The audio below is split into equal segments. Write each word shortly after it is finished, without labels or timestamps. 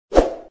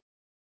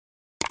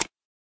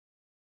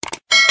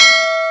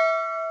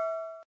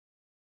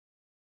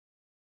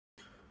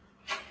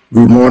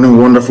Good morning,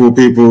 wonderful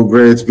people,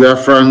 great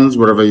Biafrans,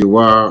 wherever you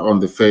are on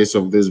the face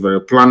of this very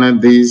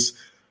planet, this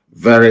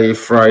very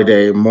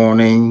Friday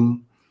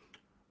morning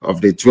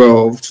of the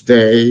 12th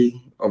day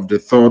of the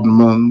 3rd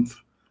month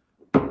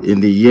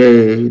in the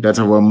year that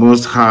our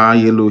Most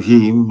High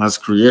Elohim has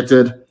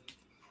created.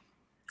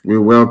 We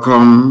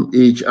welcome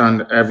each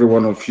and every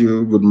one of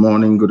you. Good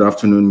morning, good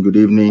afternoon, good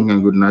evening,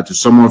 and good night to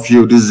some of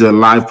you. This is a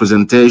live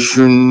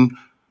presentation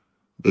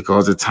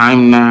because the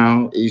time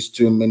now is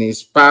 2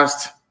 minutes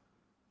past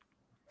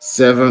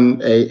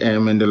 7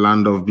 a.m. in the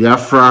land of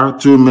Biafra,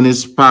 2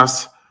 minutes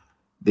past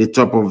the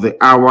top of the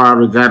hour,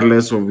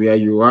 regardless of where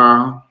you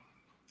are.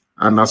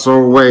 And as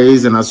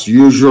always, and as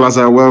usual, as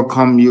I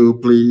welcome you,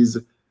 please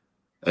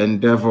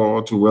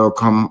endeavor to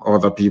welcome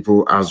other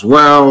people as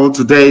well.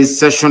 Today's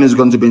session is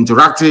going to be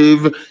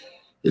interactive.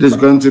 It is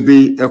going to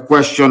be a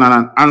question and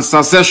an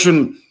answer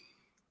session.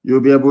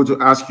 You'll be able to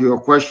ask your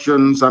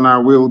questions, and I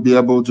will be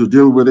able to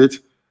deal with it.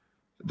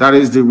 That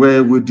is the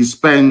way we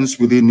dispense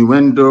with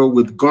innuendo,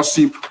 with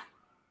gossip,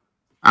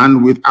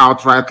 and with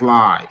outright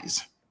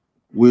lies.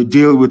 We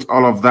deal with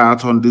all of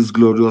that on this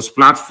glorious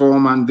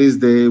platform, and this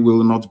day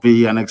will not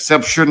be an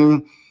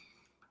exception.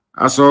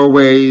 As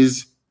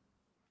always,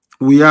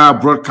 we are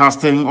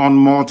broadcasting on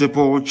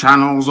multiple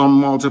channels, on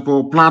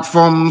multiple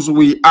platforms.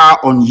 We are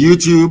on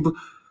YouTube,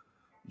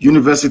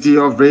 University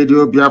of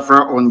Radio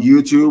Biafra on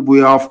YouTube.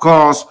 We are, of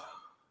course,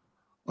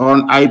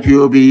 on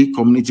IPOB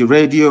Community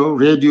Radio,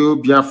 Radio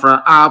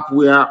Biafra app.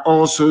 We are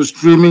also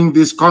streaming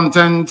this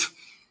content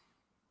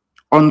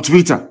on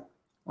Twitter,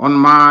 on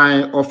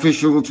my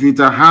official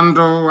Twitter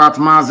handle at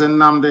Mazi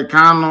Nnamdi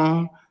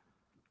Kanu.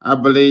 I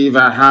believe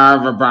I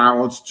have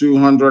about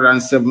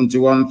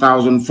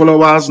 271,000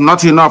 followers.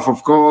 Not enough,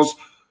 of course,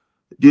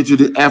 due to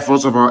the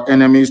efforts of our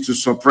enemies to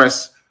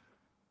suppress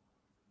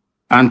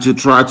and to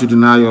try to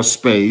deny your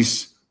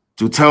space,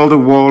 to tell the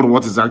world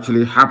what is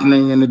actually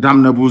happening in the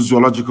damnable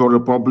zoological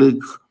republic.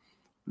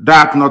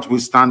 That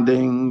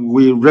notwithstanding,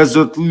 we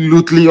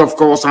resolutely, of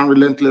course, and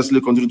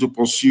relentlessly continue to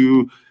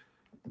pursue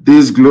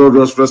this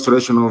glorious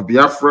restoration of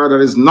Biafra.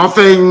 There is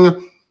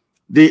nothing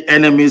the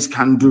enemies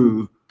can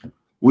do.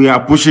 We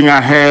are pushing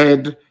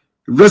ahead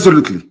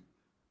resolutely.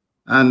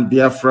 And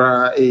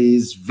Biafra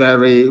is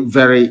very,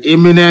 very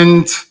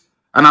imminent.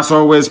 And as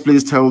always,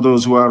 please tell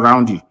those who are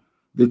around you,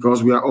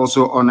 because we are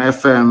also on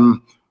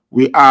FM.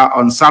 We are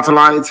on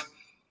satellite,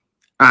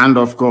 and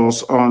of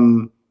course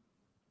on,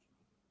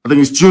 I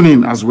think it's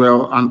TuneIn as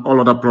well, and all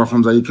other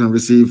platforms that you can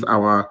receive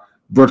our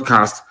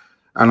broadcast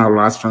and our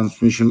last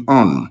transmission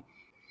on.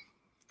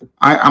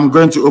 I am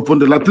going to open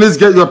the line. Please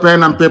get your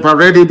pen and paper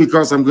ready,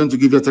 because I'm going to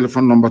give you a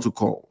telephone number to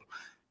call.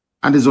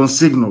 And it's on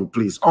Signal,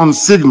 please. On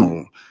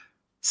Signal.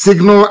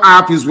 Signal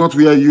app is what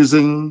we are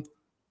using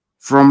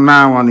from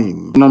now on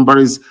in. The number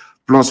is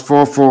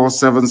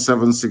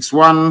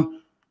 +447761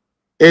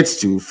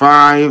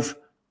 825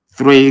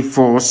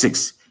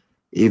 346.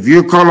 If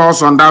you call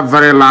us on that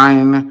very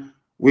line,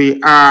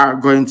 we are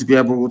going to be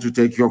able to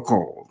take your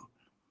call.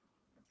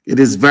 It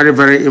is very,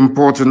 very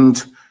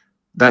important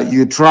that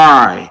you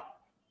try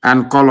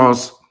and call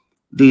us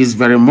this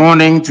very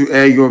morning to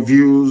air your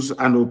views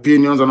and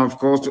opinions, and of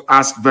course to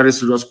ask very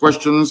serious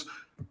questions.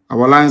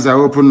 Our lines are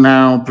open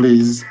now.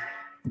 Please,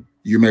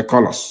 you may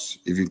call us.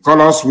 If you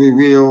call us, we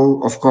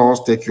will, of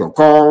course, take your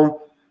call.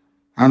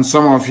 And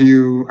some of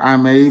you, I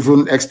may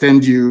even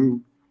extend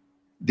you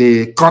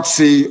the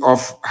courtesy of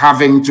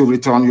having to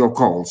return your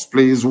calls.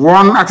 Please,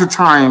 one at a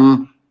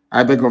time,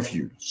 I beg of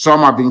you.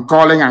 Some have been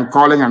calling and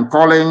calling and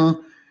calling.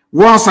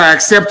 Once I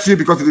accept you,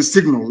 because it is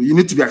Signal, you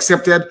need to be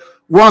accepted.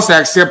 Once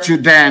I accept you,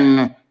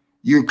 then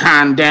you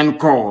can then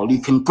call. You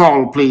can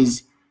call,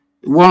 please.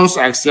 Once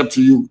I accept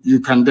you,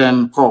 you can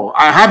then call.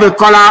 I have a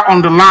caller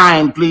on the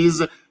line,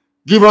 please.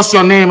 Give us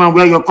your name and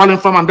where you're calling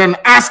from, and then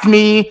ask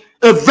me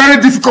a very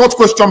difficult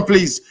question,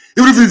 please.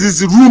 Even if it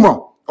is a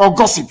rumor or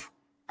gossip,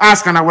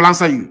 ask and I will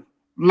answer you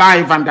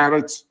live and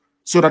direct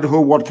so that the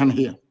whole world can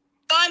hear.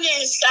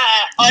 Morning, sir.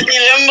 On the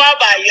member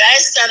by Your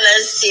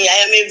Excellency, I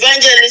am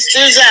Evangelist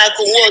Susan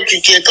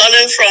Akuwotuche,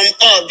 calling from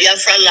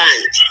Biafra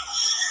land.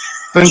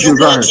 Thank you,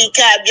 God.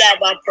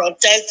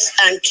 Protect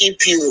and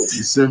keep you.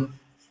 Yes, sir.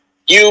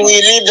 You will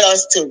lead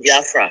us to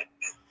Biafra.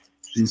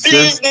 Yes,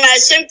 please, my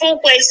simple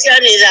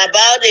question is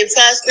about the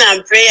fasting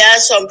and prayer.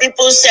 Some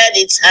people said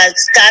it has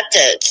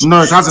started.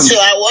 No, it hasn't. So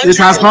I want it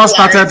has not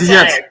started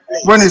yet.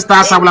 Please. When it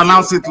starts, I will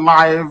announce it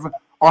live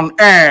on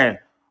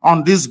air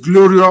on this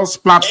glorious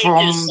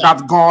platform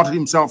that God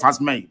himself has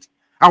made.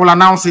 I will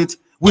announce it.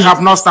 We have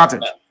not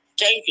started.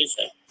 Thank you,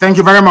 sir. Thank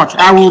you very much.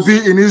 I will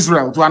be in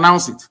Israel to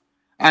announce it.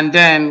 And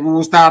then we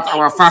will start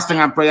our fasting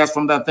and prayers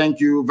from there. Thank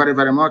you very,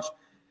 very much.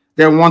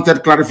 They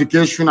wanted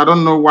clarification. I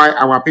don't know why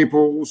our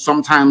people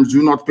sometimes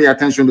do not pay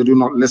attention. They do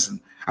not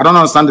listen. I don't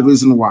understand the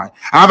reason why.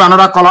 I have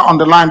another caller on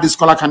the line. This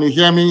caller, can you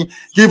hear me?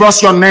 Give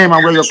us your name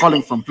and where you're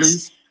calling from,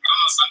 please.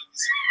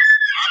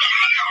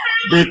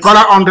 The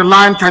caller on the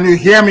line, can you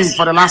hear me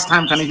for the last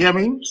time? Can you hear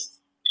me?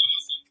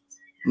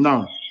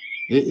 No.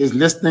 He is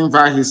listening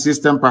via his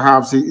system.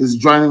 Perhaps he is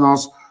joining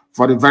us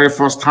for the very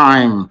first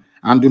time.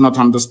 and do not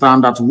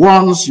understand that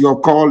once your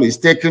call is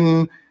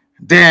taken,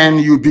 then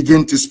you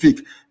begin to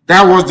speak.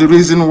 That was the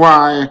reason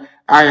why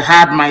I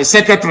had my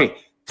secretary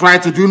try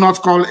to do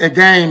not call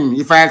again.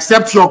 If I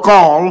accept your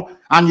call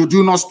and you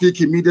do not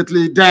speak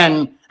immediately,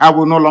 then I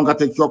will no longer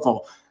take your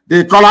call.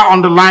 The caller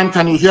on the line,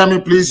 can you hear me,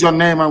 please? Your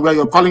name and where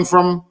you're calling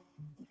from?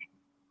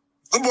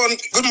 Good morning,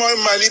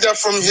 my leader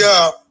from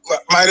here.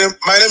 My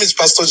name is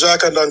Pastor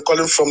Jack, and I'm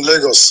calling from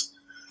Lagos.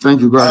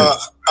 Thank you, go ahead.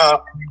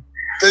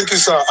 Thank you,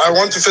 sir. I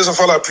want to first of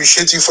all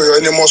appreciate you for your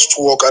enormous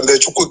work, and the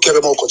Chukwu Kere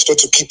will continue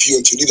to keep you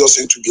until you lead us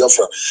into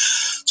Biafra.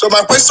 So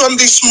my question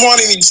this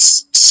morning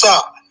is, sir,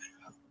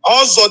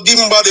 also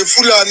Dimba, the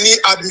Fulani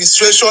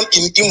administration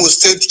in Imo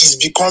State is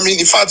becoming,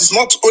 in fact, it's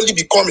not only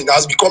becoming, it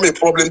has become a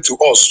problem to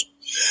us.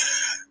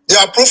 They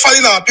are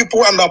profiling our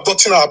people and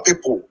abducting our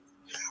people.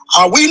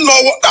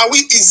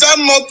 Is that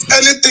not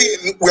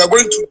anything we are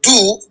going to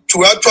do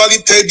to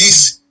actually tell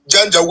this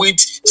Janjaweed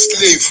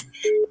slave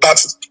that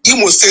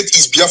Imo State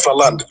is Biafra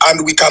land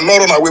and we cannot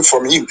run away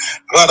from him,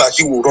 rather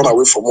he will run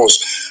away from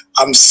us?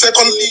 And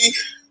secondly,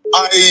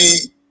 I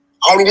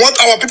want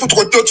our people to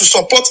continue to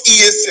support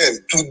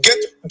ESN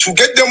to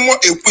get them more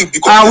equipped,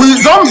 because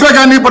we don't beg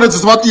anybody to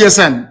support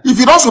ESN. If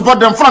you don't support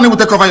them, Fulani will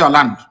take over your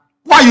land.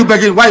 Why are you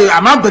begging?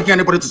 I'm not begging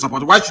anybody to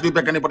support. Why should you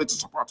beg anybody to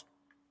support?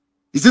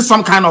 Is this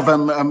some kind of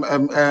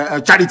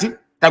charity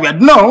that we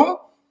had?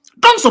 No,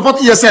 don't support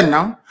ESN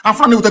now, and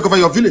Fulani will take over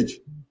your village.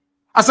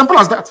 As simple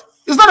as that.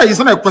 It's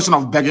not a question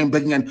of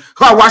begging, and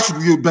why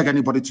should you beg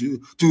anybody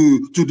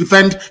to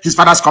defend his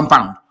father's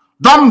compound?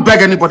 Don't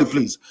beg anybody,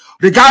 please.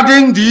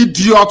 Regarding the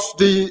idiots,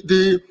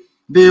 the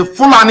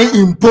Fulani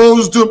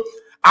imposed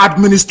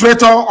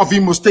administrator of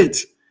Imo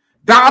State,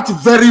 that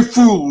very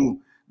fool,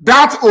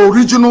 that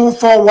original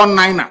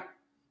 419er,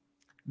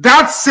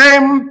 that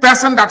same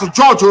person that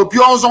George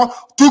Obiozo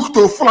took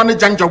to Fulani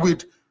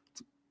Janjaweed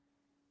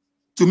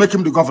to make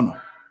him the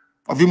governor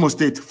of Imo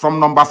State from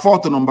number 4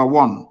 to number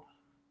 1.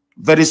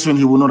 Very soon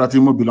he will know that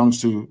Imo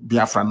belongs to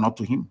Biafra, not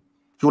to him.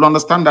 He will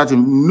understand that.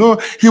 No,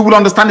 he will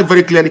understand it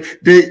very clearly.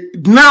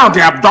 Now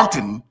they're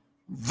abducting.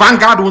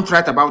 Vanguard won't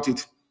write about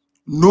it.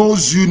 No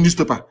Zoo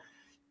newspaper.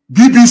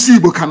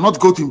 BBC but cannot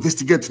go to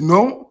investigate.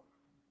 No,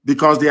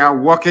 because they are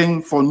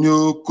working for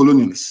new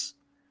colonialists.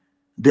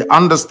 They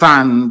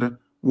understand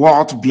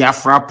what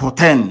Biafra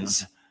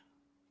portends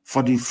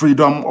for the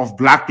freedom of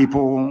black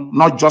people,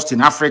 not just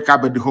in Africa,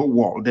 but the whole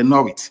world. They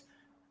know it.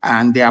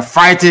 And they are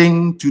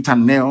fighting tooth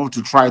and nail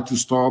to try to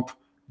stop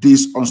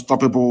this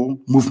unstoppable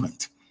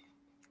movement.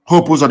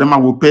 Hope those of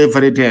them will pay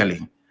very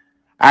dearly.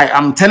 I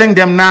am telling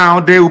them now,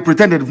 they will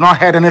pretend they've not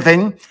heard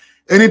anything.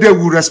 Any day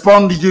will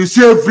respond. You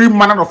see every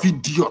manner of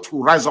idiot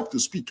who rise up to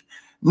speak.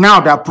 Now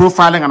they're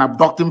profiling and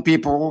abducting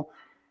people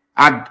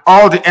at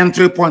all the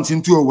entry points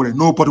into a way.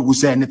 Nobody will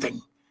say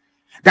anything.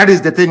 That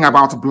is the thing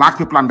about black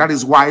people, and that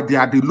is why they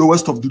are the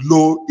lowest of the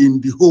low in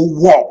the whole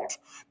world,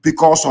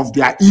 because of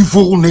their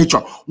evil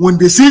nature. When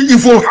they see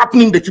evil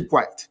happening, they keep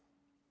quiet.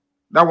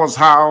 That was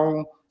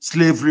how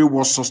slavery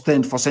was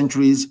sustained for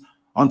centuries,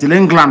 until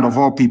England, of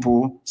all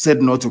people,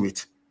 said no to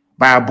it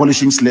by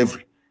abolishing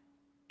slavery.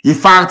 In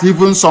fact,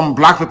 even some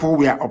black people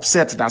were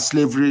upset that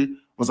slavery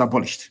was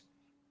abolished.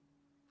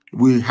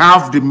 We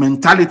have the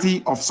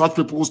mentality of such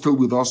people still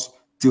with us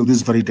till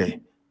this very day.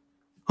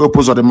 Hope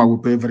of them will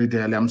pay very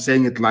dearly. I'm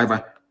saying it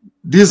live.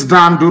 This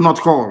damn do not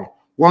call.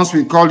 Once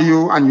we call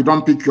you and you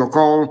don't pick your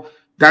call,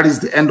 that is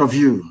the end of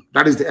you.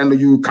 That is the end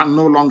of you. You can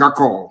no longer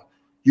call.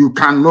 You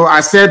can no.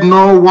 I said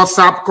no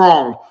WhatsApp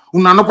call.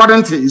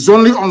 It's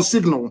only on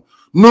Signal.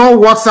 No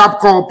WhatsApp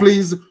call,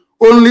 please.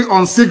 Only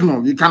on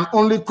Signal. You can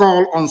only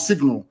call on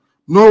Signal.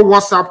 No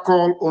WhatsApp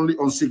call, only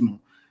on Signal.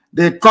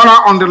 The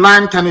caller on the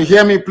line, can you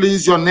hear me,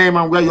 please? Your name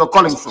and where you're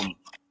calling from.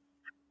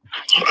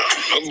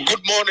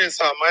 Good morning,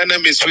 sir. My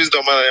name is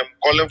Wisdom. I am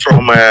calling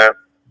from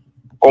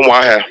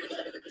Omaya.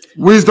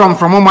 Wisdom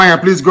from Omaya,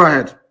 please go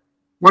ahead.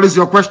 What is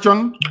your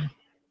question?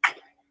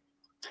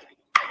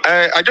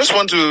 I just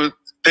want to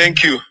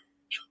thank you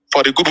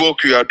for the good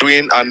work you are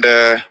doing and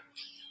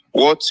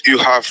what you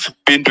have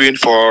been doing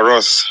for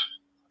us.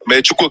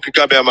 May Chukwu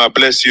Kikabiyama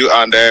bless you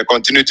and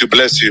continue to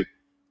bless you.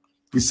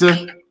 We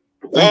say,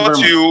 what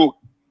you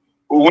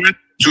went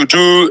to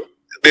do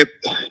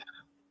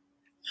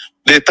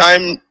the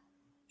time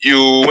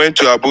you went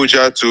to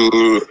Abuja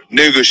to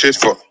negotiate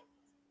for.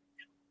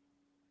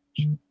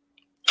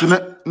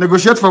 To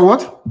negotiate for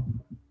what?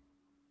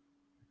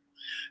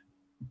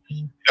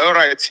 All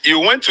right, you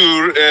went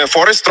to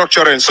for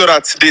restructuring so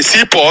that the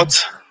seaport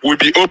will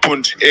be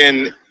opened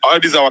in all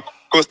these our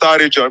coastal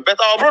region.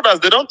 But our brothers,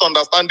 they don't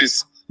understand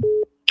this.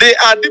 They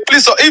are deeply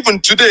so.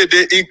 Even today,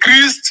 they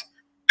increased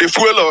the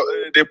fuel,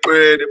 the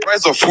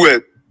price of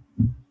fuel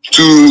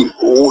to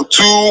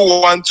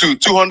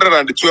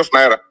 212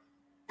 naira.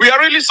 We are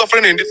really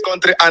suffering in this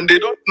country, and they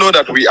don't know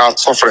that we are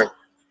suffering.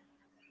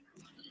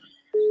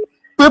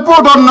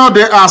 People don't know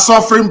they are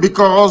suffering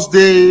because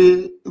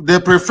they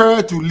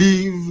prefer to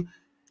live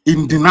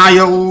in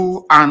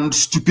denial and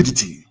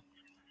stupidity.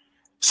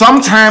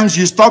 Sometimes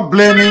you stop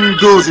blaming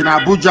those in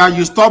Abuja,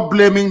 you stop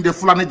blaming the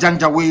Fulani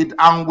Janjaweed,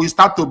 and we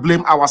start to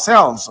blame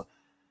ourselves.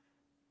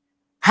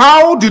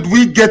 How did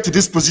we get to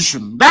this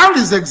position? That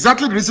is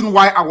exactly the reason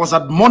why I was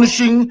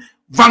admonishing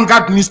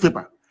Vanguard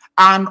newspaper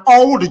and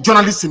all the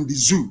journalists in the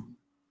zoo.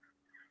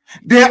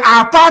 They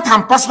are part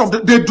and parcel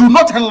of they do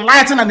not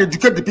enlighten and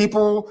educate the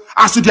people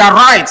as to their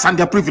rights and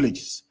their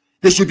privileges.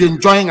 They should be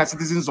enjoying as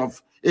citizens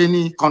of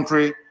any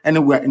country,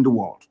 anywhere in the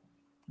world.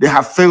 They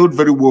have failed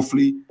very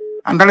woefully,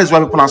 and that is why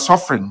people are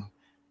suffering.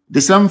 The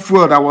same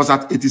fuel that was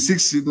at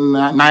 86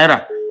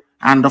 naira,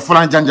 and the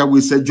Fulani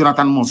Janjaweed said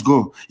Jonathan must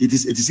go. It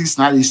is 86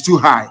 naira, it's too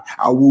high.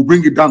 I will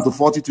bring it down to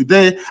 40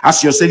 today.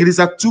 As you're saying, it is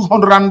at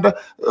 200 and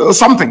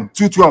something,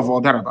 212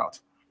 or thereabout.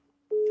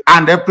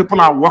 And the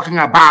people are walking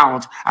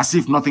about as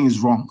if nothing is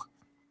wrong.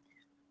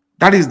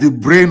 That is the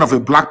brain of a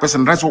black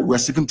person. That's what we're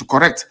seeking to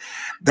correct.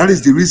 That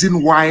is the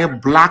reason why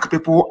black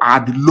people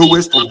are the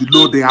lowest of the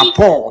low. They are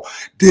poor.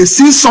 They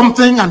see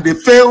something and they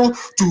fail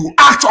to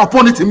act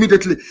upon it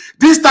immediately.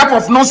 This type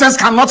of nonsense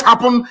cannot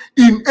happen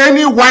in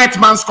any white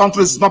man's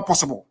country. It's not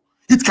possible.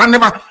 It can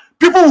never.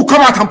 People will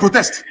come out and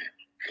protest.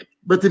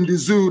 But in the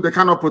zoo, they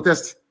cannot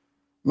protest.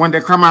 When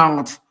they come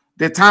out,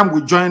 the time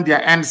we join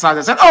their end side,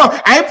 they said,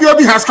 oh,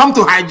 IPOB has come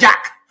to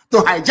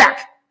hijack.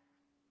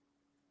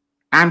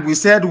 And we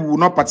said we will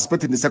not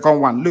participate in the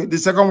second one. Look, the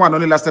second one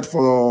only lasted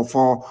for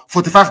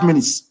 45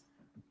 minutes.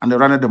 And they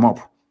ran them up.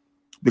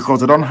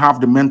 Because they don't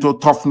have the mental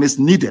toughness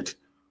needed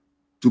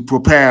to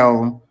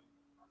propel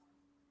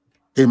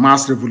a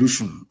mass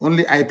revolution.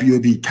 Only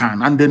IPOB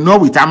can. And they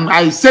know it.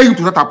 I say it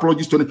without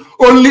apologies to them.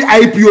 Only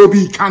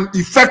IPOB can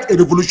effect a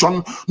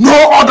revolution.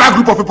 No other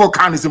group of people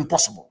can. It's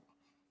impossible.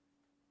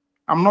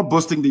 I'm not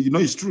boasting. You know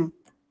it's true.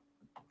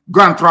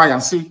 Go and try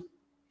and see.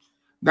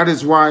 That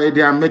is why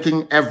they are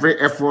making every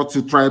effort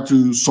to try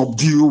to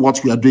subdue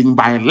what we are doing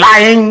by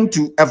lying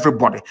to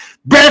everybody.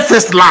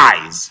 Barefaced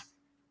lies.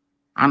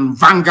 And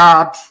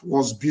Vanguard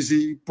was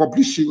busy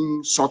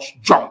publishing such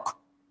junk.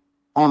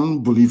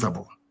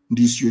 Unbelievable.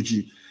 This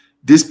UG.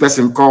 This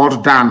person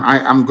called Dan. I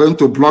am going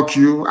to block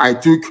you. I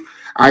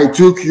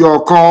took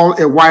your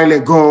call a while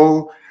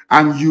ago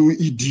and you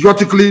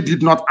idiotically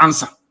did not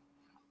answer.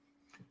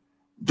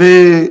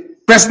 The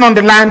person on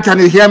the line, can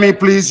you hear me,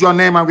 please? Your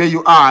name and where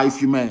you are,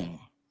 if you may.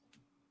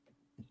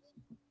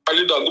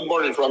 Good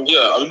morning from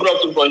here. Good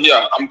afternoon from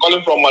here. I'm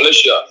calling from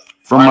Malaysia.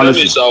 My name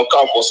is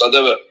Okafor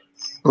Sadeve.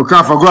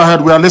 Okafor, go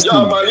ahead. We are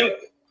listening. Yeah,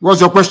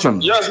 what's your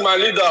question? Yes, my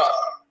leader.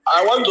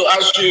 I want to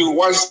ask you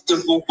one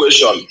simple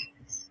question.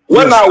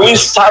 When are we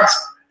start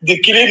the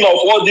killing of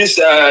all these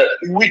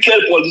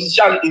wicked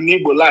politicians in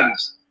Igbo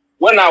lands?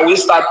 When are we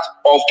start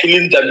of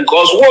killing them?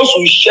 Because once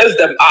we chase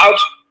them out,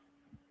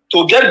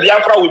 to get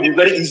Biafra will be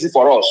very easy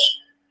for us.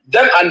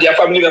 Them and their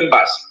family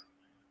members.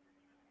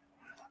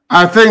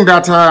 I think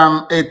that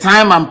a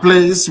time and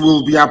place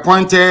will be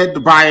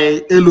appointed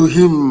by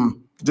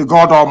Elohim, the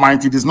God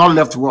Almighty. It is not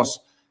left to us.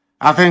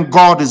 I think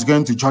God is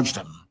going to judge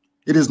them.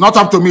 It is not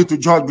up to me to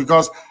judge,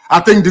 because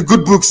I think the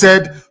good book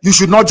said you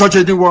should not judge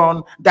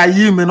anyone that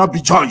ye may not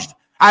be judged.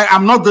 I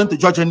am not going to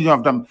judge any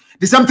of them.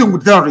 The same thing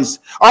with terrorists.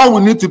 All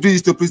we need to do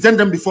is to present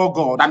them before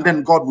God, and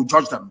then God will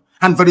judge them.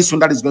 And very soon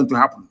that is going to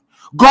happen.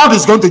 God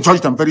is going to judge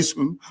them very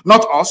soon,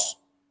 not us.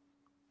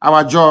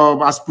 Our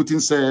job, as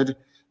Putin said,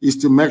 is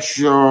to make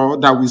sure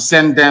that we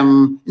send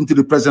them into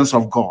the presence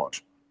of God.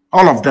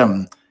 All of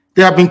them.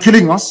 They have been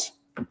killing us.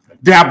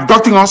 They are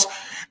abducting us.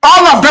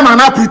 All of them are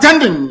now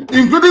pretending,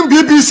 including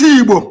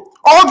BBC Igbo,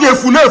 all the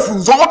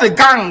fulefus, all the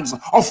gangs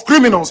of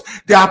criminals.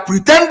 They are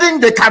pretending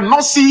they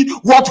cannot see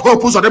what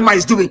Hope Uzodinma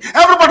is doing.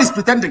 Everybody's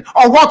pretending,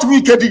 or what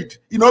we did.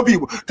 You know,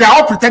 people. They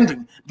are all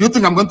pretending. Do you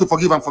think I'm going to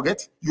forgive and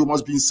forget? You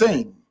must be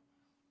insane.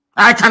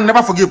 I can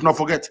never forgive nor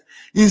forget.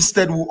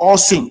 Instead, we all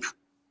sink.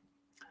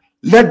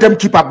 Let them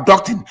keep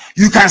abducting.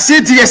 You can see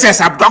DSS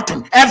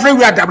abducting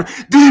everywhere.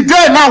 The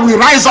day now we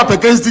rise up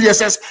against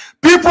DSS,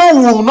 people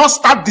will not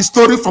start the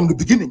story from the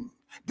beginning.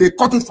 They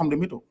cut it from the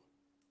middle.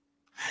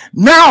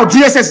 Now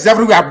DSS is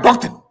everywhere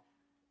abducting.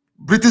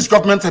 British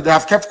government, they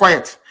have kept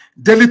quiet.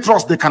 Daily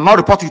Trust, they cannot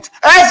report it.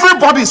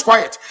 Everybody is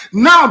quiet.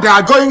 Now they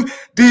are going,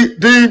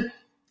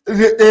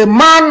 a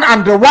man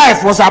and the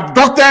wife was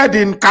abducted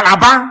in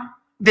Calabar.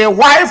 The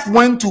wife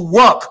went to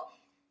work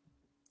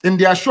in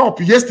their shop.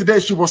 Yesterday,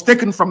 she was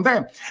taken from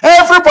them.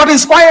 Everybody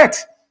is quiet.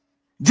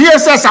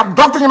 DSS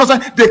abducting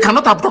innocent. They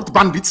cannot abduct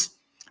bandits.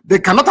 They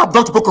cannot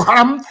abduct Boko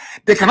Haram.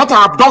 They cannot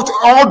abduct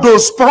all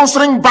those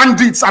sponsoring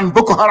bandits and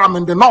Boko Haram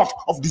in the north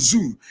of the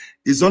zoo.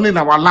 It's only in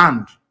our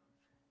land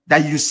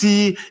that you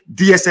see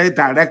DSS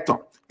director,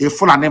 a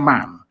Fulani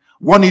man,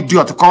 one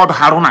idiot called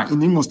Haruna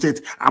in Imo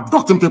State,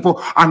 abducting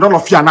people, and all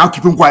of you are now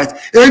keeping quiet.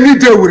 Any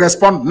day we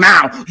respond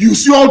now, you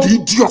see all the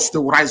idiots, they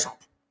will rise up.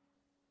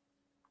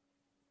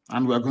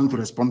 And we are going to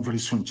respond very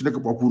soon.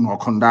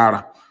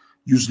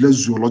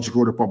 Useless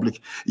zoological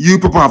republic. You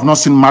people have not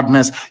seen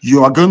madness.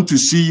 You are going to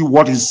see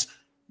what is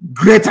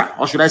greater,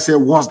 or should I say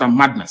worse than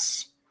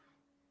madness.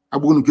 The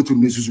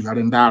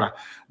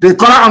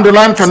caller on the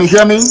line, can you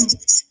hear me?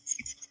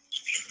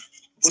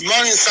 Good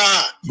morning,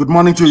 sir. Good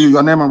morning to you.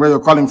 Your name and where you're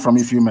calling from,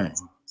 if you may.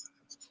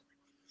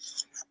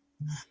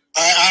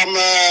 I am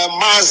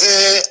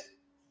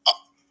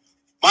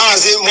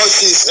Mazi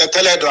Moses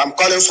Teledo. I'm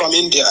calling from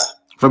India.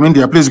 From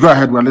India, please go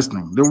ahead. We're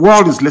listening. The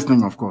world is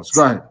listening, of course.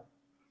 Go ahead.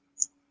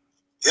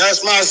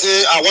 Yes,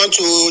 Mazi, I want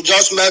to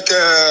just make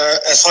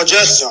a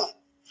suggestion.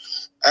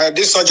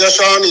 This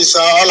suggestion is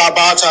all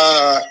about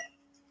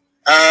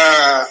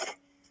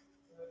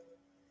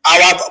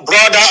our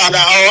brother and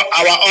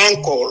our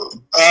uncle,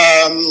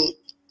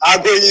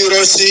 Agbenyi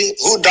Rossi,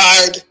 who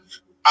died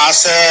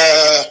as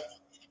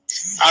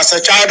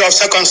a child of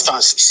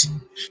circumstances.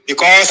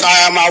 Because I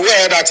am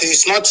aware that he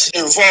is not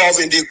involved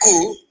in the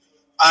coup,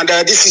 and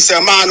this is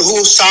a man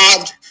who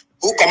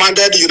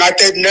commanded the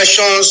United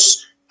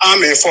Nations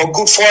Army for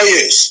good 4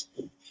 years.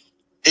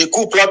 The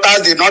coup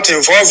plotters did not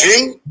involve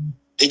him.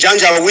 The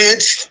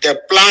Janjaweed, they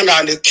planned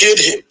and they killed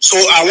him. So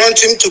I want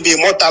him to be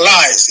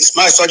immortalized. It's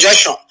my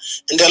suggestion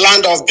in the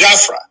land of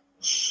Biafra.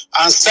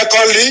 And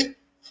secondly,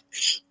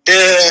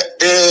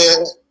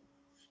 the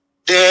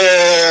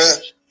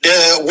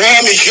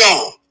War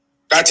Museum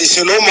that is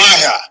in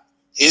Umuahia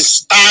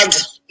is tagged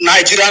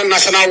Nigerian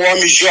National War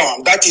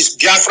Museum. That is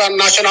Biafra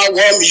National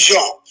War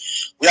Museum,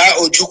 where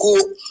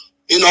Ojukwu,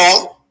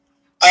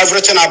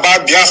 everything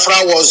about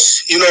Biafra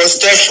was,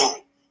 stationed.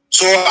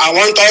 So I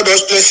want all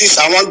those places,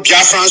 I want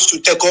Biafrans to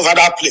take over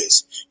that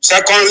place.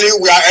 Secondly,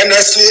 we are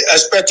earnestly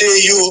expecting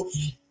you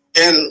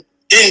in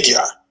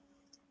India.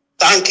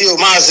 Thank you,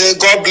 Mazi.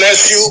 God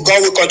bless you.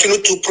 God will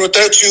continue to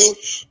protect you.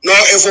 No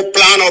evil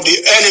plan of the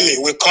enemy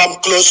will come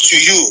close to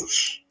you.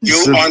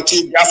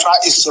 Until Biafra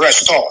is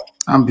restored.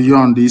 And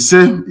beyond. He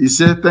said,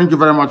 thank you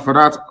very much for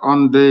that.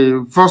 On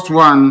the first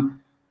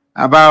one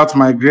about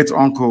my great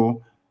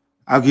uncle,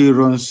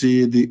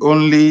 Aguiyi-Ironsi, the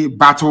only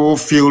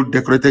battlefield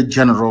decorated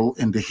general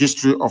in the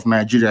history of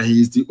Nigeria.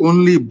 He is the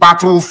only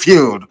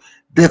battlefield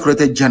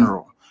decorated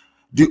general.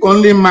 The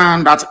only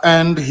man that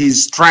earned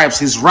his stripes,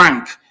 his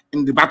rank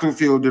in the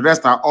battlefield. The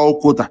rest are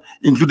all quota,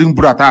 including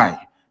Buratai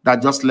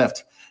that just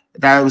left,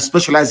 that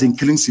specialized in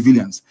killing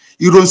civilians.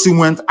 Ironsi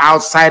went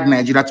outside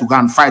Nigeria to go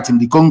and fight in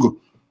the Congo,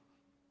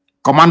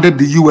 commanded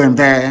the UN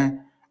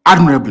there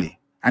admirably,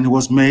 and he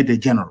was made a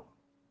general.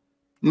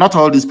 Not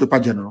all these paper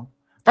general.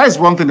 That is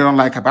one thing they don't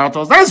like about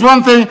us. That is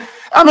one thing.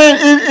 I mean,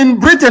 in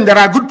Britain, there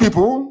are good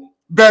people,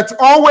 but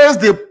always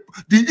the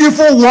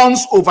evil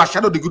ones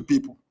overshadow the good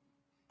people.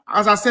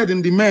 As I said,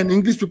 in the main,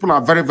 English people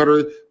are very,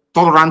 very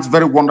tolerant,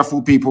 very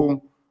wonderful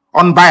people,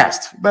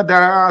 unbiased. But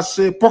there are,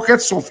 say,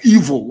 pockets of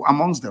evil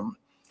amongst them.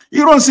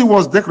 Ironsi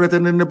was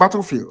decorated in the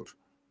battlefield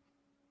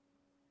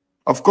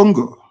of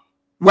Congo,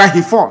 where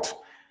he fought.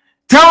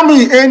 Tell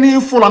me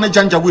any Fulani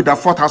Janjaweed that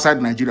fought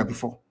outside Nigeria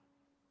before.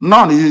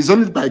 None. It is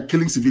only by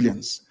killing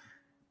civilians.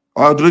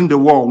 Or during the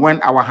war,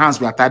 when our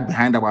hands were tied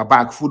behind our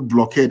back, food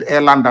blockade,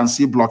 air, land, and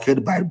sea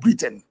blockade by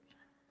Britain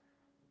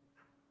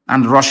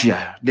and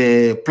Russia.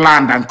 They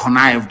planned and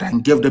connived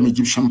and gave them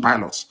Egyptian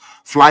pilots,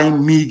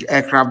 flying MiG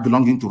aircraft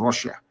belonging to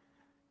Russia.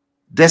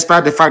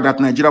 Despite the fact that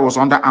Nigeria was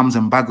under arms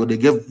embargo, they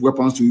gave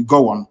weapons to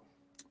go on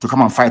to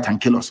come and fight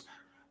and kill us.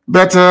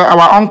 But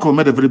our uncle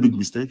made a very big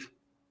mistake.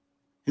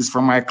 He's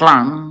from my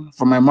clan,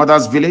 from my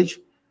mother's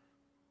village.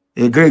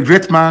 A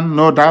great man,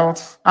 no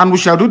doubt, and we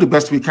shall do the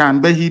best we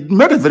can, but he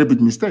made a very big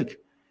mistake.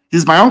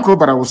 He's my uncle,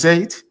 but I will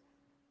say it.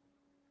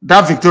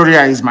 That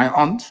Victoria is my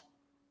aunt,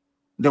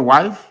 the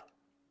wife.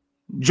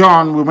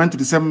 John, we went to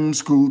the same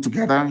school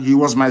together. He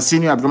was my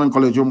senior at Government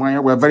College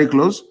Umuahia. We're very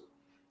close.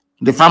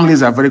 The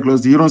families are very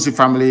close. The Ironsi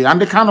family and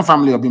the Kanu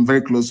family have been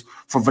very close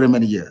for very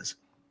many years.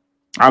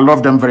 I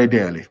love them very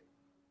dearly,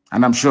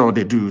 and I'm sure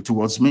they do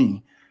towards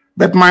me.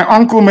 But my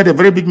uncle made a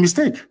very big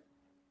mistake.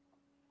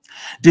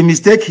 The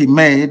mistake he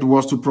made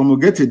was to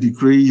promulgate a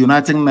decree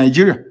uniting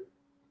Nigeria.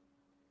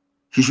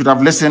 He should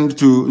have listened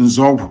to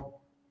Nzogwu,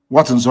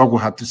 what Nzogwu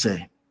had to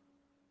say.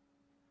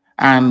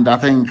 And I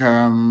think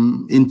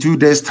in 2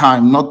 days'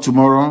 time, not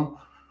tomorrow,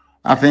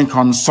 I think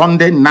on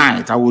Sunday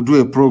night, I will do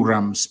a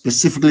program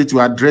specifically to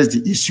address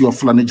the issue of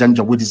Fulani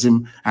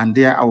Janjaweedism, and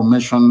there I will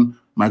mention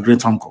my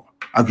great uncle,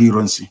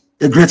 Aguiyi-Ironsi,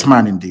 a great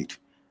man indeed.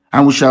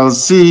 And we shall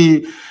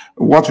see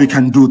what we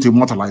can do to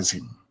immortalize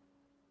him.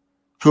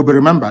 He'll be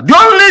remembered. The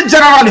only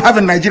general you have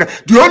in Nigeria,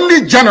 the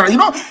only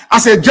general,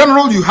 as a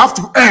general, you have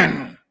to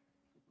earn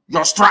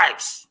your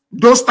stripes.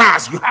 Those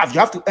stars you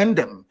have to earn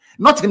them.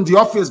 Not in the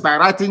office by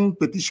writing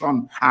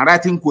petition and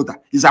writing quota.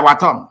 It's our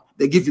turn.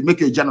 They make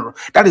you a general.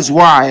 That is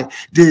why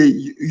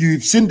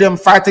you've seen them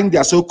fighting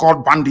their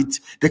so-called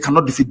bandits. They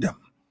cannot defeat them.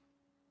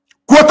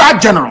 Quota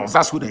generals,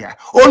 that's who they are.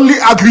 Only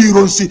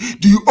Aguiyi-Ironsi,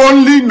 the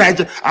only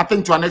Nigeria. I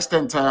think to an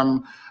extent,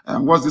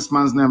 what's this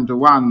man's name? The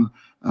one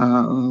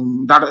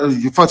that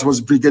you thought was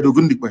Brigadier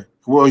Ogundikwe.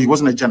 Well, he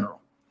wasn't a general.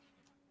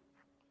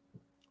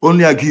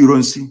 Only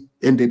Aguiyi-Ironsi.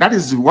 And that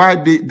is why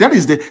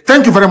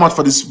thank you very much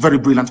for this very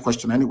brilliant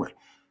question anyway.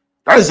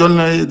 That is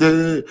only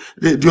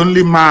the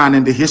only man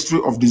in the history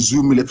of the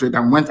Zoo military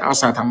that went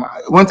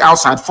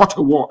outside, fought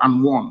a war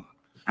and won,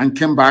 and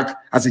came back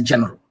as a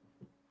general.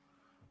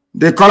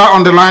 The caller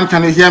on the line,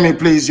 can you hear me,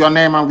 please? Your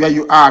name and where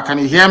you are. Can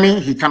you hear me?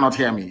 He cannot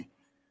hear me.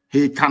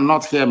 He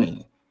cannot hear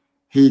me.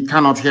 He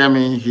cannot hear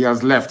me. He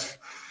has left.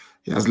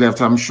 He has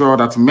left. I'm sure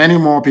that many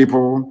more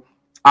people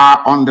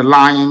are on the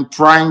line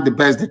trying the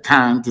best they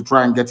can to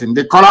try and get in.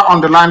 The caller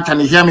on the line, can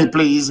you hear me,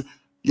 please?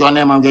 Your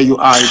name and where you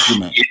are, if you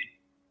may.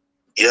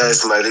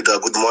 Yes, my leader.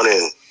 Good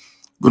morning.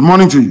 Good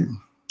morning to you.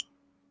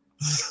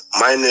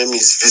 My name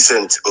is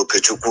Vincent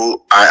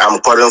Okechukwu. I am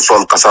calling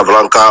from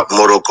Casablanca,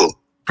 Morocco.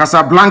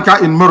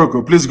 Casablanca in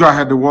Morocco. Please go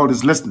ahead. The world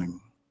is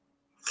listening.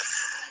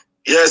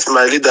 Yes,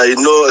 my leader. You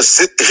know,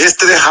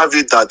 history have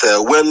it that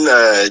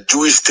when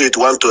Jewish state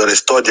want to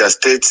restore their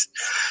state,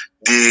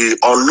 the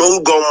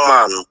unknown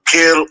gunman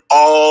kill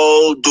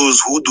all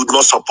those who do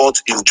not support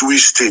in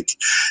Jewish state.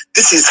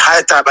 This is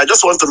high time. I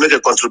just want to make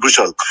a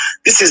contribution.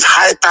 This is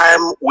high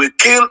time we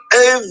kill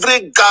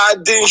every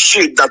garden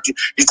shade that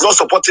is not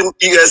supporting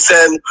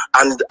ESN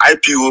and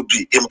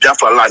IPOB in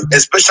Biafra land,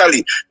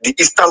 especially the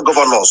Eastern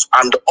governors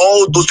and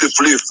all those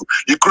people,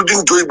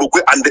 including Joey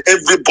Bokwe and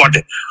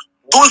everybody.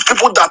 Those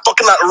people that are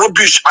talking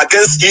rubbish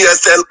against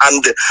ESN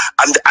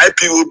and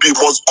IPOB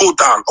must go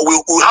down.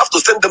 We have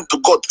to send them to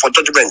God for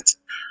judgment.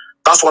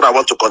 That's what I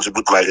want to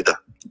contribute, my leader.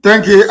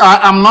 Thank you.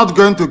 I am not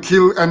going to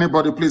kill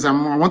anybody, please. I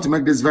want to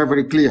make this very,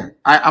 very clear.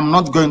 I am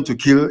not going to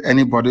kill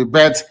anybody,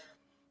 but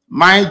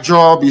my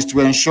job is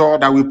to ensure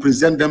that we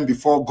present them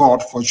before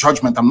God for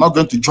judgment. I'm not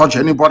going to judge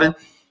anybody.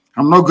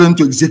 I'm not going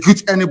to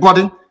execute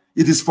anybody.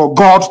 It is for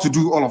God to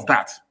do all of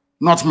that,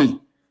 not me.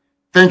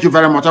 Thank you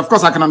very much. Of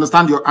course, I can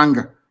understand your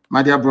anger.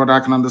 My dear brother,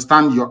 I can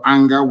understand your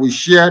anger. We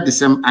share the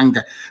same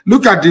anger.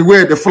 Look at the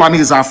way the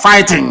Fulanis are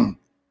fighting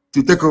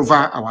to take over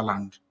our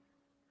land.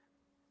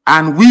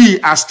 And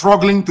we are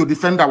struggling to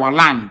defend our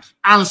land.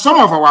 And some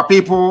of our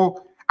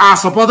people are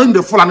supporting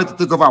the Fulani to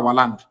take over our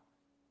land.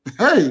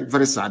 Hey,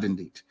 very sad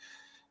indeed.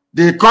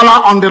 The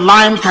caller on the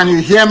line, can you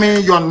hear me?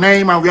 Your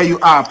name and where you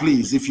are,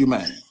 please, if you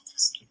may.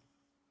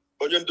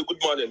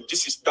 Good morning.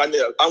 This is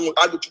Daniel.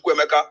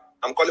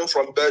 I'm calling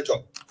from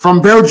Belgium.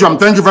 From Belgium.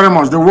 Thank you very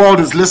much. The world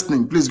is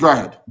listening. Please go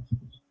ahead.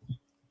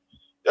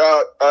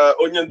 Yeah,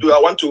 Onyendu, I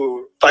want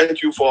to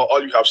thank you for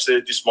all you have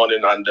said this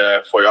morning and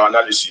for your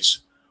analysis.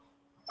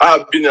 I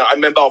have been a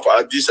member of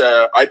this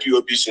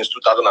IPOB since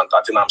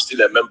 2013. I'm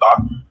still a member.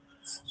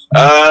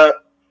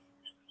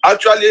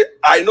 Actually,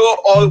 I know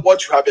all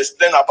what you have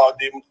explained about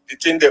the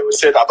thing they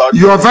said about...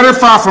 You are very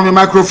far from your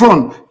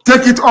microphone.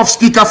 Take it off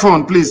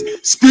speakerphone, please.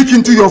 Speak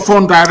into your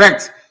phone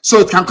direct so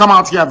it can come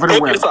out here very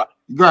well. Sir.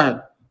 Go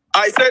ahead.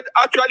 I said,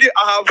 actually,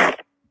 I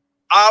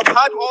have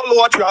heard all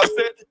what you have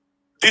said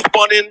this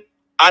morning,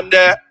 and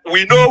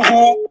we know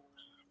who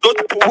those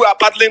people who are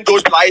battling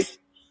those lies,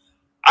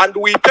 and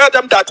we tell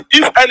them that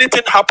if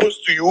anything happens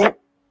to you,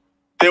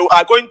 they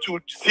are going to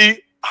see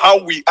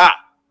how we are.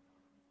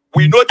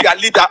 We know their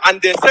leader,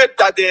 and they said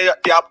that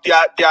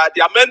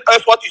their main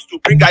effort is to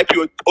bring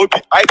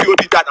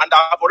IPOB down, and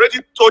I have already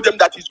told them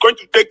that it's going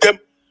to take them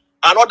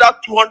another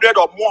 200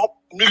 or more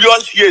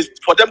millions years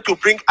for them to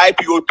bring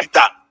IPOB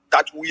down.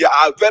 That we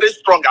are very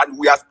strong and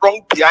we are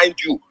strong behind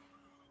you.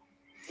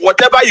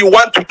 Whatever you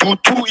want to do,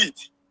 do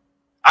it.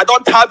 I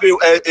don't have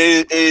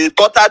a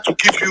daughter to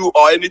give you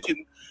or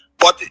anything,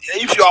 but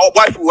if your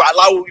wife will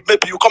allow,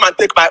 maybe you come and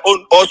take my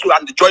own also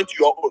and join to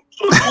your own.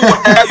 So do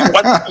whatever you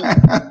want to do.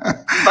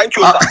 Thank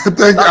you, sir.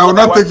 Thank you. I will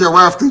not take your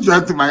wife to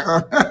join to my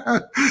own.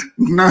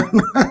 No.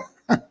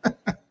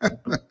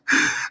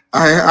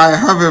 I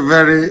have a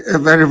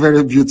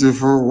very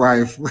beautiful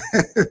wife.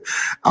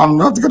 I'm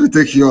not going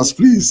to take yours,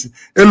 please.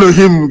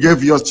 Elohim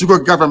gave yours. Chico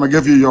Gavama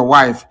gave you your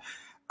wife.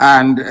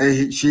 And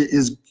she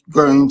is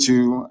going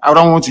to, I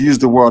don't want to use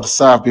the word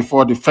serve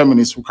before the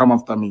feminists will come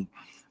after me.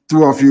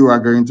 Two of you are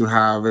going to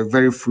have a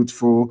very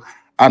fruitful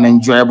and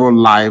enjoyable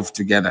life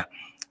together.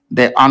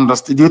 They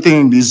understand. Do you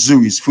think the zoo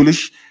is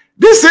foolish?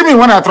 They see me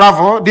when I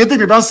travel. Do you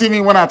think they don't see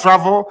me when I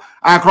travel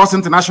across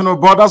international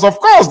borders? Of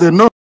course, they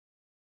know.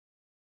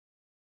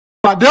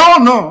 But they all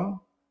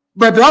know,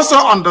 but they also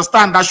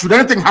understand that should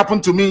anything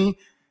happen to me,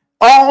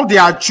 all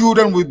their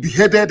children will be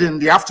beheaded in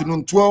the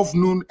afternoon, 12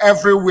 noon,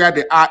 everywhere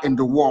they are in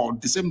the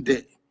world, the same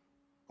day.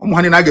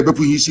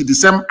 The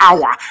same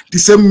hour, the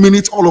same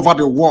minute, all over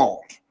the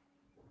world.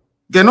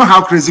 They know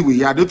how crazy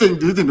we are. Do you think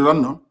they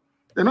don't know?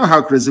 They know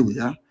how crazy we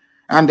are.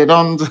 And they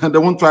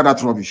won't try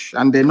that rubbish.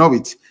 And they know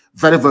it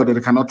very well that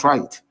they cannot try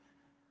it.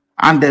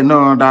 And they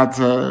know that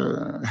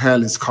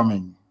hell is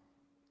coming.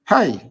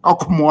 Hey, oh,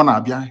 come on,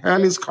 Abia.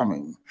 Hell is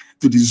coming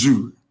to the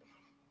zoo.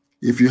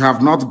 If you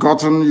have not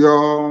gotten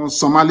your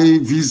Somali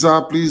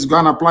visa, please go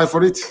and apply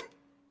for it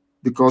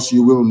because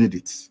you will need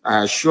it.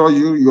 I assure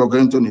you, you are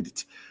going to need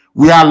it.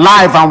 We are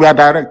live and we are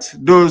direct.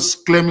 Those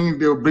claiming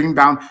they will bring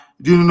down,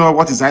 do you know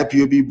what is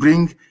IPOB?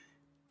 Bring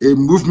a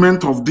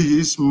movement of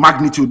this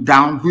magnitude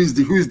down. Who is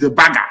the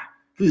bagger?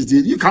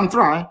 You can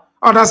try.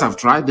 Others have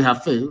tried, they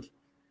have failed,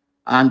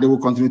 and they will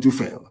continue to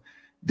fail.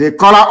 The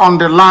caller on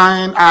the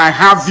line, I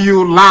have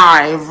you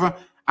live,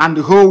 and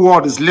the whole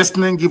world is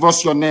listening. Give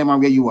us your name and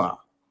where you are.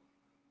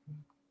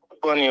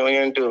 Good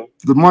morning,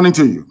 Good morning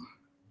to you.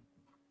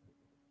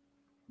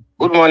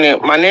 Good morning.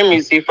 My name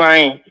is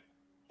Ifeanyi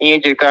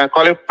Onyejika,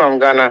 calling from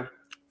Ghana.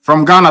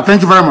 From Ghana.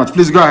 Thank you very much.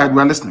 Please go ahead.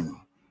 We are listening.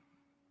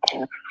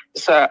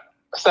 Sir,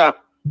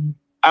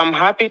 I'm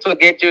happy to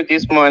get you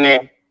this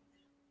morning.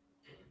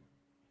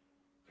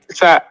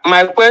 Sir,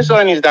 my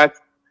question is that...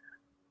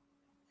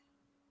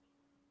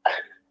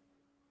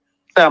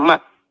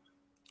 Sir,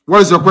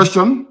 what is your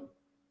question?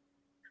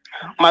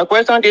 My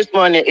question this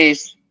morning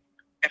is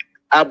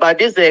about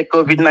this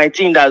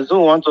COVID-19 that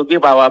Zoom want to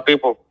give our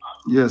people.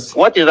 Yes.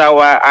 What is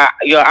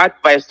your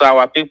advice to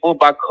our people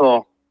back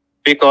home?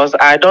 Because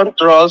I don't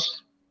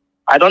trust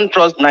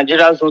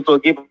Nigerians to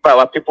give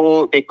our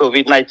people the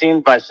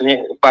COVID-19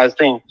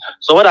 vaccine.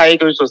 So what are you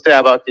going to say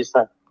about this,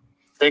 sir?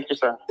 Thank you,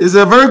 sir. It's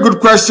a very good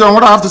question.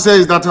 What I have to say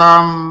is that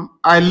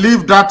I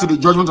leave that to the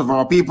judgment of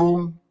our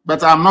people,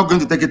 but I'm not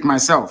going to take it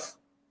myself.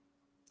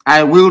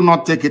 I will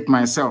not take it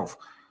myself.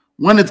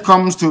 When it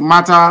comes to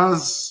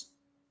matters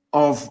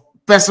of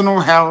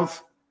personal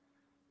health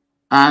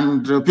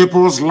and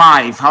people's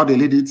life, how they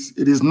lead it,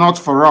 it is not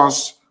for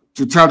us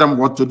to tell them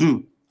what to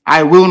do.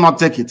 I will not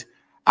take it.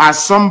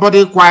 As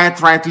somebody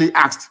quite rightly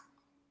asked,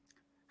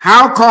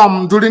 how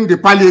come during the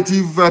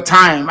palliative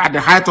time at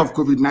the height of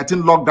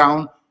COVID-19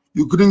 lockdown,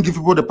 you couldn't give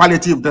people the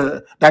palliative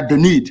that they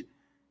need?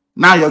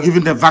 Now you're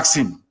giving them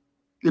vaccine.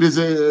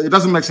 It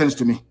doesn't make sense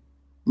to me. It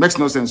makes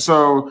no sense.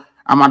 So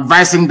I'm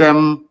advising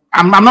them.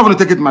 I'm not going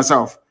to take it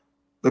myself,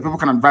 but people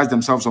can advise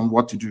themselves on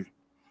what to do.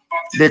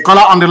 The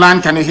caller on the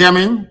line, can you hear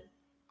me?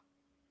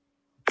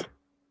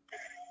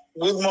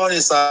 Good morning,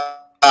 sir.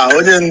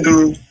 What do you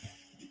do?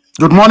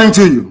 Good morning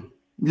to you.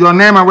 Your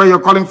name and where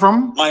you're calling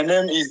from? My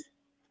name is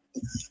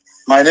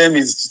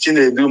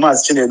Chinedu.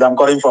 Chinedu. I'm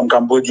calling from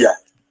Cambodia.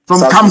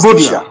 From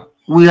Cambodia.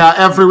 We are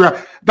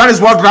everywhere. That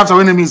is what drives our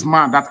enemies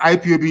mad. That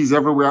IPOB is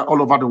everywhere,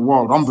 all over the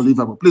world.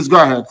 Unbelievable. Please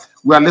go ahead.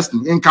 We are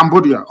listening. In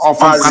Cambodia or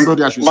from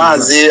Cambodia, I should say.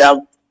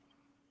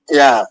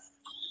 Mazi,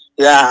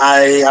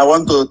 I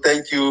want to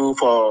thank you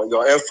for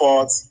your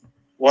efforts,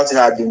 what you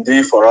have been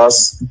doing for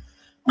us.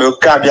 May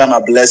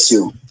Kabiama bless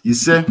you. You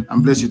say,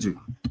 and bless you too.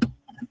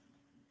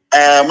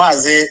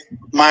 Mazi,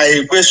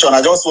 my question,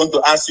 I just want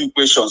to ask you a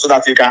question so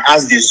that you can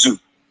ask the zoo.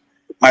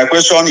 My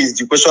question is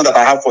the question that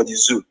I have for the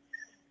zoo.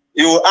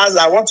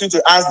 I want you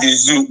to ask the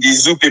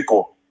zoo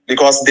people,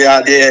 because they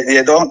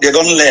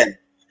don't learn.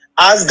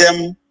 Ask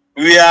them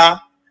where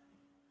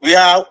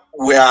their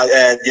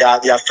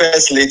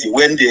first lady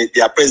when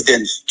their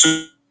president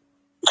took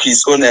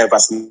his own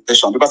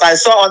vaccination, because I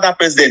saw other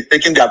presidents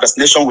taking their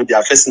vaccination with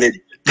their first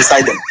lady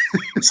beside them.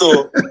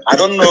 So I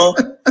don't know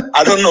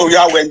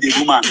where went the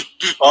woman,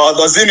 or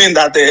does it mean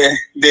that the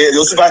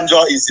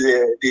Osibanjo is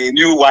the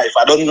new wife?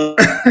 I don't know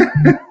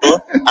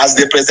as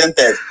they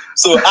presented.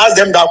 So ask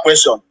them that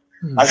question.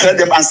 I let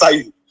them answer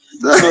you.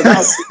 So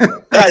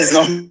that is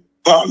not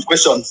one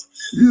question.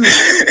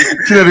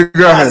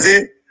 Go ahead.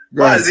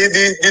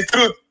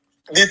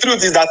 The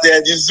truth is that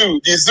the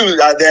zoo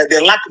they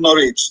lack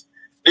knowledge.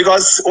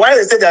 Because why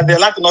they say that they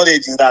lack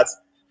knowledge is that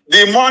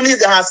the money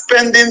they are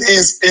spending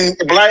is in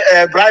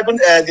bribing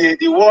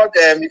the world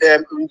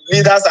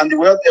leaders and the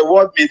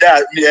world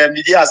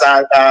media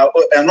are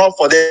enough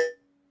for them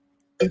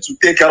to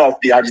take care of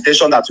the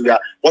agitation that we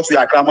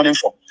are clamoring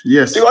for.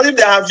 Yes. Because if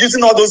they have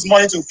using all those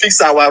money to fix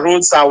our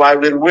roads, our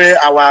railway,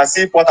 our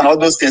seaport, and all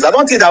those things, I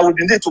don't think that would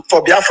be needed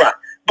for Biafra.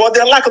 But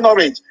they lack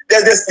knowledge. They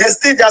are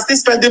still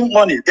spending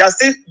money. They are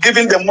still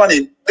giving them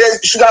money. They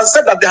should have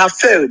said that they have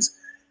failed.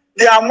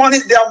 Their money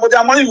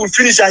will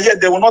finish, and yet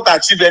they will not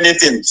achieve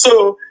anything.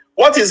 So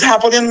what is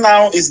happening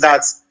now is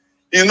that,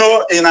 in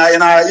our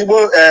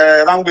Igbo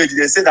language,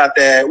 they say that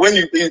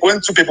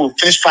when two people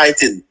finish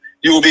fighting,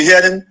 you will be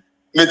hearing,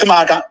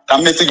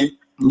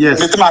 yes.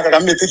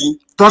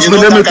 Touch me,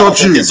 let me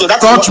touch you. So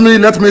touch me,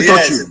 let me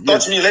touch you.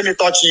 Touch me, let me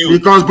touch you.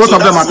 Because both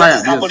of them are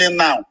tired. Happening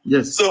now.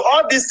 Yes. So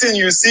all these things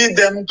you see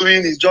them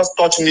doing is just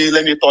touch me,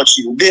 let me touch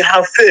you. They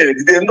have failed.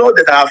 They know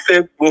that they have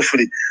failed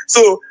woefully.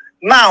 So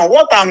now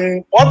what I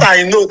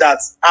know that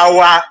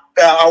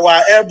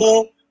our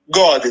able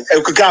God,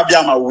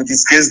 Abiyama, will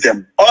disgrace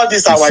them. All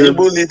these our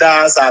Igbo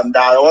leaders and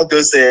all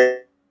those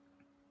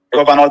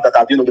governors that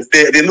have they know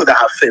they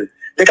have failed.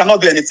 They cannot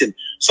do anything.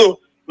 So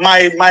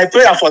my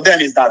prayer for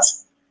them is that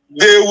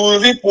they will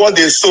reap what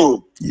they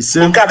sow.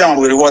 Ukabiyama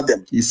will reward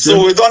them.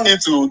 So we don't need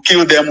to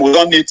kill them. We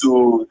don't need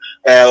to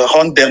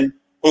hunt them.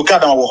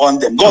 Ukabiyama will hunt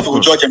them. God will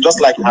judge them, just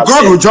like you have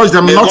God said. will judge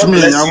them, not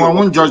me. I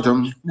won't judge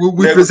them.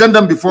 We present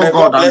them before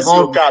God, and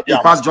God will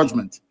pass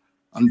judgment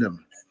on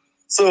them.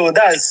 So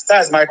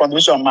that's my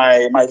contribution,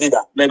 my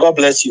leader. May God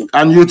bless you.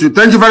 And you too.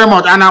 Thank you very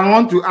much. And I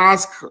want to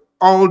ask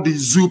all the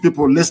zoo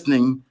people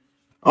listening,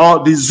 or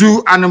the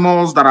zoo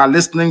animals that are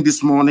listening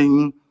this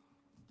morning,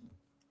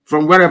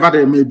 from wherever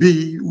they may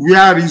be,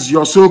 where is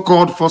your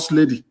so-called first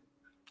lady?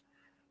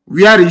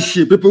 Where is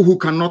she? People who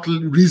cannot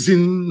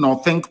reason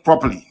nor think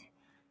properly.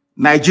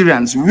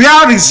 Nigerians,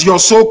 where is your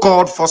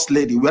so-called first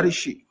lady? Where is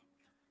she?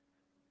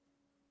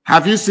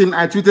 Have you seen,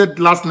 I tweeted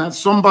last night,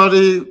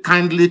 somebody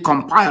kindly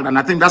compiled, and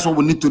I think that's what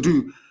we need to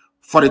do,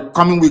 for the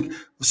coming week.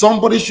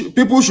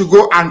 People should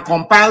go and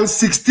compile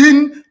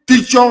 16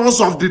 pictures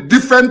of the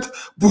different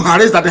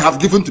Buharis that they have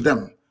given to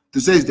them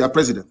to say is their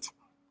president.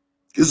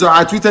 So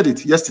I tweeted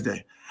it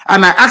yesterday,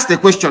 and I asked the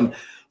question.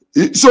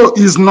 So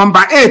is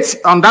number 8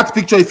 on that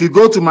picture? If you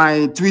go to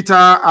my Twitter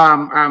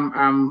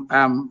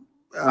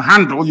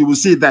handle, you will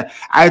see that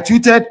I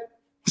tweeted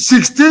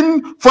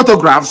 16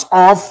 photographs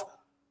of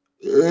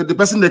the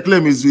person they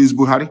claim is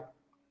Buhari,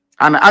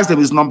 and I asked them,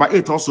 is number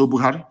 8 also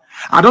Buhari?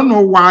 I don't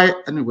know why.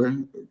 Anyway,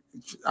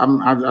 I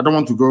don't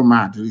want to go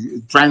mad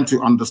trying to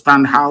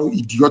understand how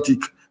idiotic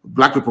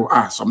black people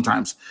are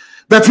sometimes.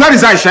 But where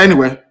is Aisha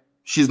anyway?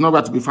 She's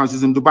nowhere to be found.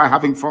 She's in Dubai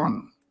having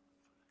fun.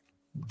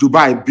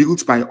 Dubai,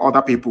 built by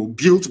other people,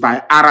 built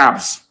by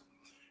Arabs,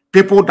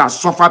 people that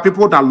suffer,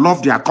 people that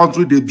love their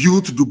country. They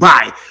built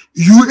Dubai.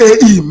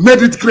 UAE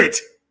made it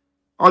great.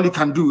 All you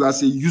can do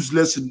as a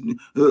useless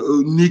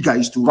nigger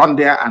is to run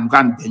there and go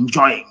and be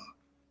enjoying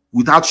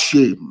without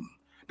shame.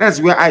 That's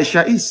where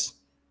Aisha is.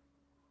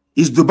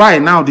 Is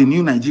Dubai now the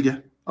new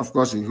Nigeria? Of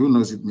course, who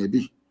knows, it may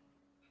be.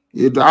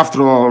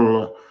 After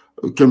all,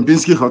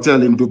 Kempinski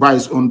Hotel in Dubai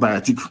is owned by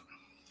Atiku.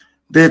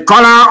 The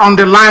caller on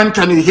the line,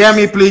 can you hear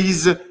me,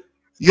 please?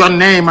 Your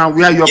name and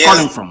where you're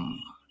calling from.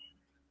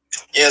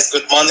 Yes,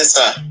 good morning,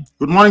 sir.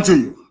 Good morning to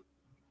you.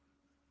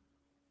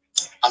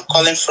 I'm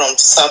calling from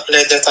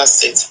Sapele, Delta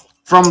State.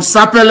 From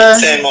Sapele?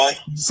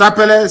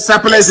 Sapele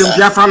yes, is in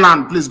Biafra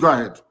land. Please go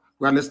ahead.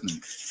 We are listening.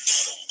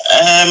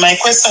 My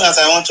question that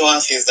I want to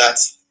ask is that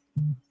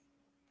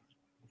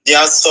there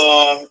are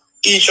some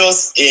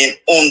issues in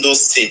Ondo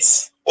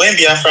State. When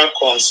Biafra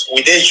comes,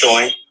 will they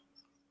join?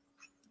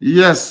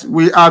 Yes,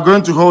 we are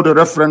going to hold a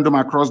referendum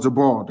across the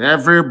board.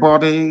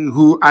 Everybody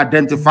who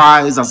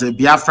identifies as a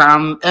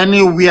Biafran,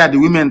 anywhere the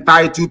women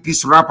tie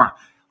 2-piece wrapper,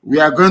 we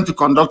are going to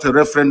conduct a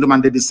referendum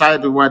and they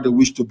decide where they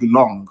wish to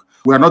belong.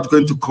 We are not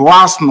going to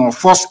coerce nor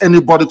force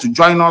anybody to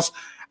join us.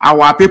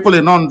 Our people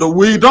in Ondo,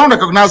 we don't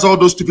recognize all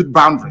those stupid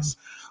boundaries.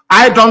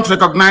 I don't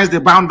recognize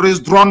the boundaries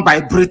drawn by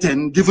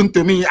Britain, given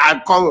to me,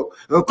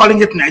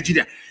 calling it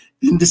Nigeria.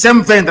 In the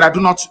same vein that I do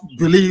not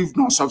believe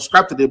nor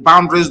subscribe to the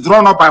boundaries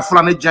drawn up by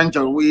Fulani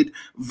Janjaweed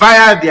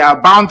via their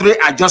Boundary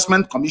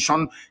Adjustment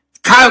Commission,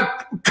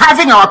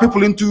 carving our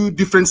people into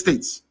different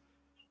states.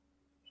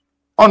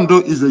 Ondo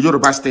is the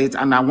Yoruba state,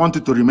 and I want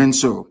it to remain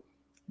so.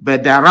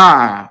 But there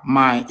are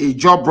my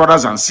Ijaw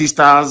brothers and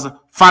sisters,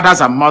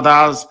 fathers and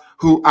mothers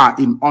who are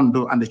in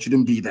Ondo, and they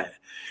shouldn't be there.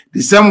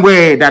 The same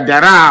way that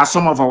there are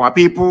some of our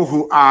people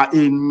who are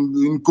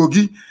in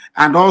Kogi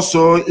and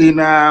also in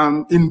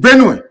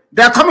Benue.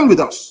 They are coming with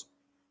us.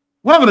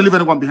 We're not going to leave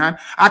anyone behind.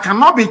 I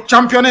cannot be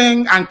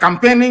championing and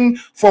campaigning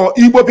for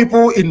Igbo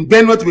people in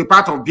Benue to be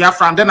part of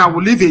Biafra, and then I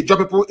will leave Ijaw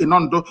people in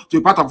Ondo to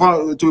be part of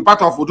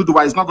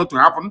Oduduwa. It's not going to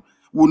happen.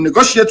 We'll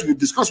negotiate, we'll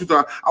discuss with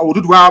our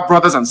Oduduwa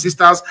brothers and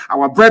sisters,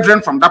 our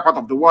brethren from that part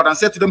of the world, and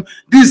say to them,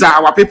 these are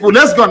our people.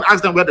 Let's go and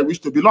ask them where they wish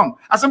to belong.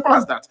 As simple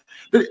as that.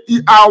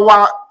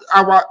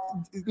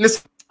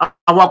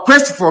 Our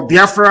quest for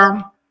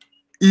Biafra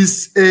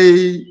is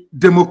a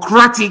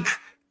democratic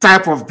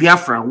type of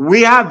Biafra,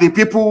 where the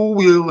people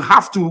will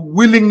have to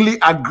willingly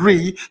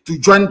agree to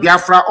join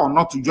Biafra or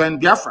not to join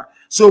Biafra.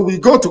 So we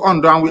go to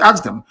Ondo and we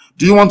ask them,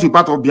 do you want to be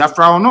part of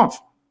Biafra or not?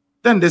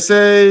 Then they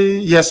say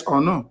yes or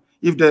no.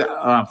 If they,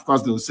 of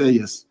course, they will say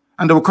yes.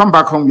 And they will come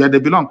back home where they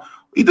belong.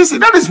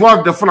 That is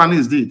what the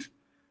Fulanis did.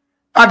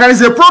 There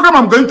is a program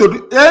I'm going to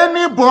do.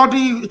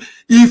 Anybody,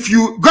 if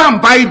you go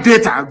and buy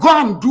data, go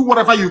and do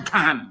whatever you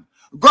can.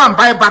 Go and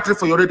buy a battery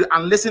for your radio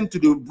and listen to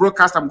the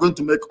broadcast I'm going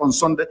to make on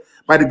Sunday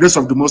by the grace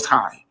of the Most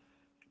High.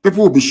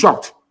 People will be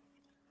shocked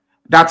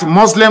that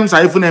Muslims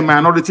are even a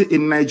minority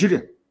in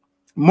Nigeria.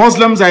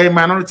 Muslims are a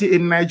minority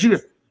in Nigeria.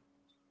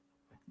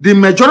 The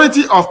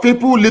majority of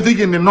people living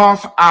in the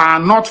north are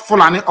not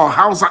Fulani or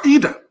Hausa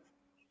either.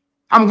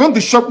 I'm going to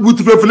shock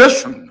with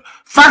revelation,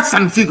 facts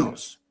and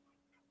figures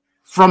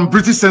from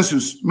British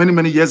census many,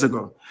 many years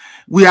ago.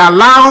 We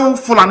allow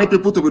Fulani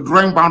people to be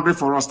drawing boundary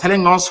for us,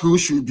 telling us who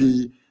should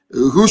be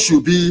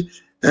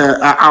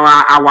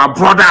our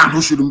brother and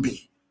who shouldn't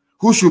be,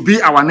 who should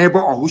be our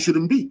neighbor or who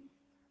shouldn't be.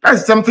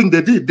 That's something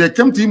they did. They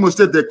came to Imo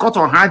State, they cut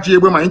on Haji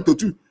Ebema into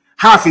two.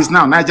 Half is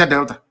now Niger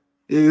Delta,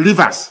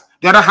 rivers.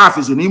 The other half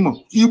is in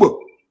Igbo.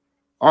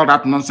 All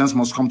that nonsense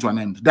must come to an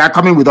end. They are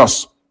coming with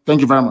us.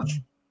 Thank you very much.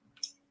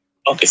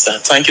 Okay, sir.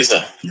 Thank you,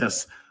 sir.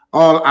 Yes.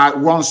 All at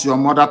once your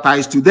mother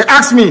ties to. They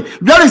asked me,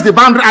 where is the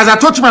boundary? As I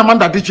told you, my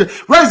mother did you,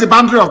 where is the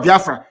boundary of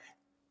Biafra?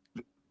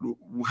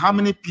 How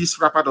many piece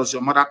wrapper does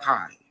your mother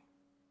tie?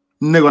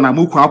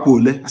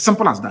 As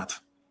simple as that.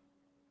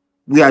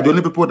 We are the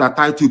only people that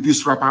tie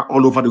 2-piece wrapper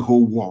all over the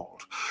whole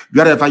world.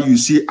 Wherever you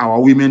see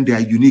our women, they are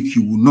unique,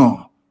 you will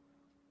know.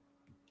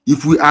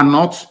 If we are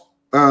not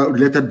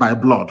related by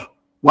blood,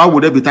 why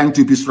would they be tying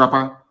 2-piece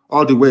wrapper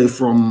all the way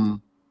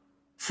from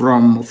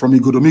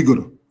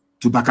Igodo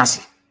to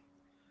Bakassi?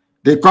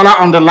 The caller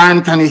on the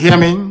line, can you hear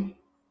me?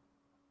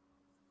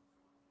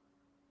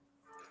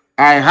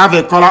 I have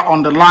a caller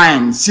on the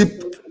line.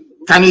 Sip,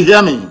 can you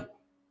hear me?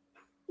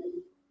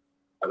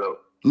 Hello.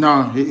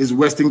 No, he is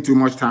wasting too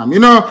much time. You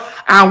know,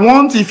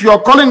 if you're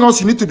calling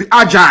us, you need to be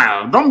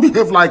agile. Don't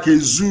behave like a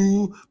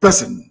zoo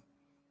person.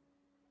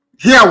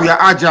 Here we are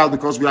agile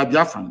because we are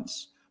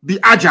Biafrans. Be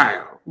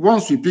agile.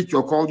 Once we pick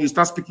your call, you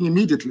start speaking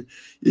immediately.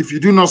 If you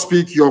do not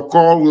speak, your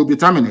call will be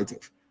terminated.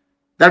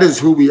 That is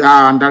who we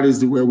are, and that is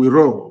the way we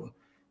roll.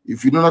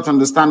 If you do not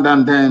understand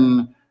that,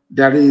 then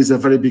there is a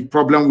very big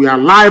problem. We are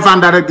live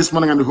and direct this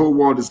morning, and the whole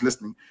world is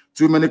listening.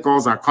 Too many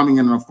calls are coming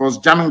in, and of course,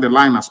 jamming the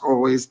line as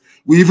always.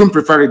 We even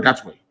prefer it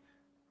that way.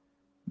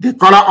 The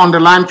caller on the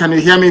line, can you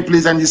hear me,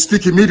 please? And you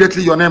speak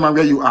immediately your name and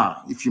where you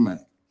are, if you may.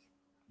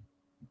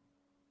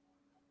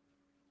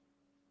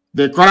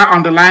 The caller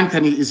on the line,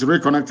 is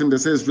reconnecting. They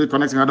say it's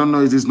reconnecting. I don't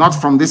know. It is not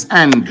from this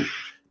end.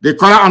 The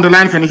caller on the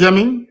line, can you hear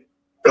me?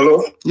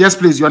 Hello? Yes,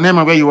 please. Your name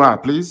and where you are,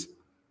 please.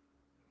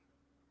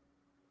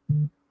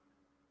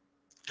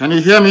 Can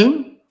you hear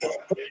me?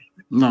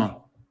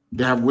 No.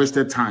 They have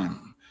wasted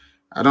time.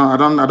 I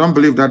don't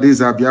believe that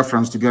these are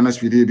Biafrans, to be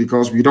honest with you,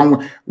 because we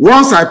don't.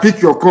 Once I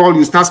pick your call,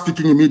 you start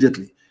speaking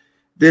immediately.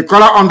 The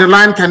caller on the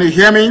line, can you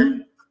hear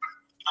me?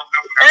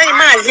 Hey,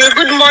 Mazi,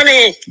 good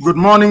morning. Good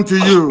morning to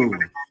you,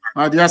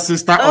 my dear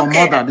sister or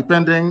mother,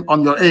 depending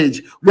on your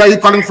age. Where are you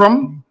calling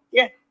from?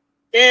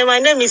 Yeah, my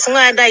name is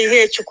Nwada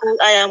Ihechuku.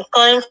 I am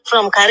calling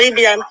from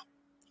Caribbean.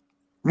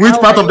 Which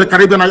part of the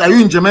Caribbean? Are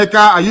you in Jamaica?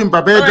 Are you in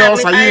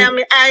Barbados?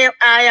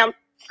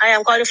 I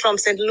am calling from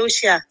St.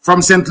 Lucia.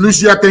 From St.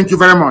 Lucia, thank you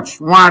very much.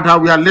 Nwada,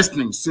 we are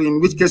listening. So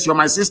in which case you're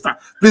my sister.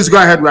 Please go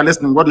ahead, we are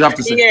listening. What do you have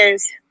to say?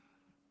 Yes.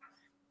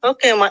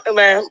 Okay, my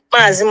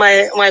question,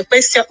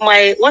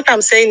 what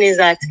I'm saying is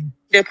that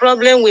the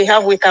problem we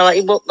have with our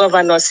Igbo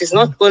governors is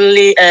not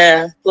only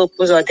all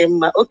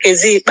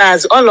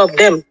of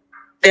them,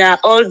 they are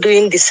all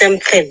doing the same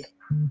thing.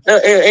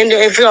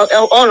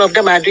 All of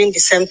them are doing the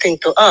same thing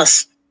to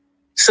us.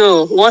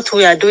 So what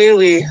we are doing,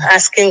 we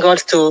asking God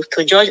to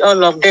judge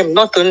all of them,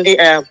 not only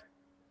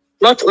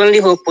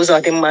Hope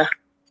Uzodinma,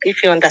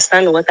 if you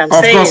understand what I'm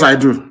saying. Of course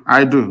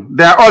I do.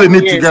 They are all in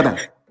it together.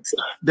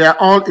 They are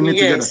all in it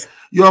together.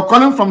 You are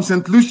calling from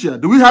St. Lucia.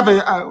 Do we have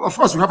of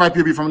course we have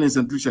IPOB family in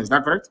St. Lucia, is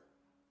that correct?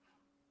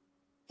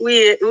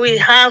 We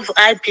have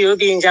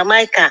IPOB in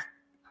Jamaica.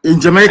 In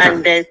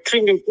Jamaica. And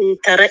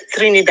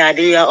Trinidad,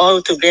 we are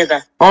all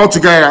together. All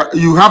together.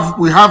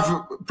 We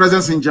have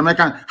presence in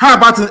Jamaica. How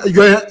about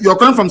you're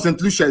calling from St.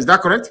 Lucia, is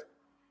that correct?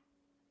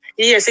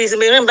 Yes,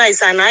 remember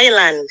it's an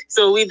island.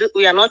 So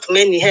we are not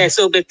many here.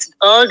 So but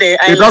all the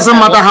it doesn't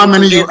matter how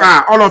many you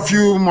are, all of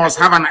you must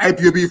have an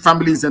IPOB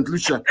family in St.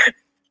 Lucia.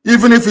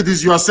 Even if it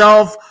is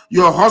yourself,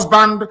 your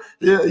husband,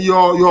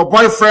 your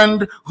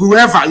boyfriend,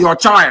 whoever, your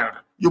child,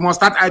 you must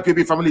start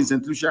IPOB family in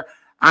St. Lucia.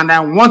 And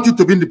I want it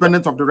to be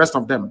independent of the rest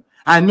of them.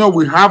 I know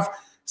we have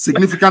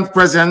significant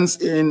presence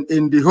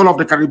in the whole of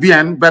the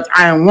Caribbean, but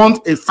I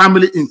want a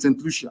family in St.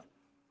 Lucia.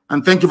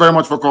 And thank you very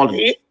much for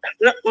calling.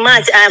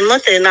 I'm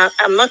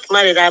not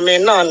married. I'm a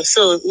nun.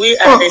 So we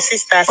are the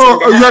sisters.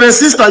 You're a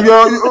sister.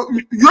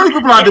 Your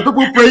people are the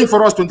people praying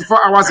for us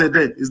 24 hours a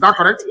day. Is that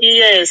correct?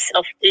 Yes.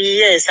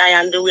 Yes, I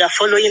am. We are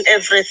following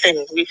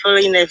everything. We're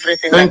following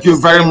everything. Thank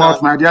you very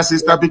much, my dear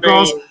sister,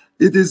 because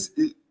it is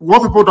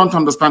what people don't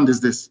understand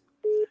is this.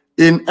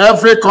 In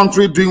every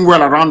country doing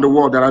well around the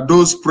world, there are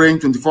those praying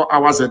 24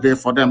 hours a day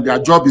for them. Their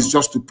job is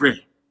just to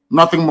pray.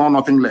 Nothing more,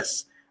 nothing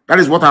less. That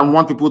is what I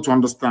want people to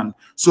understand.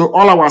 So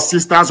all our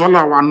sisters, all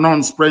our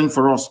nuns praying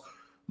for us.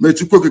 May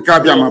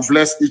Chukwukikabiyama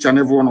bless each and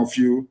every one of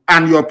you.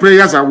 And your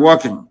prayers are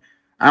working.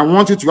 I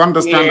want you to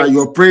understand that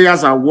your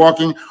prayers are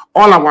working.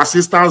 All our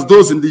sisters,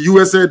 those in the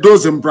USA,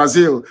 those in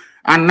Brazil,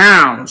 and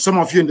now some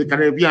of you in the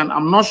Caribbean.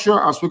 I'm not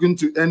sure I've spoken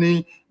to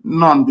any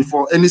nun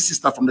before, any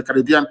sister from the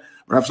Caribbean,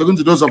 but I've spoken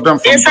to those of them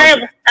from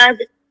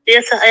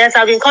Yes,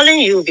 I've been calling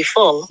you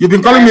before. You've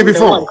been calling me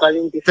before?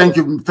 Thank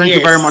you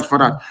very much for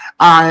that.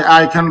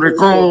 I can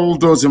recall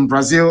those in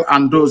Brazil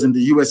and those in the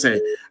USA.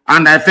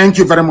 And I thank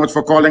you very much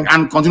for calling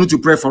and continue to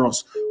pray for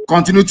us.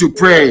 Continue to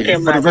pray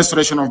for the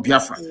restoration of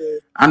Biafra.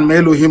 And may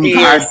Elohim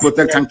guide,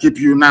 protect, and keep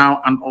you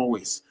now and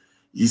always.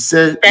 He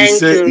said,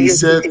 thank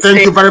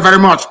you very, very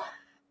much.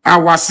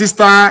 Our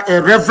sister,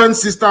 a reverend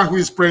sister who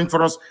is praying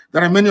for us.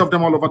 There are many of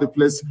them all over the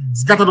place,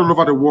 scattered all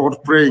over the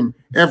world, praying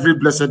every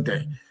blessed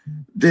day.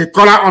 The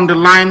caller on the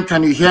line,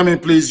 can you hear me,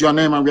 please? Your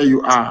name and where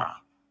you are.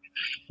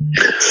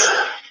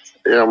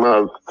 Yeah,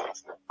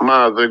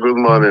 Mazi, good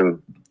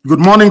morning. Good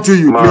morning to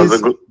you,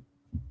 please. Good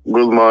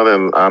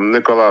morning. I'm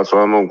Nicholas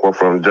Onunko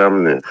from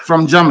Germany.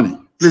 From Germany.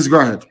 Please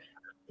go ahead.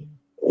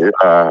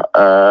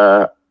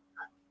 Yeah.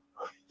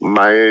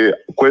 My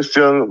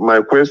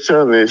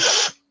question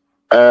is,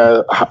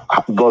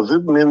 does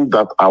it mean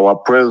that our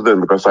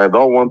president, because I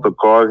don't want to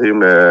call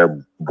him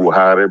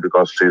Buhari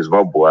because he's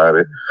not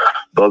Buhari,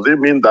 does it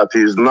mean that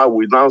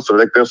we now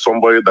selected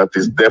somebody that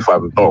is deaf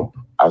and dumb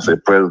as a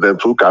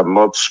president who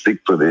cannot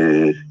speak to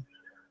the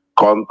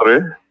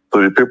country,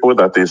 to the people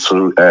that is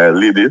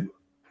leading?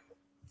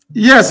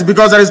 Yes,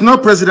 because there is no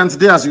president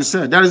there, as you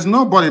said. There is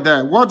nobody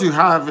there. What you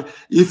have,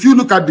 if you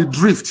look at the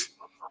drift,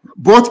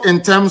 both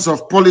in terms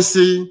of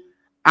policy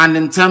and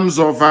in terms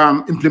of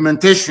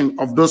implementation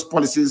of those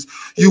policies,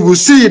 you will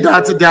see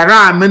that there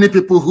are many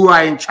people who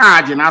are in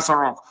charge in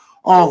Asarok,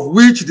 of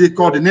which the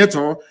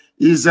coordinator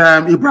is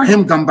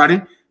Ibrahim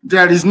Gambari.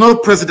 There is no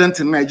president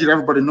in Nigeria.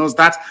 Everybody knows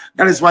that.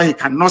 That is why he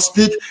cannot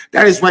speak.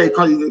 That is why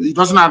he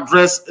doesn't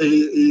address,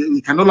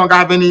 he can no longer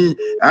have any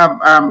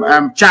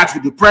chat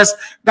with the press.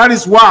 That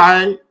is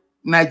why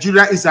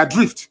Nigeria is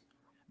adrift.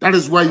 That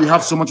is why you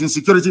have so much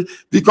insecurity,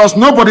 because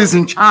nobody is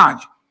in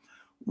charge.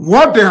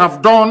 What they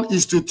have done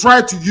is to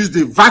try to use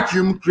the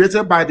vacuum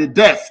created by the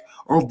death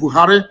of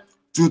Buhari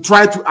to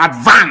try to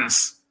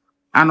advance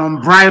an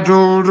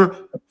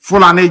unbridled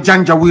Fulani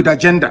Janjaweed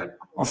agenda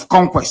of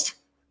conquest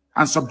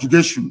and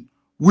subjugation,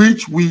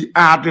 which we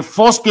are the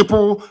first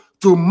people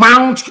to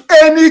mount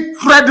any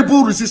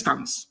credible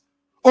resistance.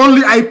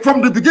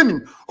 From the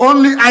beginning,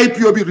 only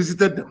IPOB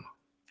resisted them.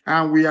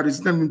 And we are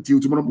resisting them until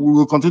tomorrow. We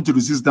will continue to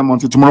resist them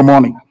until tomorrow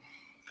morning.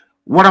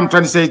 What I'm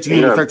trying to say to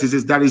you, in fact,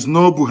 is there is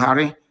no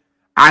Buhari.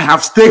 I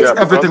have staked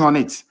everything on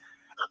it.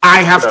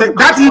 I have staked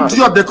that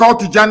idiot they call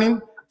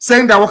Tijani,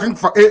 saying they're working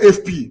for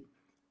AFP.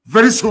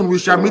 Very soon we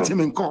shall meet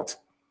him in court.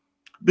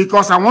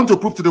 Because I want to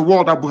prove to the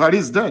world that Buhari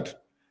is dead.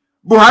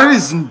 Buhari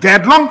is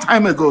dead, long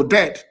time ago,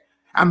 dead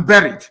and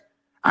buried.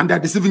 And they're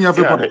deceiving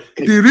everybody.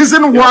 The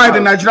reason why the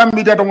Nigerian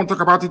media don't want to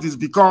talk about it is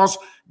because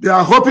they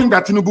are hoping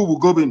that Tinubu will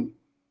go in.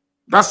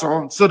 That's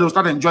all. So they'll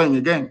start enjoying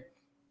again.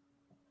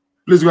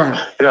 Please go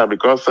ahead. Yeah,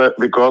 because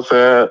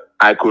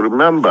I could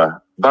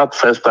remember that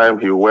first time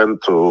he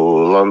went to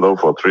London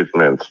for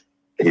treatment.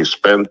 He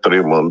spent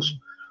 3 months.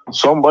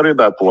 Somebody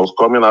that was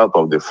coming out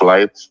of the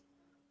flight,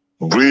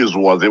 Breeze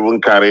was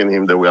even carrying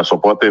him. They were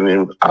supporting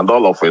him. And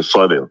all of a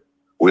sudden,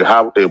 we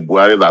have a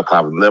Buhari that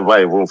have never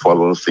even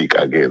fallen sick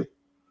again.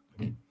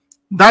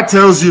 That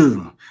tells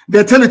you.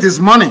 They tell it is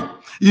money.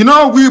 You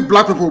know, we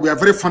black people, we are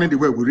very funny the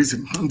way we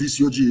reason.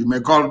 This UG, may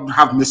God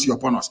have mercy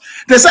upon us.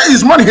 They say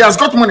it's money. He has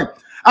got money.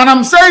 And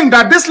I'm saying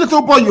that this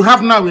little boy you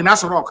have now in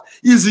Asarok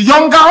is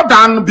younger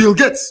than Bill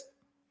Gates.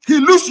 He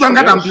looks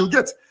younger than Bill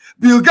Gates.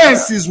 Bill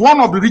Gates is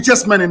one of the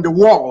richest men in the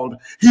world.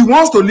 He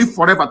wants to live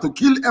forever, to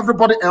kill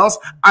everybody else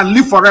and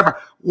live forever.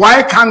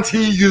 Why can't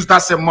he use that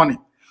same money?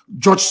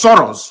 George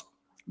Soros,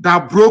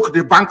 that broke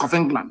the Bank of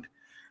England.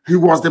 He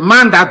was the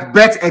man that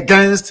bet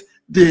against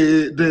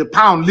the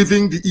pound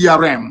leaving the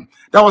ERM.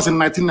 That was in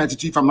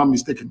 1992, if I'm not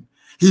mistaken.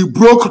 He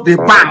broke the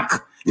bank.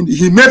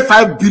 He made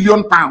 £5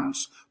 billion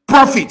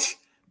profit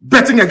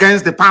betting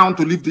against the pound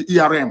to leave the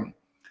ERM.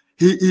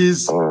 He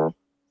is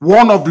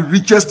one of the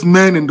richest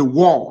men in the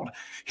world.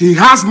 He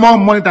has more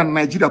money than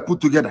Nigeria put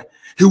together.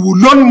 He will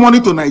loan money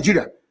to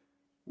Nigeria.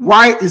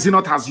 Why is he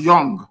not as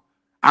young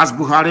as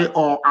Buhari,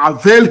 or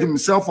avail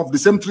himself of the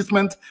same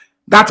treatment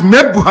that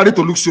made Buhari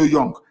to look so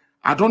young?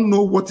 I don't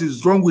know what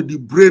is wrong with the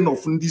brain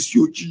of this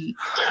Yogi.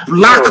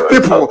 Black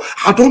people,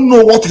 I don't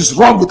know what is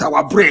wrong with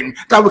our brain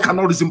that we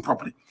cannot reason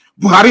properly.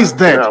 Buhari is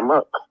dead.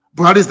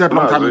 Buhari is dead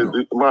long time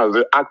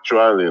ago.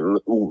 Actually,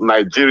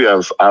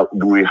 Nigerians,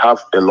 we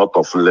have a lot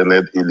of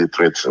learned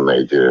illiterates in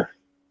Nigeria.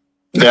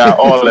 They are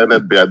all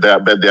learned, but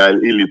they are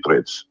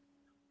illiterates.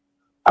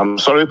 I'm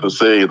sorry to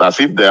say it, as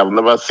if they have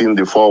never seen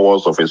the 4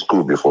 walls of a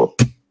school before.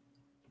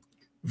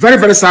 Very,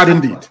 very sad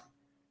indeed.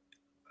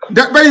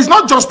 But it's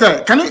not just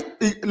there. Can you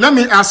let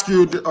me ask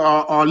you,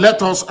 or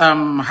let us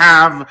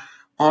have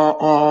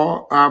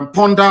or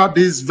ponder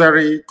this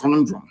very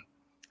conundrum?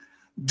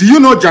 Do you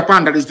know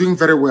Japan that is doing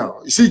very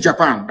well? You see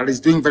Japan that is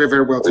doing very,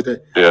 very well today.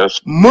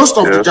 Yes. Most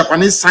of the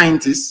Japanese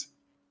scientists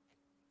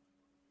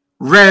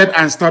read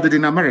and studied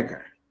in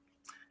America.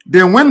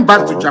 They went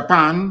back to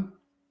Japan.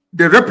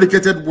 They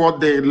replicated what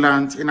they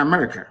learned in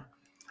America.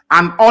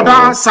 And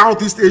other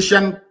Southeast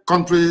Asian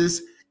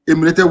countries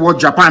emulated what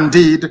Japan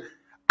did.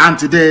 And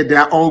today they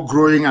are all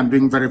growing and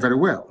doing very, very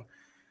well.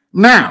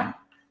 Now,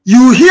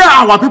 you hear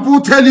our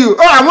people tell you,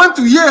 oh, I went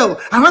to Yale,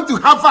 I went to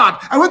Harvard,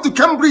 I went to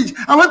Cambridge,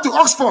 I went to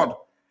Oxford.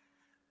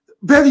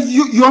 But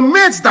your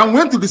mates that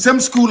went to the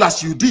same school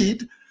as you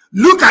did,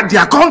 look at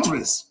their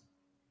countries.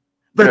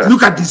 But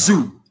look at the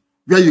zoo,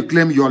 where you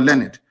claim you're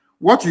learned.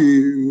 What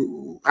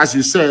you, as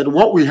you said,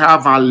 what we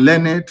have are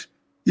learned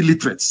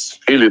illiterates.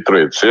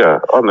 Illiterates, yeah,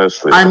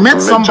 honestly. I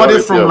met somebody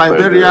from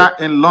Liberia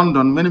in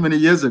London many, many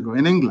years ago,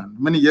 in England,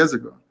 many years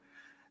ago.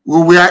 We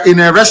were in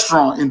a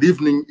restaurant in the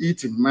evening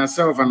eating,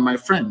 myself and my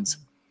friends.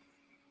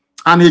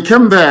 And he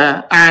came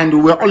there and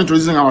we were all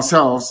introducing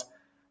ourselves.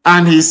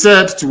 And he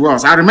said to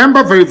us, I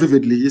remember very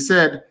vividly, he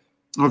said,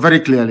 or very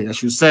clearly, I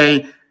should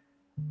say,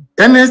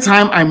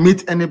 anytime I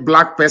meet any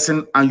black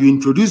person and you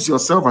introduce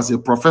yourself as a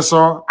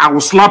professor, I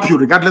will slap you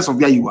regardless of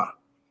where you are.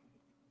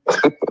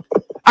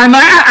 And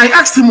I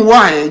asked him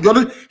why.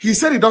 He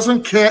said he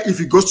doesn't care if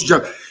he goes to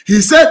jail. He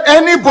said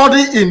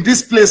anybody in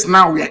this place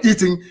now we are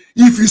eating,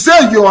 if you say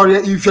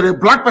if you're a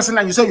black person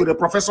and you say you're a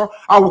professor,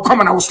 I will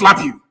come and I will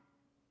slap you.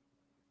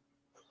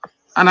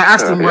 And I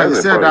asked him why. He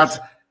said that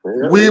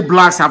we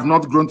blacks have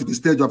not grown to the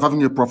stage of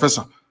having a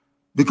professor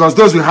because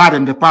those we had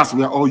in the past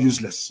were all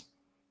useless.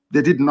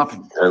 They did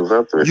nothing.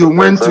 Exactly. You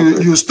went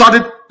to, you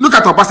studied, look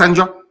at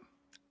Obasanjo.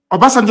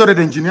 Obasanjo read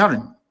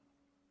engineering.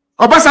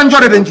 Obasanjo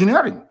read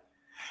engineering.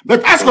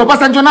 But ask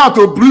Obasanjo now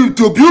to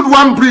build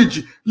one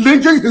bridge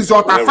linking his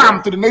daughter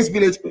farm to the next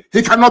village.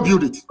 He cannot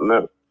build it.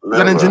 He's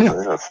an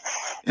engineer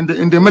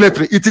in the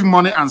military, eating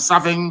money and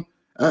serving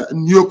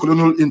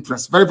neo-colonial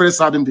interests. Very, very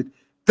sad indeed.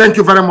 Thank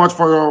you very much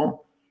for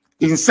your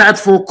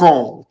insightful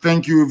call.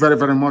 Thank you very,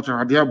 very much,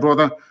 our dear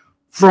brother.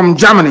 From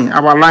Germany,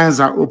 our lines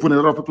are open. A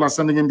lot of people are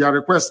sending in their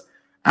requests,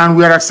 and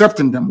we are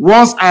accepting them.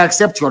 Once I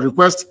accept your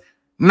request,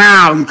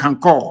 now you can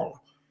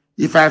call.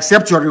 If I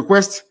accept your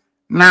request,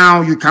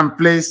 now you can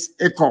place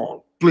a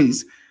call,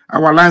 please.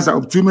 Our lines are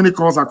up. Too many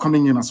calls are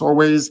coming in as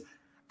always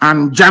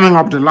and jamming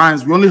up the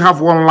lines. We only have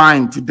one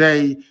line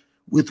today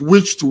with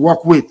which to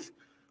work with,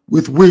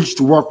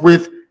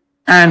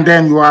 and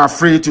then you are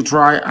free to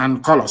try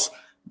and call us.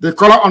 The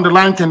caller on the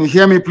line, can you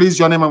hear me, please?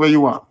 Your name and where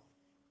you are.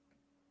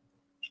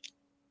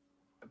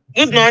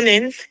 Good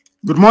morning.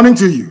 Good morning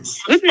to you.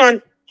 Good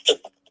morning.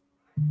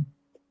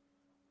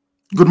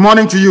 Good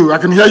morning to you. I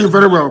can hear you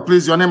very well.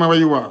 Please, your name and where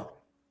you are.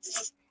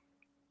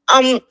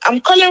 I'm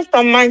calling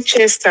from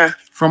Manchester.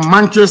 From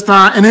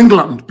Manchester in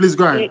England. Please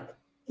go ahead.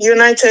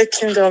 United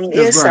Kingdom.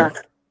 Yes, sir.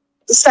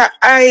 Sir,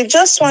 I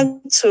just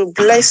want to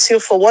bless you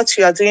for what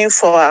you are doing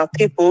for our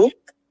people.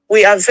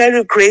 We are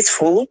very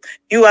grateful.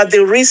 You are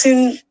the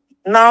reason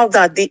now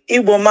that the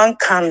Igbo man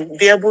can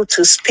be able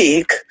to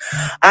speak.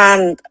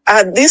 And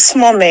at this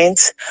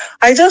moment,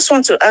 I just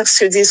want to ask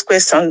you this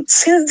question.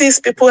 Since these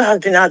people have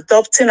been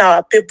adopting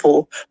our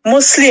people,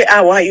 mostly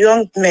our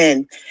young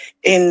men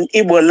in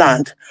Igbo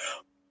land,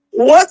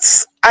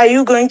 what are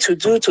you going to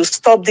do to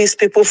stop these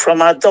people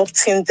from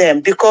adopting them?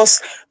 Because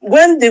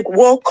when the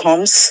war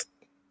comes,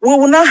 we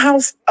will not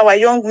have our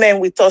young men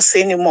with us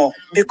anymore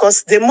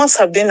because they must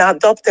have been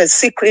adopted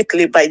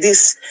secretly by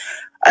this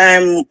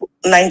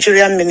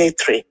Nigerian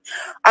military.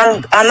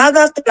 And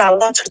another thing I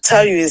want to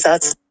tell you is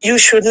that you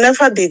should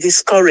never be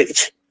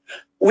discouraged.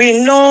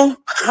 We know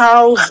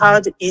how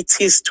hard it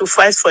is to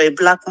fight for a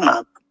black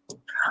man.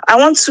 I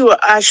want to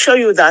assure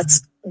you that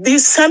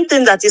this same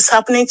thing that is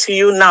happening to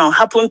you now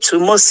happened to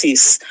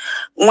Moses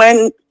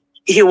when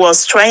he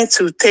was trying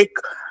to take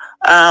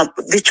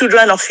the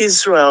children of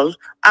Israel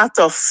out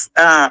of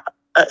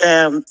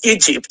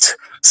Egypt.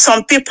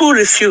 Some people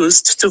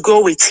refused to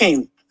go with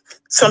him.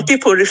 Some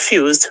people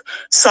refused.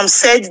 Some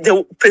said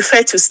they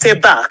prefer to stay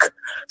back.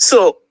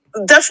 So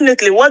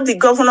definitely what the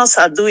governors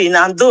are doing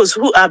and those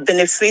who are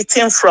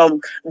benefiting from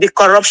the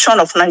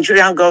corruption of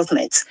Nigerian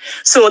government.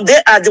 So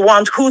they are the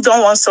ones who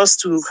don't want us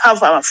to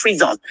have our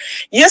freedom.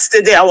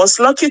 Yesterday, I was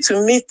lucky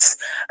to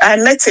I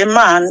met a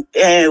man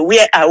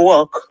where I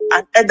work,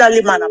 an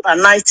elderly man about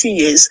 90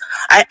 years.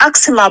 I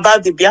asked him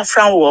about the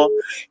Biafran war.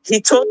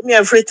 He told me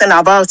everything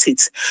about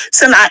it.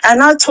 So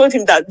I told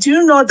him that, do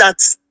you know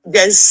that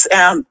there's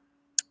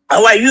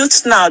our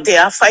youth now, they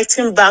are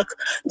fighting back,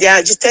 they are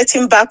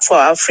agitating back for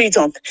our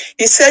freedom.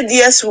 He said,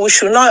 yes, we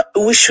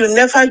should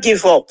never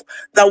give up,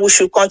 that we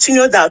should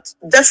continue, that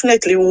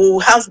definitely we will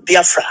have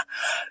Biafra.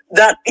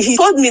 That he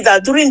told me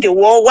that during the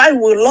war, why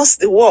we lost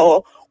the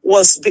war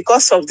was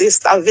because of the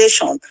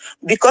starvation,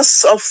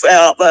 because of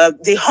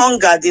the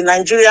hunger the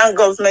Nigerian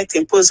government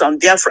imposed on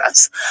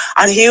Biafrans.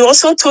 And he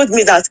also told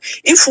me that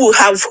if we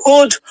have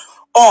held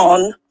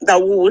on,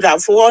 that we would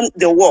have won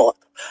the war.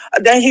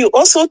 Then he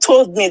also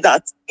told me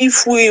that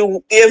if we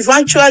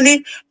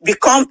eventually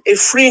become a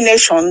free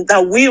nation,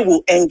 that we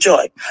will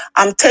enjoy.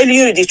 I'm telling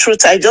you the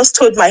truth. I just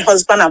told my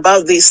husband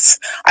about this.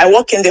 I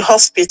work in the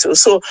hospital.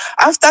 So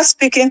after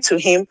speaking to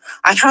him,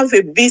 I have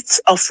a bit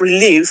of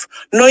relief,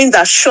 knowing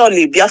that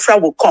surely Biafra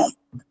will come.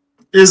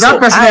 Is that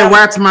person a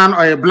white man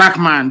or a black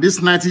man, this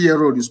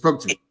 90-year-old you spoke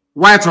to?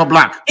 White or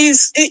black?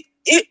 He's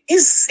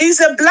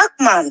a black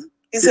man.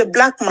 He's a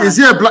black man. Is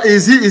he a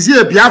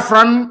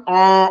Biafran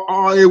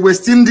or a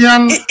West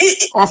Indian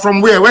or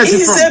from where? Where is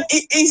he from?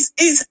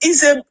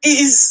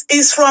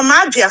 He's from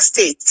Abia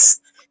State.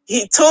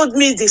 He told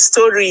me the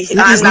story.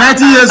 He's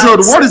 90 years old.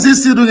 What is he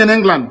still doing in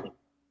England?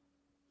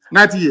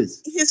 90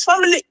 years. His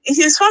family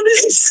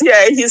is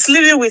here. He's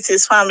living with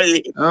his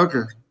family.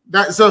 Okay.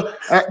 That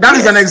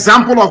is an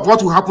example of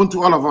what will happen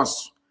to all of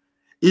us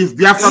if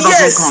Biafra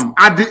doesn't come.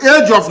 At the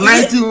age of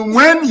 90,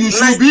 when you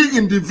should be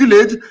in the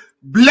village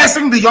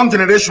blessing the young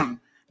generation,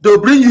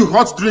 they'll bring you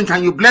hot drink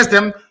and you bless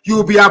them. You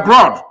will be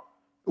abroad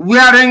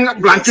wearing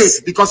blankets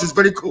because it's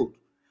very cold.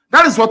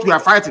 That is what we are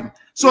fighting.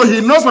 So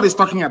he knows what he's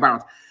talking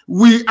about.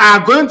 We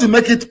are going to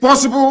make it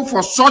possible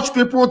for such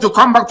people to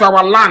come back to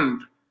our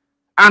land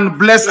and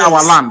bless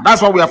our land.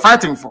 That's what we are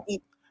fighting for.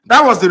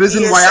 That was the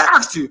reason why I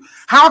asked you,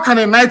 how can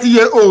a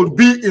 90-year-old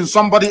be in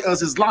somebody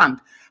else's land?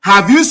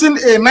 Have you seen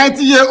a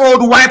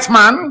 90-year-old white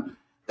man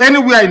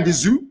anywhere in the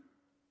zoo?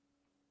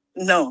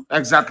 No.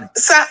 Exactly.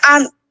 Sir,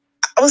 and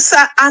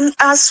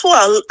as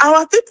well,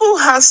 our people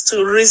has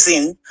to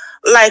reason,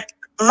 like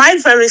my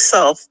very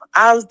self,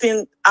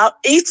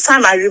 each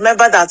time I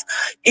remember that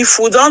if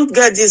we don't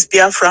get this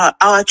Biafra,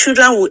 our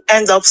children will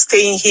end up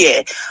staying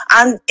here.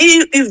 And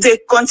if they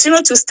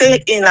continue to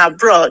stay in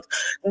abroad,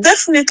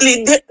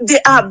 definitely they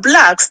are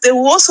blacks. They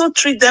will also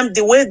treat them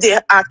the way they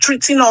are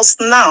treating us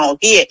now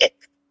here.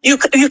 You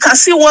can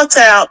see what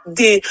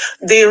the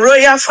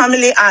royal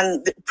family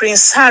and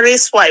Prince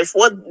Harry's wife,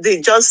 what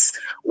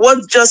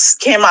just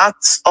came out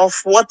of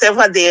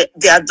whatever they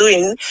are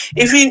doing.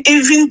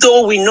 Even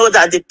though we know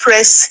that the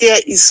press here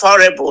is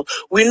horrible,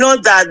 we know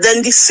that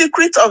then the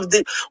secret of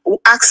the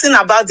asking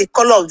about the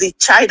color of the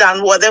child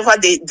and whatever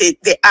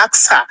they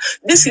ask her.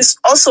 This is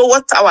also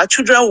what our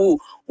children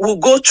will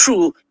go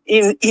through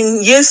in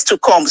years to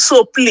come.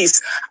 So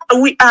please,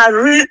 we are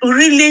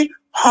really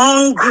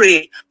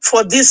hungry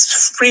for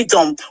this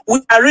freedom. We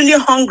are really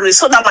hungry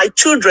so that my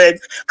children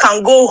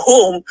can go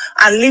home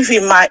and live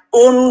in my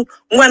own.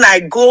 When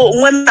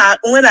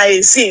I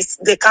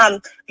exist, they can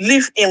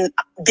live in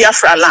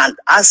Biafra land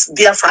as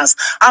Biafrans.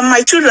 And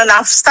my children,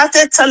 I've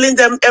started telling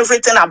them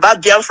everything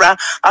about Biafra.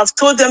 I've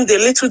told them the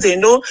little they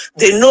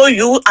know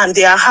you, and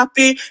they are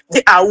happy.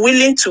 They are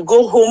willing to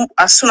go home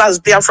as soon as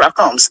Biafra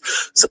comes.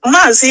 So,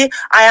 Mazi,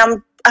 I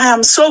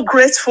am so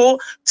grateful.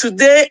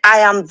 Today, I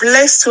am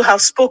blessed to have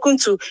spoken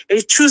to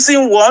a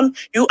chosen one.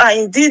 You are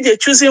indeed a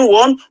chosen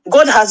one.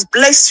 God has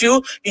blessed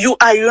you. You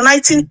are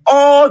uniting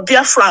all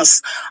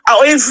Biafrans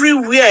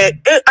everywhere.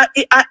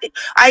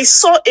 I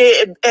saw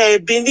a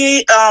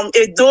Bini,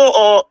 a do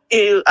or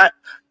a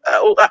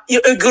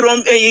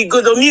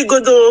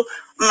Godo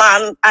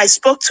man. I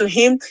spoke to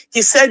him.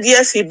 He said,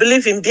 yes, he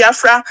believes in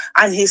Biafra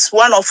and he's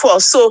one of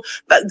us. So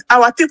but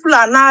our people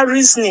are now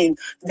reasoning.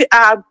 They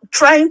are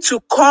trying to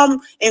come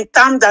in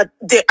terms that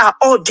they are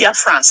all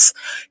Biafrans.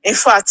 In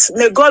fact,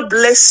 may God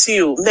bless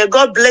you. May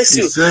God bless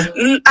you.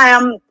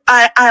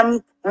 I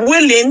am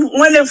willing,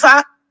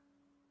 whenever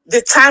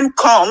the time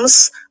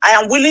comes, I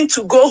am willing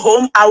to go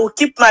home. I will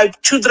keep my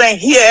children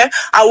here.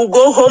 I will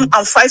go home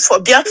and fight for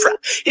Biafra.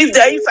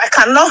 If I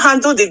cannot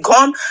handle the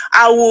gun,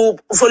 I will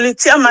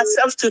volunteer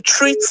myself to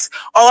treat,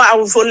 or I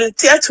will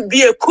volunteer to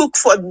be a cook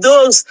for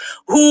those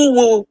who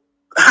will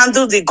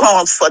handle the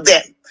gun for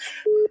them.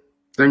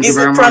 Thank you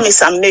very much. It's a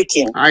promise I'm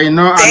making. I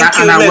know,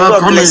 and I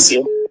welcome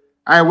it.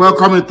 I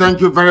welcome it.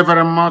 Thank you very,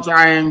 very much.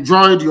 I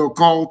enjoyed your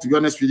call, to be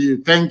honest with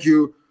you. Thank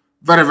you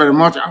very, very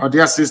much, our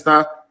dear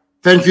sister.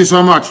 Thank you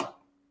so much.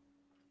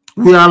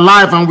 We are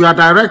live and we are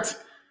direct.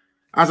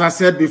 As I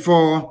said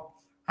before,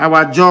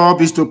 our job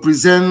is to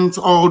present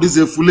all these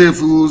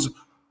efulefus,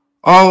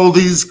 all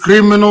these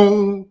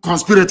criminal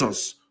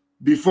conspirators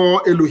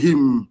before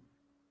Elohim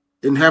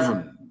in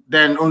heaven.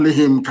 Then only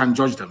him can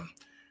judge them.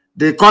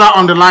 The caller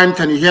on the line,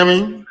 can you hear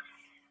me?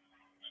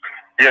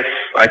 Yes,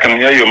 I can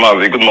hear you,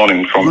 Mazi. Good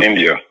morning from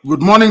India.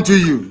 Good morning to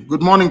you.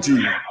 Good morning to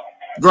you.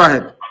 Go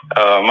ahead.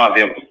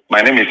 Mazi,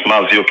 my name is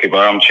Mazi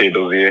Okebaram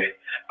Chedozie.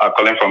 I'm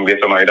calling from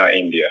Greater Noida,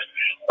 India.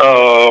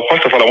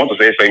 First of all, I want to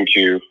say thank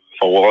you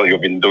for what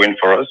you've been doing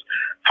for us,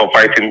 for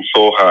fighting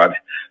so hard.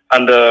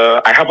 And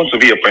I happen to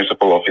be a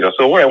principal officer.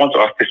 So what I want to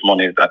ask this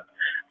morning is that,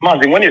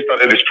 Mazi, when you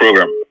started this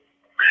program,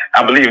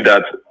 I believe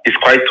that it's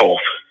quite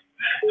tough.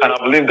 And I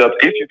believe that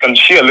if you can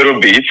share a little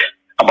bit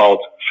about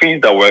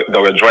things that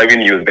were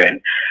driving you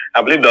then,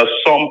 I believe that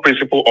some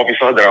principal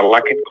officers that are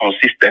lacking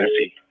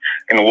consistency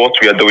in what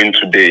we are doing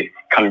today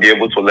can be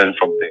able to learn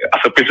from there.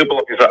 As a principal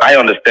officer, I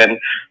understand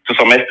to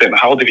some extent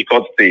how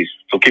difficult it is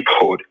to keep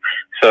hold.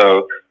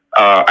 So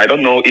I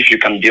don't know if you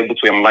can be able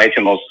to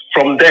enlighten us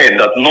from then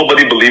that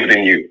nobody believed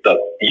in you, that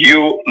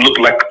you look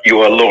like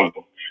you're alone,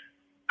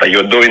 that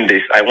you're doing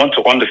this. I want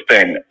to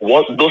understand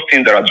what those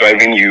things that are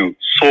driving you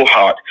so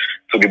hard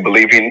to be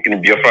believing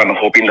in Biafra and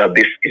hoping that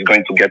this is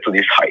going to get to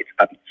this height.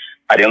 And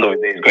at the end of the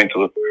day, it's going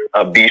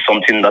to be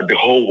something that the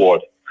whole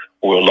world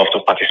will love to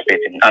participate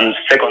in. And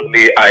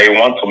secondly, I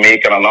want to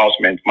make an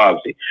announcement,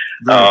 Mazi.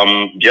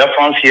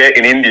 Biafrans here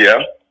in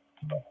India,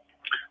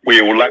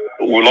 we would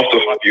love to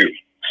have you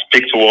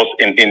speak to us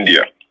in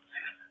India.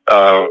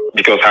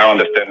 Because I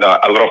understand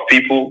that a lot of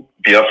people,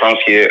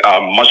 Biafrans here,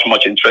 are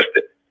much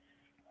interested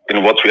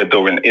in what we are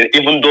doing.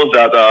 Even those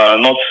that are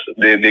not,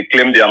 they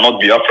claim they are not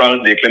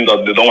Biafrans, they claim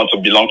that they don't want to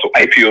belong to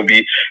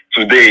IPOB.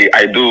 Today,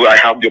 I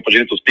have the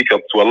opportunity to speak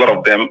up to a lot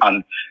of them,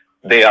 and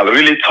they are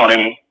really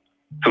turning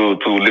to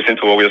listen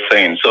to what we're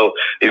saying. So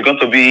it's going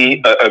to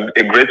be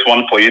a great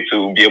one for you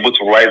to be able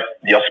to rise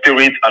their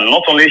spirit, and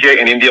not only here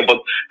in India, but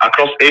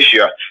across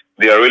Asia.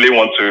 They really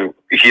want to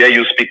hear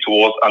you speak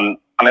to us. And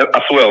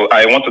as well,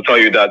 I want to tell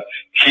you that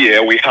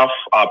here we have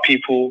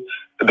people,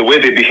 the way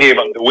they behave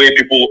and the way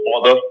people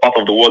other part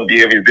of the world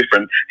behave is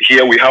different.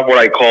 Here we have what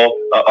I call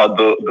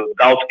the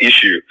doubt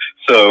issue.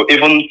 So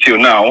even till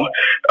now,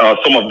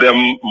 some of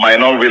them might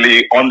not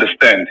really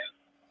understand.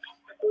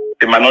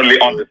 They might not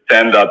really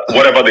understand that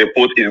whatever they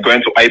put is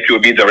going to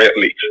IPOB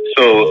directly.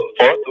 So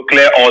for us to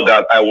clear all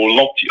that, I would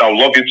love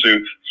you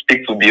to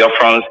speak to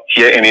Biafrans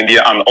here in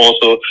India, and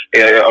also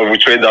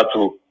retrade that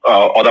to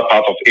other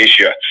parts of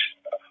Asia.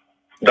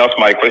 That's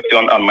my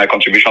question and my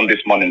contribution this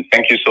morning.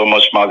 Thank you so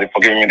much, Mazi, for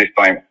giving me this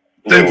time.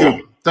 Thank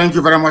you. Thank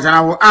you very much. And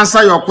I will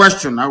answer your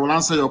question.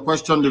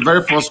 The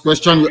very first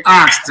question you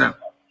asked.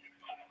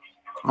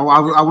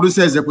 I would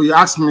say that you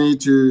asked me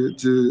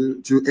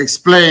to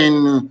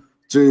explain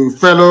to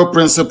fellow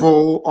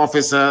principal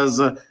officers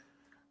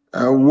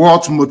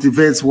what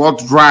motivates, what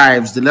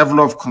drives the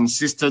level of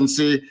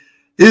consistency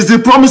is the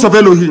promise of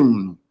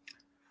Elohim.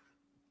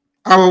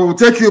 I will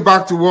take you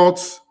back to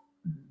what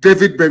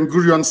David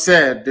Ben-Gurion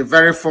said, the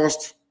very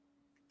first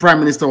Prime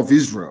Minister of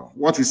Israel.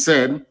 What he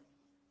said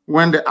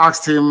when they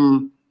asked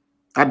him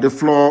at the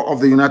floor of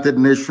the United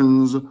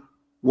Nations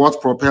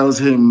what propels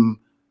him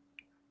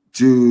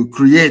to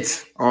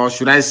create, or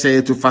should I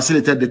say, to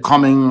facilitate the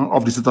coming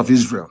of the state of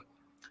Israel.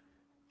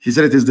 He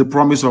said it is the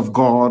promise of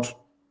God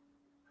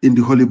in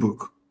the Holy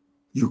Book.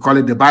 You call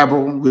it the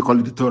Bible, we call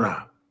it the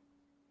Torah.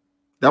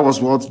 That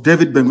was what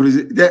David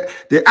Ben-Gurion,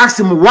 they asked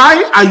him,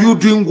 why are you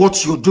doing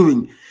what you're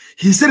doing?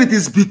 He said it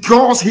is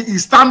because he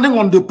is standing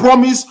on the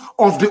promise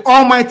of the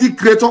Almighty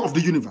Creator of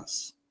the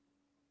universe,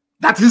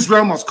 that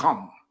Israel must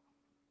come.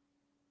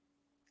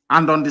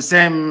 And on the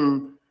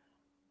same,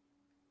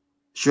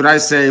 should I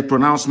say,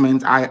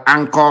 pronouncement, I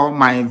anchor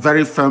my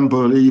very firm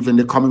belief in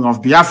the coming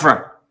of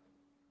Biafra.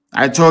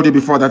 I told you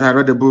before that I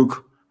read a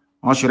book,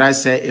 or should I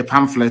say a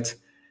pamphlet,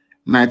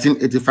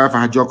 1985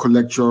 Ajoko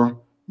lecture,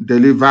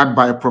 delivered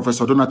by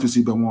Professor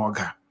Donatusi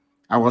Benwoga.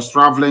 I was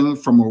traveling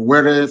from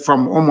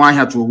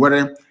Umuahia to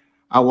Owerri.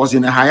 I was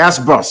in a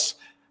Hiace bus,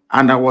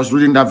 and I was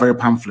reading that very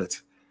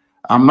pamphlet.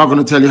 I'm not going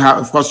to tell you how,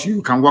 of course,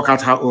 you can work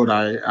out how old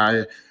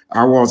I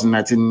was in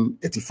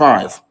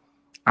 1985.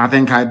 I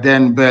think I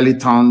then barely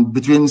turned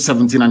between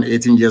 17 and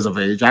 18 years of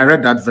age. I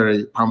read that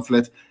very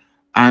pamphlet,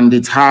 and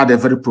it had a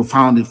very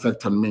profound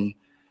effect on me.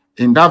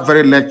 In that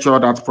very lecture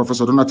that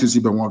Professor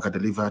Donatusi Benwoga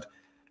delivered,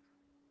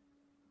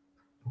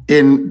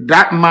 in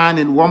that man,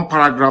 in one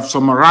paragraph,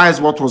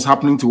 summarized what was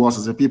happening to us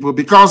as a people,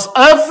 because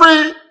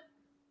every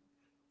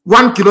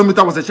 1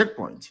 kilometer was a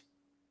checkpoint.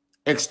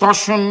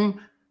 Extortion,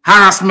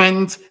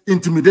 harassment,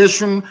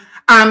 intimidation,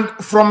 and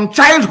from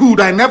childhood,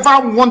 I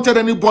never wanted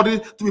anybody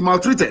to be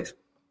maltreated.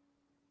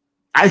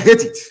 I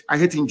hate it. I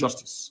hate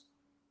injustice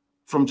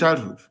from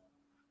childhood.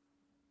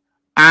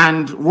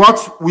 And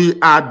what we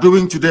are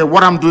doing today,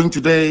 what I'm doing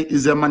today,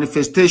 is a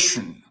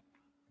manifestation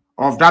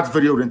of that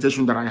very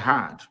orientation that I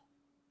had.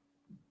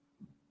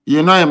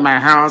 You know, in my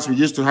house, we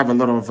used to have a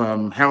lot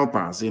of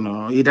helpers, you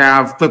know,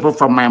 either people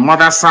from my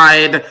mother's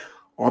side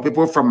or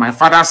people from my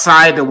father's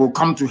side that will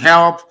come to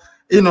help,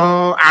 you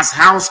know, as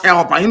house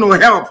help, you know,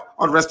 help,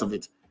 all the rest of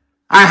it.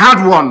 I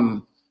had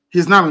one.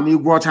 He's now in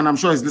Igwatch, and I'm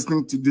sure he's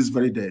listening to this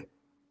very day.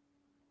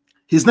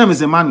 His name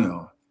is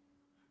Emmanuel.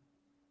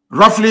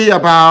 Roughly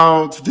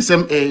about the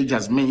same age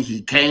as me,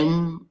 he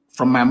came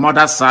from my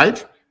mother's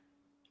side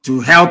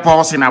to help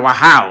us in our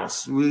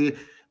house. We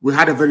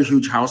had a very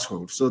huge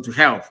household, so to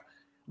help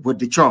with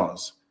the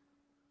chores.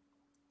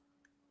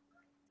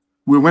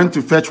 We went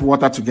to fetch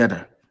water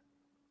together.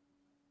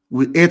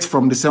 We ate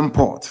from the same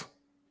pot.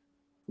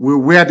 We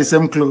wear the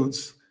same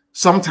clothes.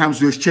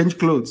 Sometimes we exchange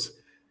clothes.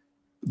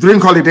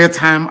 During holiday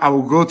time, I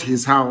would go to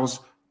his house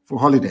for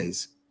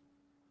holidays.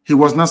 He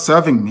was not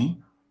serving me.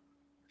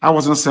 I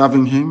wasn't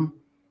serving him,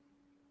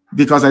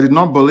 because I did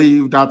not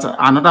believe that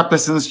another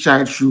person's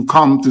child should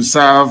come to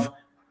serve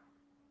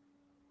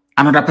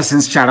another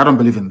person's child. I don't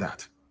believe in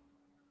that.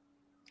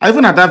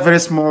 Even at that very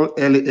small,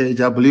 early age,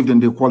 I believed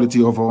in the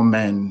equality of all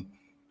men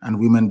and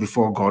women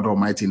before God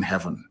Almighty in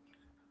heaven.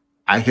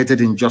 I hated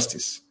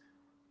injustice.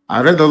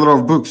 I read a lot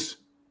of books.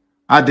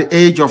 At the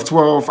age of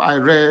 12, I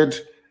read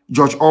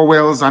George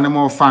Orwell's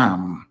Animal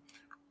Farm,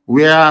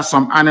 where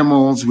some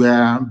animals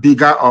were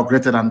bigger or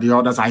greater than the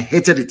others. I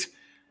hated it.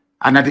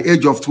 And at the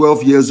age of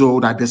 12 years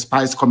old, I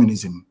despised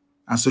communism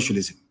and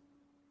socialism.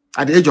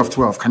 At the age of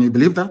 12, can you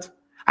believe that?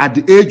 At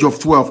the age of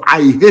 12,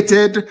 I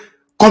hated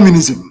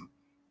communism.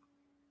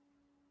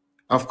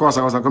 Of course,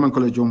 I was at Government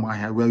College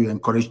Umuahia, where we were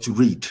encouraged to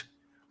read.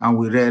 And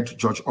we read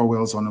George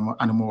Orwell's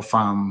Animal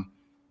Farm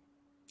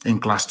in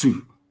class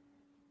 2.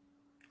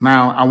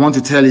 Now, I want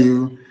to tell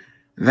you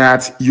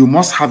that you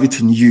must have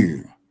it in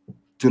you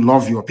to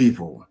love your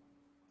people.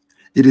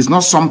 It is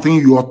not something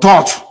you are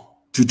taught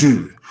to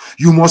do.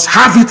 You must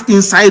have it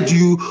inside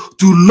you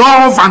to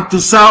love and to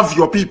serve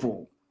your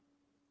people.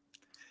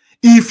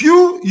 If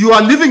you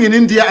are living in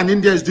India and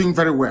India is doing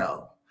very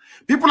well,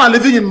 people are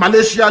living in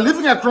Malaysia,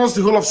 living across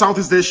the whole of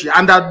Southeast Asia,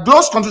 and that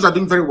those countries are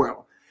doing very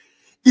well.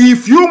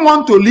 If you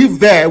want to live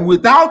there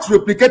without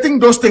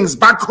replicating those things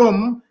back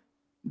home,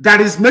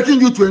 that is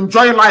making you to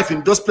enjoy life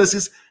in those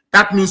places,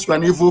 that means you're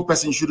an evil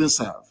person you shouldn't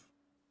serve.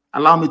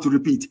 Allow me to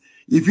repeat.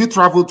 If you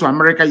travel to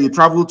America, you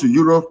travel to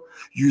Europe,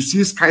 you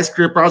see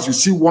skyscrapers, you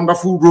see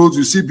wonderful roads,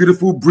 you see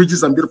beautiful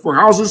bridges and beautiful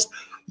houses,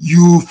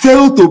 you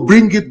fail to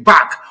bring it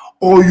back,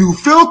 or you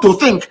fail to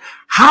think,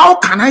 how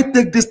can I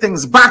take these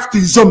things back to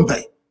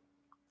Zombe?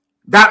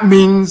 That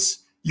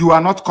means you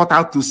are not cut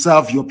out to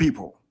serve your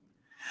people.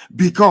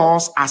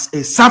 Because as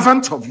a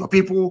servant of your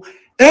people,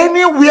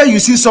 anywhere you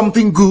see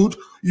something good,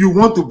 you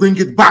want to bring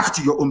it back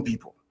to your own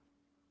people.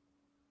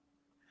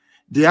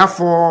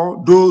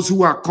 Therefore, those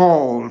who are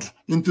called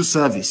into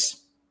service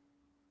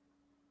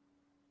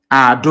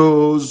are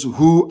those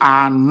who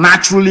are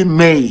naturally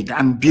made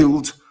and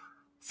built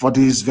for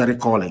this very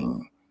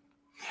calling.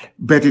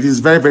 But it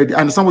is very, very, I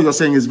understand what you're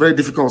saying is very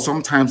difficult.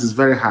 Sometimes it's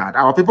very hard.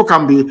 Our people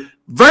can be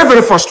very,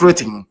 very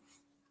frustrating.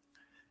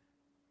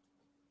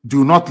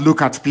 Do not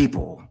look at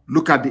people.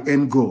 Look at the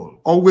end goal.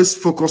 Always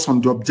focus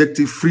on the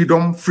objective: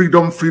 freedom,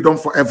 freedom, freedom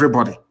for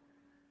everybody.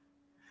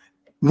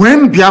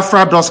 When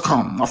Biafra does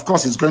come, of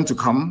course it's going to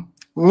come.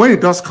 When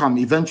it does come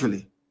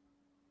eventually,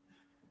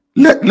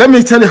 let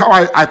me tell you how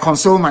I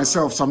console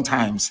myself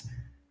sometimes.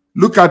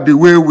 Look at the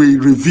way we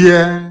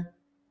revere,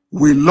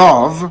 we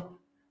love,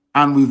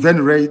 and we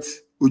venerate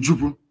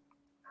Ujubu.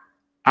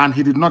 And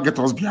he did not get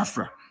us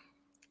Biafra.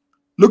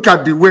 Look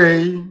at the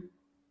way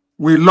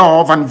we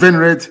love and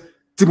venerate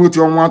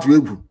Timothy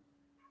Onwatuegbu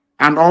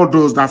and all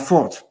those that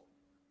fought.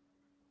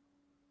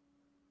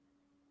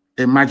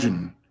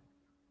 Imagine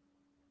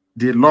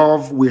the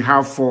love we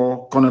have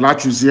for Colonel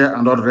Achuzie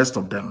and all the rest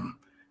of them.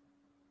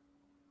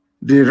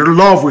 The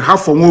love we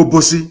have for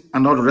Nwobosi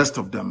and all the rest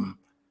of them.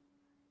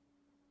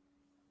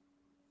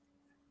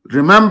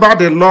 Remember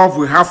the love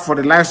we have for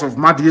the lives of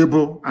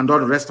Madiebo and all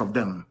the rest of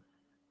them.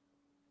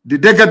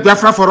 Did they get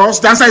Biafra for us?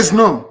 The answer is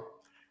no.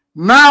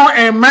 Now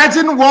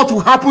imagine what will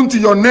happen to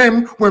your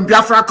name when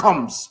Biafra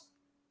comes.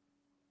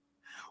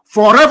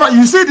 Forever,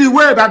 you see the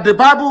way that the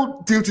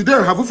Bible till today,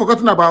 have you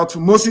forgotten about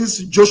Moses,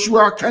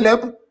 Joshua,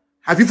 Caleb?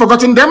 Have you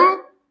forgotten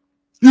them?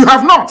 You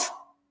have not.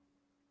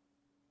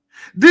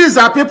 These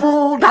are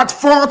people that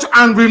fought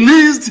and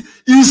released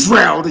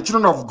Israel, the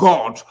children of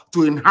God,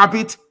 to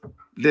inhabit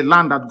the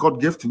land that God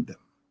gave to them.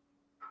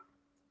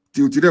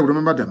 Till today, we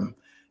remember them.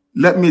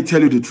 Let me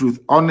tell you the truth,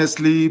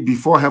 honestly,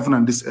 before heaven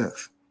and this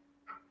earth,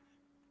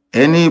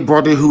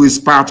 anybody who is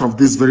part of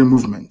this very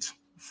movement,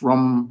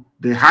 from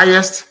the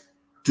highest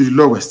to the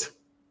lowest,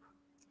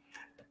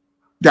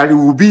 there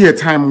will be a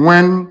time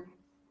when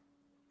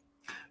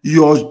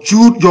your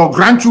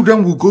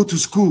grandchildren will go to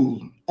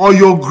school, or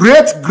your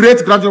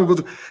great-great-grandchildren will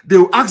go to, they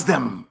will ask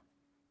them,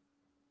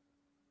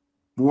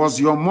 was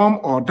your mom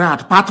or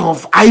dad part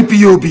of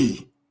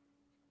IPOB?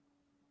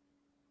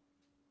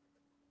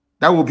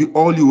 That will be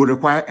all you will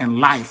require in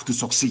life to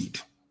succeed.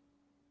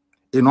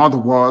 In other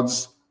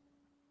words,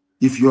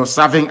 if you're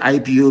serving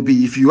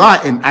IPOB, if you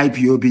are in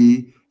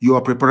IPOB, you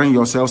are preparing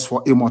yourselves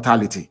for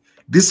immortality.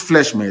 This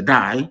flesh may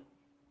die,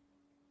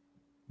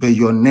 but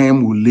your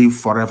name will live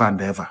forever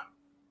and ever.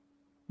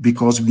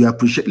 Because we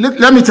appreciate.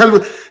 Let me tell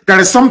you, there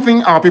is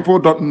something our people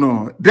don't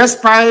know.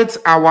 Despite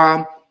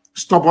our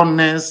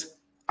stubbornness,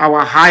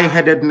 our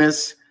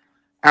high-headedness,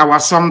 our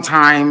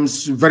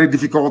sometimes very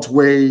difficult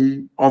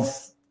way of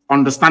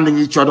understanding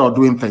each other or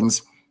doing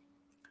things,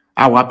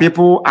 our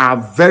people are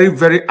very,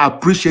 very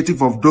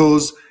appreciative of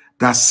those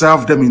that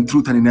serve them in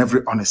truth and in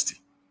every honesty.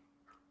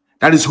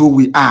 That is who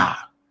we are.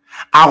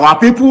 Our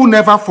people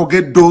never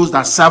forget those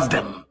that serve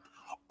them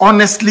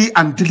honestly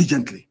and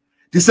diligently.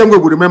 The same way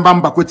we remember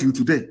Mbakwe till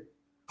today.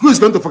 Who is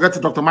going to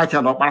forget Dr.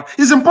 Michael Okpara?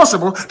 It's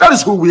impossible. That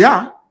is who we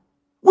are.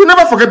 We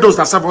never forget those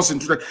that serve us in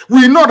truth.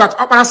 We know that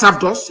Okpara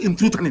served us in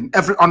truth and in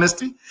every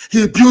honesty.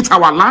 He built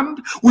our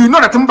land. We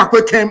know that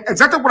Mbakwe came,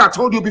 exactly what I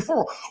told you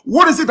before.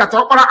 What is it that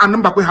Okpara and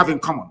Mbakwe have in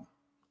common?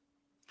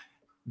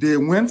 They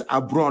went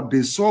abroad,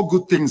 they saw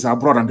good things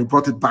abroad, and they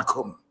brought it back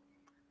home.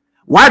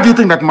 Why do you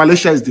think that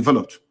Malaysia is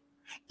developed?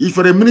 If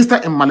you're a minister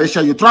in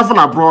Malaysia, you travel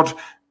abroad,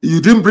 you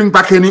didn't bring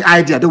back any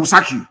idea, they will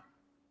sack you.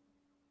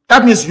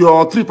 That means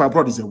your trip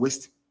abroad is a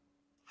waste.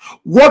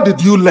 What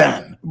did you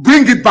learn?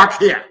 Bring it back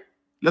here.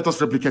 Let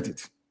us replicate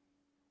it.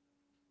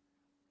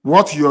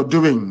 What you're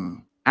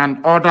doing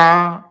and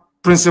other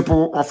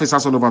principal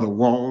officers all over the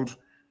world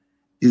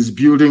is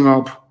building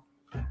up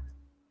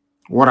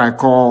what I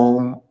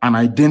call an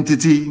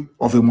identity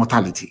of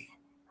immortality.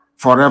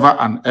 Forever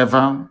and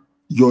ever,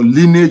 your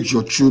lineage,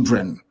 your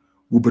children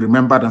will be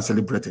remembered and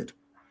celebrated.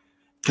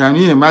 Can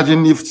you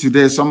imagine if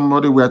today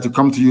somebody were to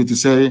come to you to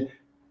say,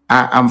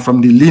 I am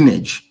from the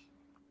lineage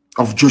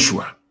of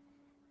Joshua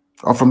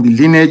or from the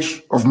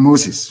lineage of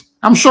Moses?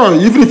 I'm sure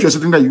even if you're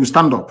sitting there, you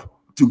stand up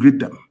to greet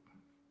them.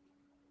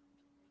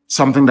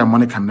 Something that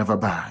money can never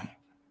buy.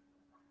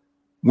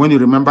 When you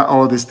remember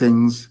all these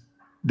things,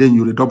 then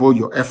you redouble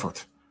your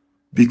effort,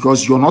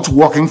 because you're not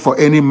working for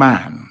any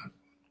man.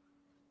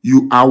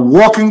 You are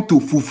working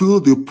to fulfill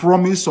the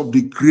promise of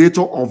the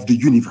creator of the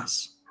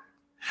universe.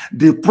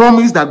 The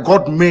promise that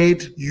God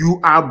made,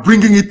 you are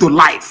bringing it to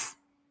life.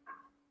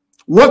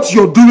 What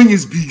you're doing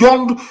is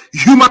beyond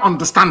human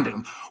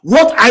understanding.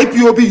 What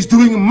IPOB is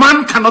doing,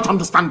 man cannot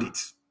understand it.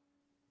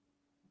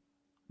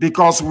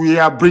 Because we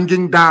are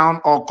bringing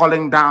down or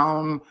calling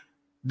down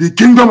the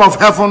kingdom of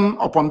heaven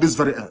upon this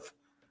very earth.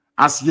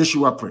 As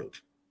Yeshua prayed,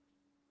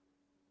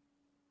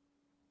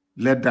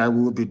 let thy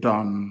will be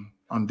done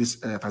on this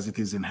earth as it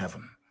is in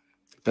heaven.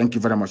 Thank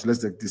you very much. Let's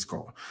take this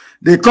call.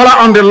 The caller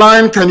on the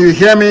line, can you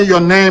hear me? Your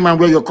name and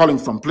where you're calling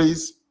from,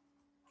 please.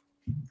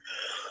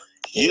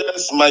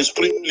 Yes, my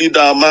supreme leader,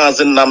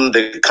 Mazi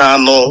Nnamdi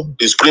Kanu,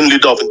 the supreme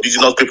leader of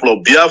indigenous people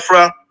of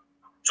Biafra.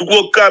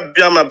 Chukwuka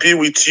Biama be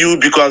with you,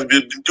 because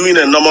we've been doing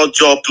a normal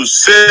job to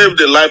save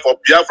the life of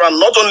Biafra,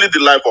 not only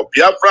the life of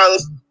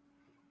Biafrans,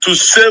 to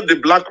save the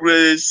black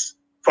race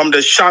from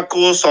the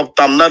shackles of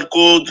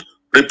Tamnadcode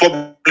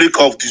Republic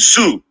of the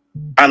Zoo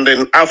and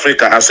in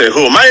Africa as a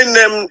whole. My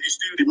name is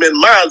still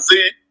remain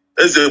Mazi,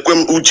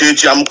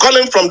 I'm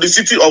calling from the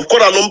city of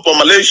Kuala Lumpur,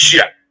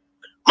 Malaysia.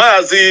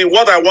 Mazi,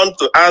 what I want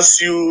to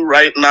ask you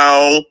right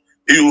now,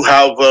 you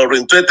have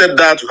reiterated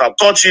that, you have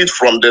touched it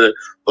from the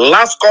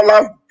last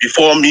caller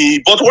before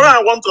me. But what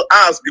I want to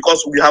ask,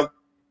 because we have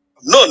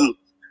known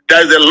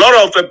there is a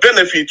lot of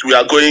benefit we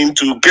are going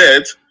to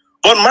get.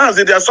 But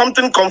Mazi, there's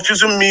something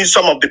confusing me.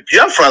 Some of the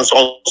Biafrans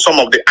or some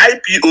of the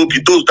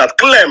IPOP, those that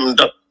claimed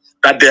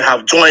that they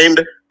have joined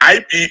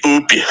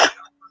IPOP,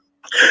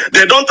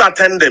 they don't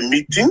attend the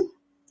meeting.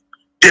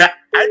 They are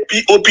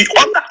IPOP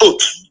under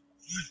oath.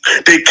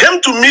 They came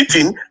to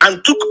meeting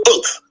and took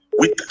oath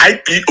with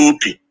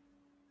IPOP.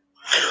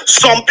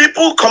 Some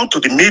people come to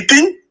the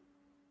meeting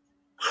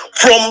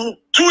from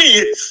 2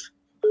 years,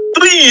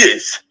 3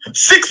 years,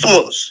 6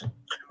 months.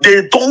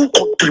 They don't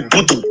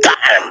contribute a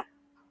dime.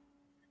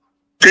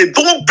 They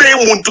don't pay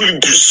monthly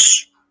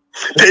dues.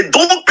 They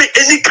don't pay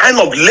any kind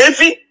of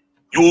levy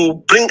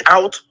you bring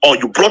out or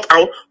you brought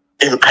out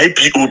in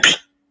IPOP.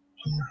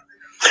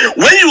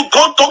 When you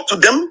go talk to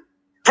them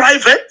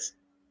private,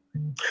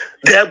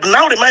 they have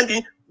now reminded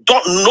me,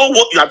 don't know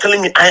what you are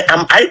telling me. I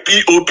am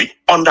IPOP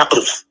under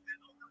oath.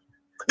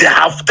 They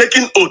have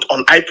taken oath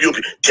on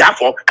IPOP.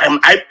 Therefore, I am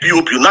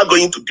IPOP. You're not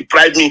going to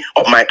deprive me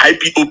of my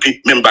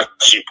IPOP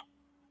membership.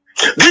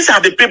 These are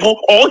the people,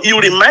 or he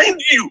will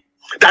remind you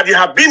that you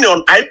have been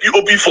on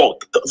IPOP for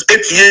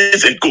 8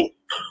 years ago,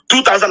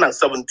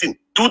 2017,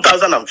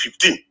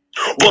 2015.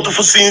 But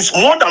for since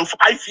more than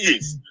 5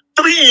 years,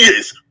 3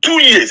 years,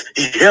 2 years,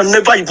 he has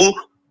never even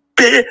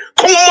paid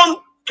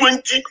common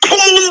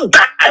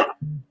dime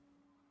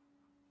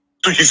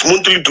to his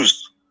monthly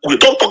dues. We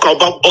don't talk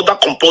about other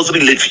compulsory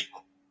levy.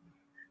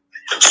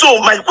 So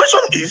my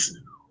question is,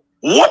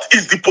 what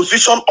is the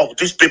position of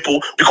these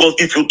people? Because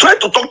if you try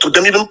to talk to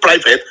them even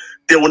private,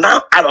 they will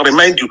now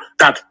remind you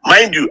that,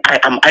 mind you, I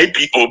am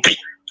IPOP.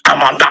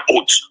 I'm under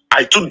oath.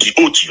 I took the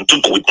oath you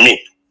took with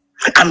me.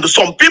 And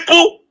some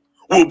people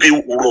will be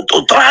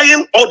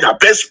trying all their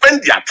best,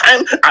 spend their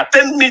time,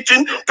 attend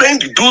meeting, paying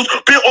the dues,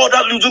 pay all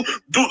that, even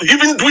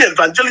do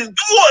evangelism,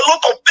 do a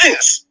lot of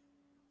things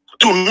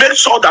to make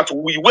sure that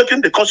we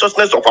awaken the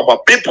consciousness of our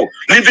people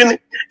living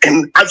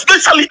in,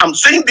 especially I'm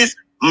saying this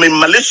in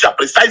Malaysia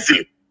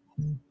precisely.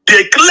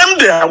 They claim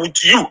they are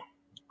with you,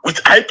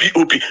 with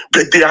IPOP,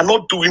 but they are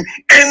not doing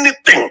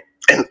anything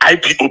in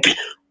IPOP.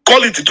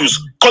 Call it dues,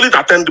 call it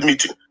attend the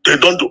meeting. They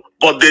don't do,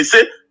 but they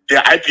say they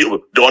are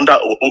IPOP, they're under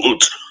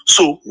oath.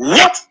 So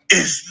where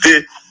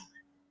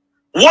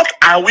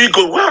are we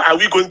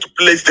going to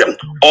place them?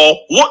 Or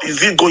what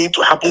is it going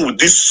to happen with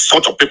this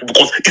sort of people?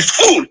 Because it's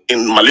full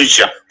in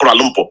Malaysia, Kuala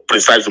Lumpur,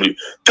 precisely.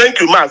 Thank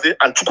you, Mazi,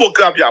 and Chuko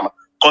Krabiama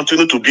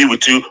continue to be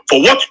with you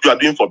for what you are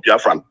doing for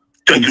Biafran.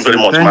 Thank you very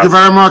much, Thank you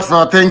very much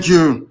for, thank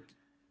you.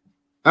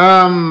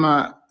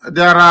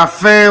 There are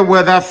fair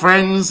weather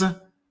friends.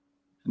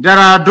 There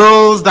are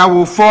those that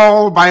will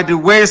fall by the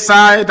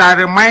wayside. I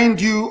remind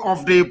you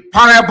of the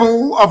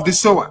parable of the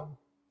sower.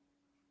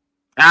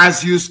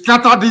 As you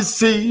scatter this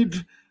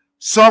seed,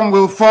 some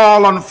will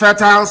fall on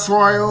fertile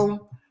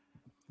soil,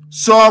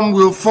 some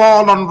will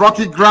fall on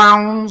rocky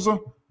grounds,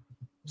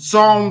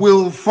 some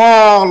will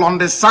fall on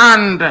the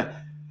sand,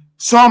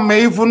 some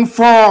may even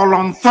fall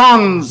on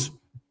thorns.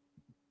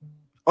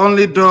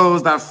 Only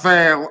those that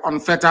fell on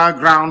fertile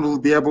ground will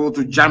be able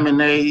to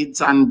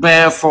germinate and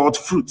bear forth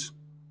fruit.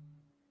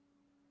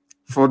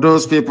 For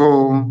those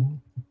people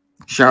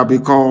shall be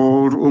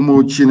called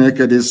Umu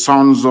Chineke, the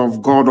sons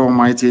of God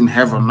Almighty in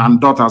heaven, and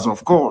daughters,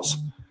 of course.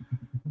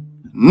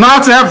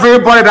 Not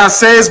everybody that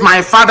says,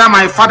 my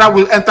father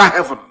will enter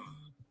heaven.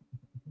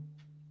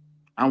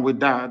 And with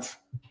that,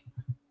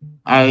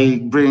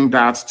 I bring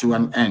that to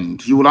an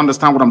end. You will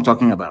understand what I'm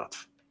talking about.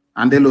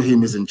 And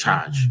Elohim is in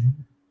charge.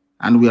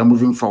 And we are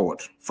moving forward.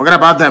 Forget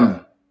about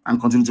them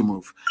and continue to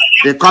move.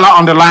 The caller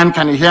on the line,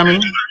 can you hear me?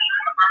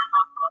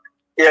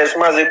 Yes,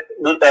 Mazi,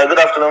 good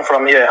afternoon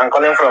from here. I'm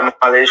calling from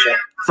Malaysia.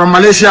 From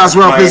Malaysia as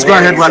well. Please go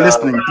ahead. We're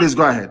listening. Please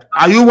go ahead.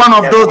 Are you one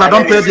of those that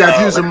don't pay their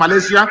dues in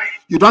Malaysia?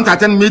 You don't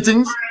attend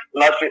meetings?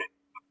 Not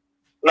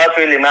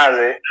really,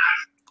 Mazi.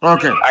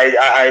 Okay.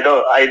 I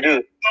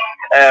do.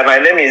 My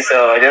name is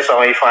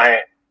Ifani.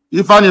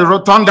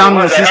 Ifani, turn down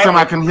your system.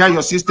 I can hear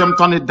your system.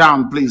 Turn it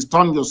down, please.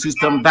 Turn your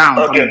system down.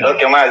 Okay,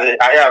 Mazi.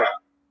 I have.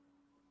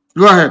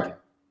 Go ahead.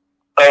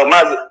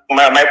 Mazi,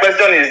 my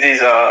question is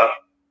this.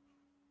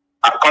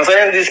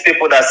 Concerning these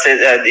people that say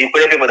the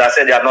Ikure people that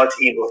say they are not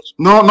Igbo.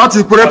 No, not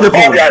Ikure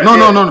people.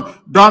 No.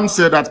 Don't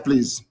say that,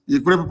 please.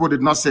 Ikure people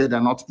did not say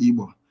they're not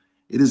Igbo.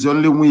 It is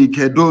only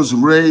Wike, those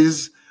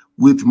raised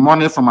with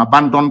money from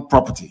abandoned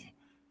property.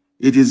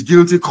 It is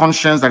guilty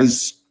conscience that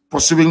is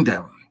pursuing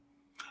them.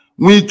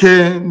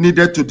 Wike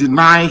needed to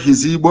deny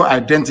his Igbo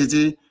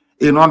identity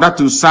in order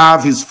to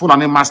serve his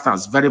Fulani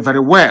masters very,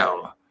 very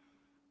well.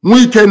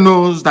 Wike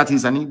knows that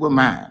he's an Igbo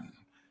man,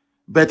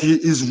 but he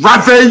is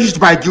ravaged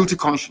by guilty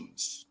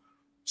conscience.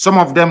 Some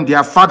of them,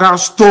 their father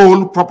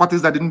stole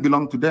properties that didn't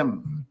belong to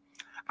them.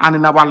 And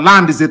in our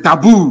land, it's a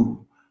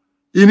taboo.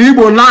 In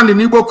Igbo land, in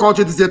Igbo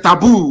culture, it is a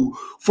taboo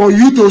for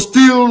you to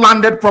steal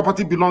landed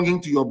property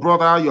belonging to your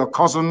brother, your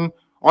cousin,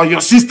 or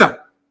your sister,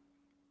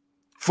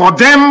 for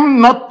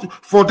them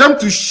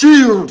to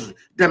shield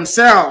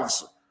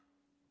themselves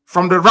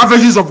from the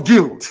ravages of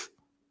guilt,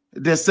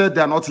 they said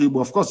they are not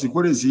Igbo. Of course,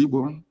 Ikwere is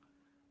Igbo.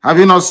 Have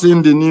you not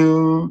seen the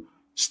new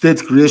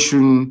state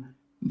creation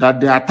that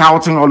they are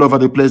touting all over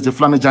the place, the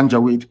Fulani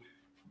Janjaweed?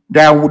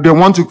 They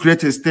want to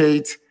create a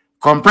state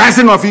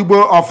comprising of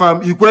Igbo, of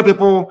Ikwere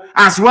people,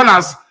 as well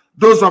as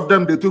those of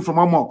them they took from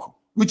Omok,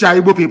 which are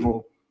Igbo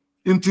people,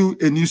 into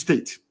a new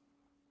state.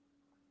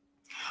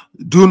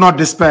 Do not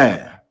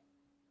despair.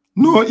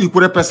 No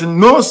Ikwere person,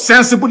 no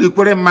sensible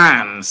Ikwere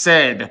man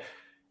said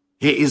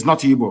he is not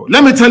Igbo.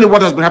 Let me tell you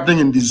what has been happening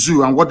in the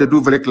zoo and what they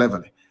do very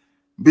cleverly.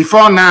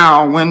 Before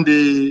now, when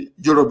the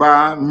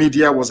Yoruba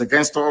media was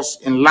against us,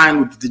 in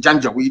line with the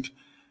Janjaweed,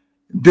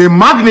 they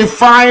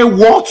magnify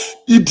what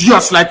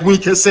idiots like we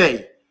can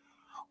say.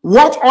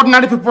 What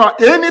ordinary people are.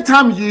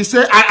 Anytime you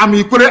say, I am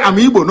Ikwere, I'm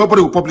Igbo,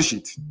 nobody will publish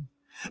it.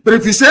 But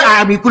if you say,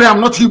 I am Ikwere, I'm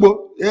not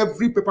Igbo,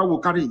 every paper will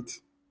carry it.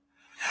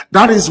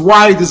 That is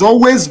why it is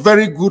always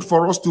very good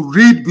for us to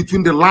read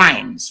between the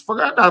lines.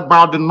 Forget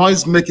about the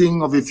noise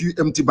making of a few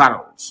empty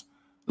barrels,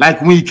 like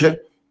Wike,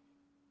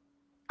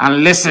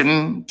 and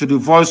listen to the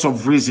voice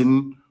of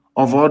reason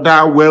of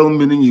other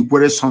well-meaning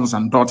Ikwere sons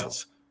and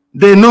daughters.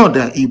 They know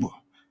they're Igbo.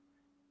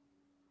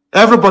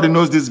 Everybody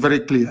knows this very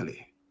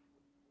clearly.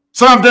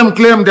 Some of them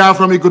claim they are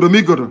from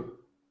Igodomigodo.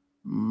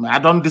 I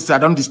don't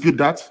dispute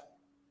that.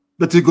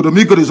 But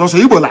Igodomigodo is also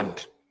Igbo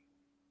land.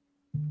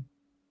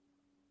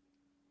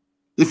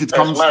 If it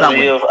comes that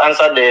way. You've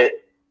answered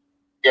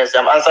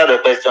I've answered the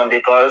question,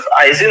 because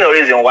I see no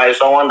reason why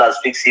someone that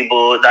speaks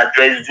Igbo, that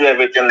do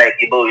everything like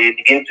Igbo, will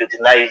begin to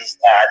deny his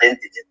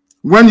identity.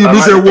 When you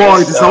lose a war,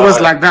 it is always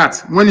like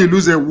that. When you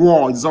lose a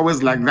war, it's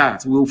always like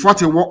that. We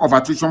fought a war of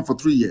attrition for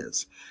 3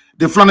 years.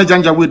 The Fulani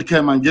Janjaweed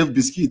came and gave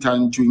biscuit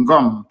and chewing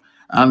gum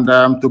and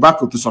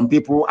tobacco to some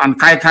people, and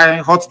kai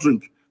hot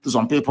drink to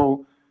some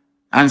people,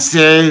 and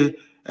say,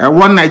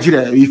 one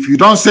Nigeria. If you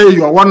don't say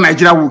you are one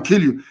Nigeria, will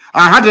kill you.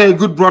 I had a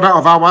good brother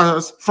of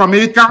ours from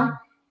Ika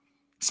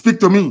speak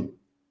to me.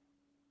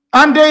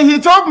 And then he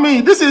told me,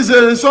 this is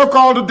a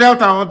so-called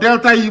Delta or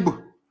Delta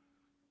Igbo.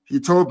 He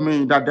told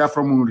me that they're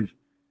from Uri.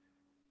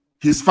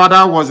 His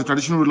father was the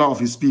traditional ruler of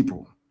his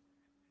people.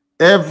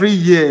 Every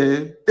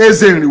year,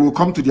 Ezenri will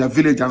come to their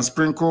village and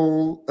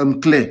sprinkle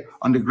clay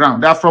on the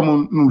ground. They're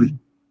from Uri.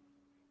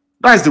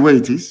 That's the way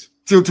it is.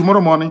 Till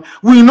tomorrow morning,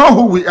 we know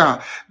who we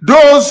are.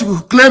 Those who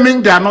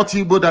claiming they are not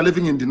Igbo, they're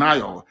living in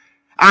denial.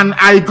 And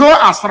I go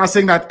as far as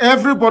saying that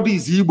everybody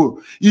is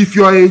Igbo. If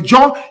you're a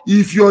John,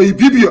 if you're a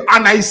Bibio,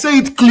 and I say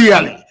it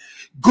clearly,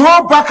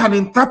 go back and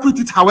interpret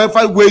it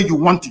however way you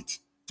want it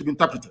to be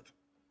interpreted.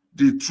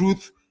 The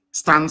truth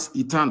stands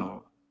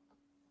eternal.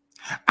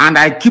 And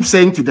I keep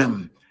saying to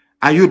them,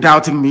 are you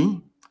doubting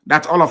me?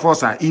 That all of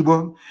us are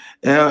Igbo?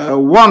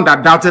 One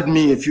that doubted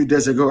me a few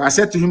days ago, I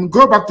said to him,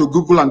 go back to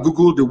Google and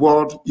Google the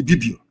word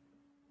Ibibio.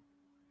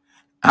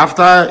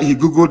 After he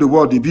Googled the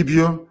word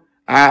Ibibio,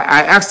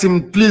 I asked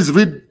him, please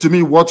read to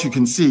me what you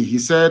can see. He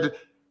said,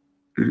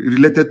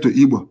 related to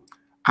Igbo.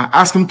 I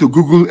asked him to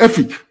Google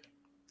Efik.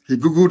 He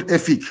Googled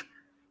Efik.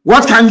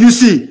 What can you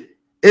see?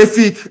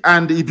 Efik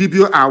and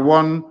Ibibio are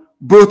one.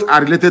 Both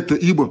are related to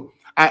Igbo.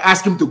 I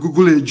asked him to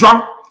Google a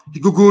job. He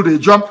Googled a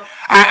job.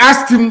 I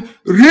asked him,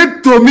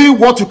 read to me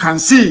what you can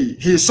see.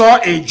 He saw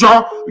a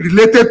job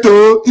related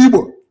to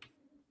Igbo.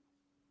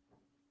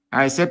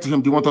 I said to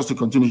him, do you want us to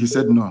continue? He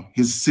said, no,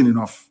 he's seen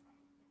enough.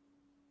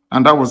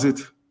 And that was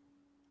it.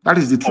 That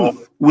is the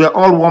truth. We are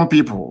all one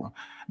people.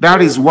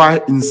 That is why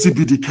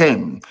Nsibidi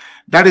came.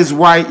 That is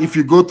why if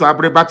you go to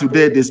Abreba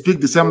today, they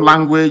speak the same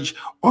language,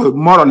 or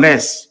more or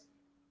less,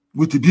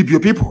 with the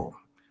Bibio people.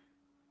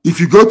 If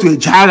you go to a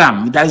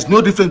Jagam, there is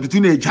no difference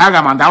between a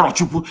Jagam and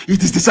Arochupu.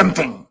 It is the same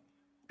thing.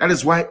 That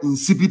is why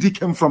Nsibidi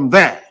came from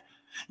there.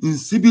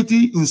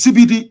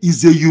 Nsibidi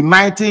is a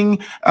uniting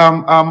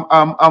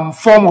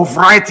form of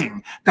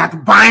writing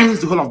that binds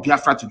the whole of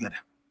Biafra together.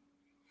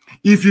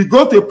 If you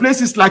go to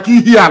places like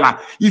Ihiala,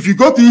 if you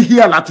go to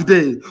Ihiala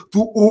today,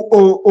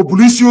 to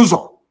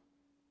Obulisiozo,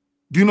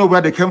 do you know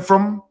where they came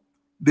from?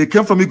 They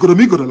came from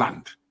Igodomigodo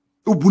land.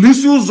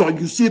 Obulisiozo,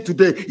 you see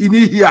today in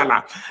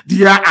Ihiala,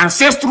 their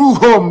ancestral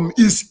home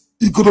is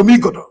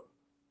Igodomigodo.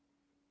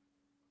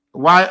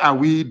 Why are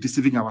we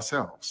deceiving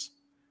ourselves?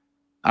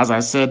 As I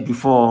said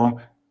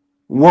before,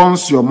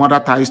 once your mother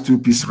ties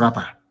two-piece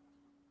wrapper,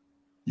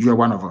 you are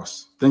one of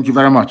us. Thank you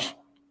very much.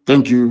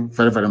 Thank you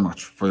very, very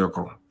much for your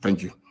call.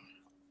 Thank you.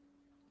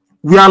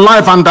 We are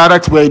live and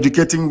direct. We're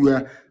educating.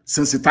 We're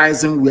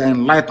sensitizing. We're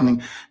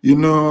enlightening. You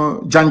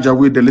know,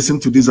 Janjaweed, they listen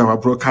to these our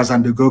broadcasts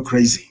and they go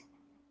crazy.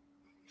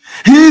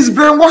 He is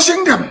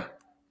brainwashing them.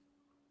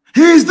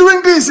 He is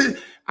doing this.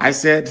 I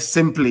said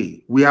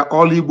simply, we are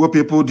all Igbo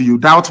people. Do you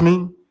doubt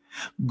me?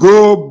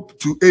 Go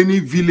to any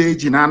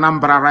village in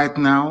Anambra right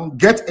now.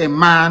 Get a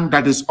man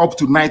that is up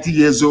to 90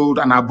 years old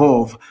and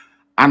above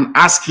and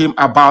ask him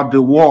about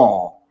the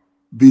war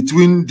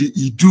between the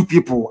Idu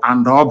people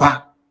and the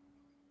Oba.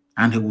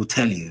 And he will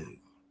tell you.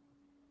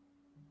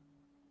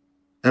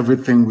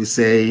 everything we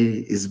say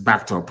is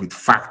backed up with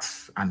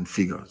facts and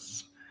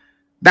figures.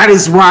 That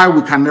is why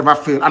we can never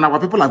fail. And our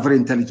people are very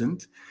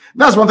intelligent.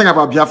 That's one thing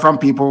about Biafran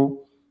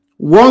people.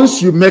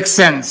 Once you make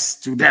sense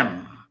to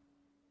them,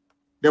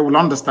 they will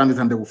understand it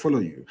and they will follow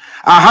you.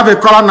 I have a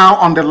caller now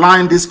on the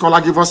line. This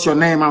caller, give us your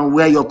name and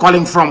where you're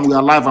calling from. We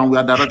are live and we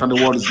are direct and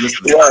the world is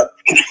listening. Yeah,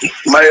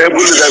 my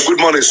good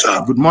morning,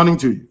 sir. Good morning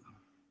to you.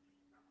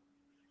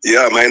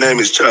 Yeah, my name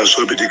is Charles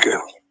Obidike.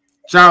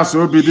 Charles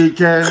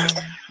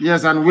Obidike.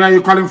 Yes, and where are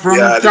you calling from?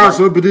 Yeah, Charles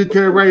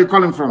Obidike, where are you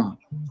calling from?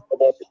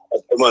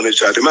 Good morning,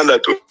 Charles. The man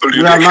that told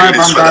you we are live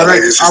and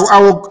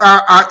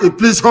direct.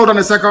 Please hold on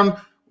a second.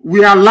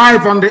 We are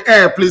live on the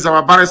air. Please,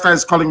 our barrister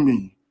is calling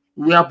me.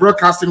 We are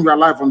broadcasting. We are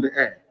live on the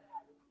air.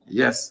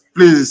 Yes,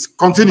 please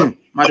continue,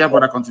 my dear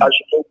brother. Continue.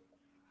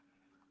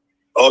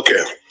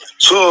 Okay.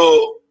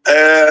 So,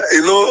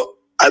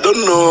 I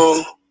don't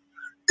know.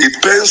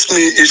 It pains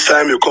me each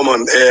time you come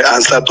on air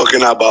and start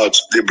talking about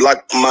the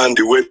black man,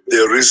 the way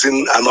they reason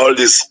and all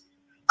this.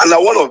 And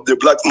I'm one of the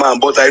black man,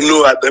 but I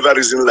know I've never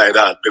reasoned like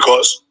that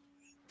because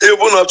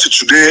even up to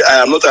today,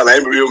 I am not an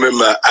IPOB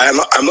member.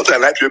 I'm not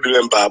an IPOB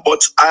member,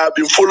 but I have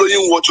been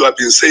following what you have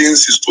been saying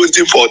since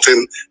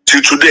 2014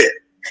 till today.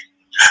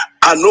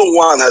 And no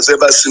one has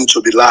ever seemed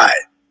to be lie.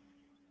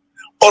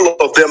 All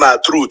of them are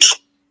truth.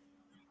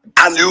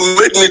 And you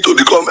made me to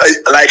become,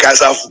 like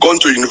as I've gone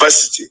to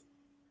university,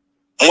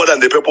 more than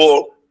the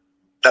people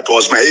that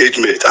was my age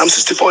mate. I'm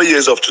 64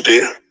 years of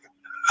today.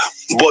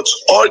 But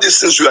all these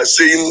things you are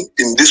saying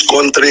in this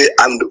country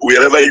and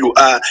wherever you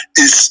are,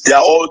 they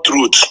are all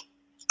truth.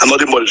 And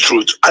nothing but the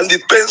truth. And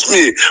it pains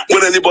me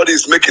when anybody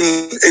is making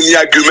any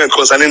argument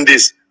concerning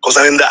this,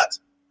 concerning that.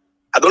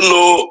 I don't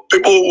know,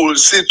 people will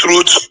see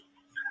truth,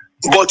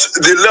 but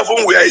the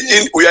level we are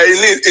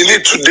in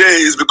it today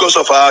is because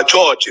of our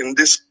church in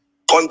this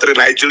country,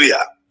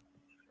 Nigeria.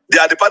 They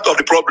are the part of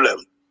the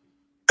problem.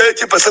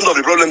 80% of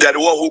the problem, they are the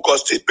one who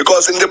caused it.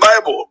 Because in the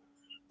Bible,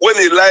 when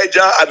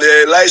Elijah and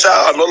Elisha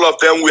and all of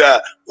them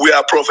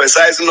were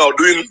prophesying or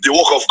doing the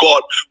work of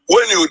God,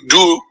 when you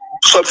do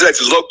something that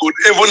is not good,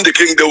 even the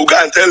king, they will go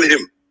and tell him.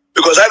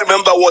 Because I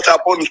remember what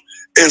happened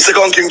in 2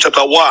 Kings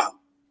chapter 1,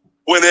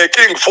 when a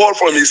king fell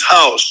from his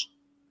house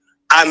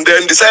and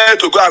then decided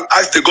to go and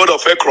ask the God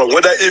of Ekron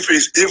whether if he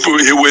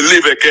will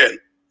live again.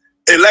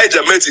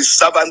 Elijah met his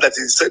servant that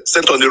he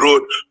sent on the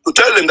road to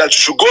tell him that you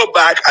should go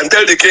back and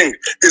tell the king,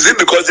 is it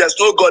because there's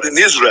no God in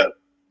Israel?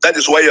 That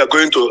is why you are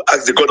going to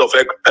ask the God of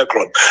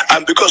Ekron.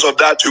 And because of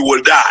that, you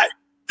will die.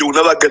 You will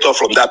never get up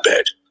from that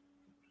bed.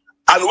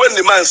 And when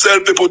the man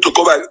sent people to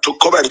come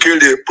and kill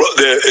the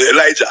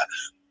Elijah,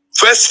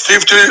 first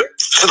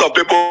 50% of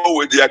people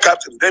with their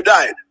captain, they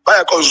died.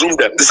 Fire consumed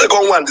them. The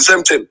second one, the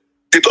same thing.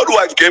 The third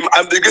one came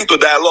and began to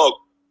dialogue,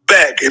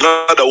 beg, in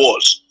other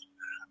words.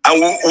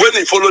 And when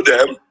he followed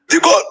them,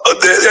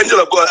 the angel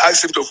of God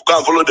asked him to go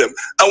and follow them.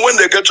 And when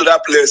they get to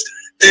that place,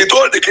 he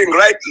told the king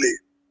rightly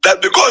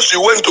that because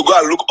you went to go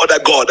and look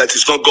other God that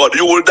is not God,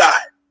 you will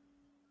die.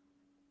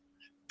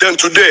 Then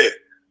today,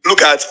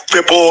 look at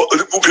people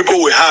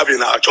we have in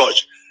our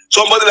church.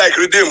 Somebody like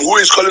Redeem, who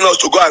is calling us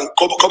to go and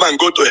come and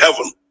go to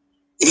heaven,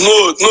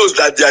 knows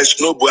that there is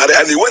no Buhari,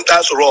 and he went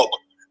to rock,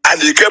 and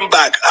he came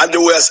back, and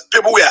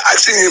people were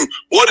asking him,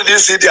 what did he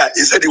see there?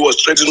 He said he was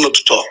threatening not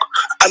to talk.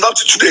 And up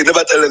to today, he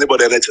never tell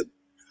anybody anything.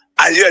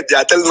 And yet they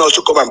are telling us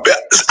to come and bear.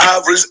 I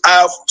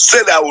have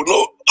said I will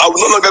no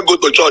longer go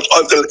to church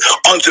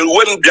until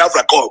when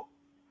Biafra come,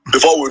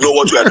 before we know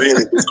what we are doing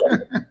in this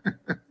country.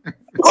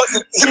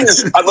 Because it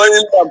is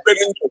annoying and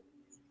paying.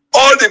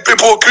 All the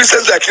people,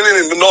 Christians are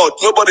killing in the north.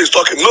 Nobody is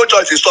talking. No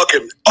church is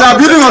talking. They are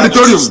building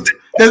auditorium.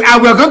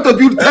 We are going to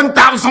build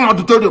 10,000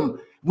 auditorium.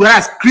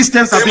 Whereas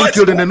Christians are being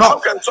killed in the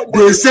north.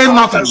 They say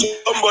nothing.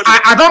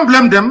 I don't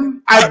blame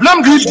them. I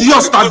blame the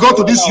idiots that go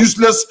to these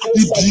useless,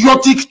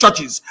 idiotic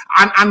churches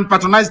and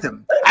patronize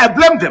them. I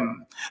blame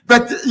them.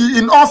 But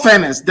in all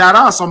fairness, there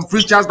are some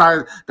preachers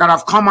that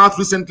have come out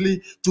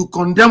recently to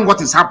condemn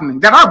what is happening.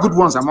 There are good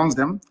ones amongst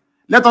them.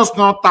 Let us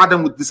not tar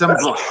them with the same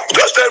brush.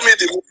 Just tell me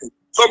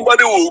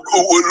somebody will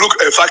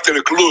look a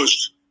factory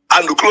closed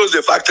and to close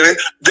the factory,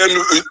 then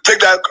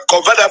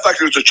convert that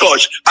factory to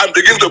church and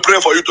begin to pray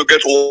for you to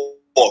get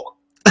work.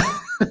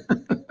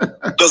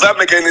 Does that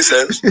make any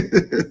sense? You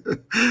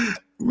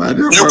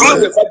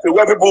close the factory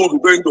where people will be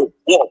going to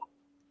work.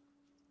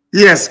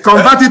 Yes,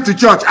 convert it to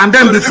church and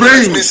then be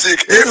praying. If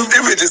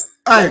it is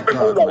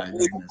people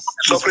that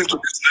suffering to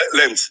this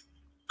length,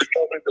 the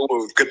people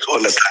will get to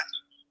understand.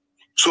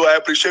 So I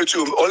appreciate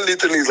you. Only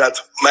thing is that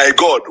my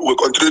God will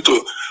continue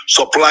to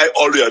supply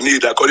all your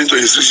need according to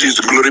his riches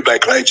and glory by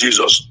Christ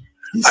Jesus.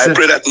 I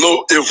pray that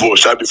no evil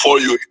shall befall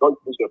you in all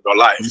days of your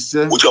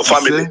life with your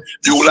family.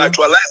 You will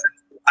actualize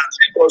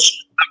it and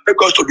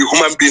make us to be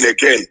human being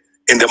again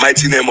in the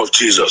mighty name of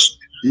Jesus.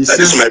 That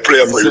is my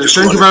prayer for you this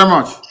morning. Thank you very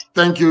much.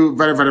 Thank you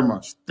very, very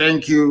much.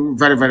 Thank you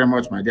very, very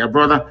much, my dear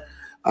brother.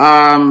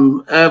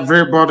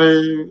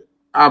 Everybody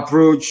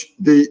approach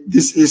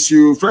this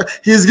issue.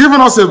 He's given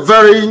us a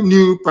very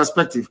new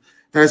perspective.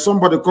 There is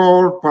somebody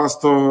called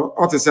Pastor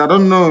Otis. I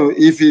don't know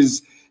if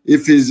he's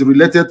if he's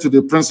related to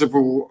the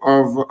principal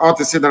of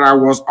RTC that I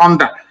was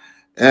under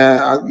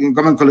in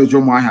Government College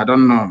Umuahia. I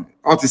don't know.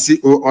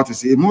 RTC or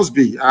RTC. It must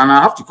be. And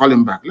I have to call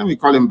him back. Let me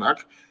call him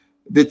back.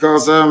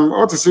 Because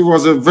RTC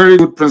was a very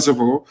good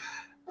principal.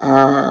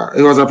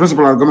 He was a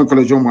principal at Government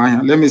College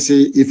Umuahia. Let me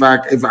see if I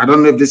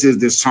don't know if this is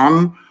the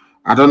son.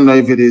 I don't know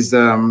if it is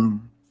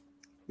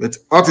but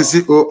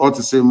RTC or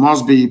RTC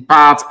must be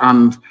part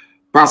and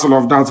parcel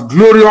of that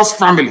glorious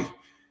family.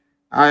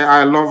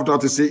 I loved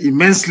RTC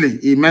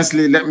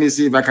immensely. Let me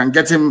see if I can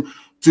get him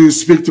to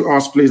speak to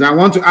us, please. I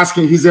want to ask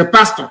him, he's a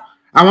pastor.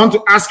 I want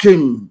to ask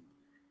him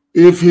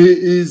if he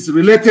is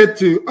related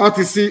to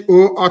RTC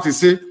or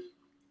RTC,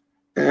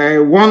 a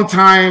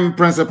one-time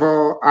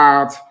principal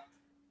at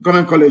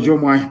Government College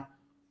Umuahia.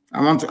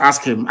 I want to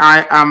ask him.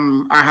 I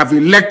have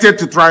elected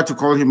to try to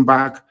call him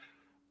back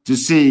to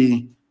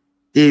see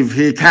if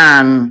he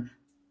can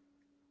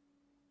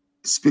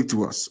speak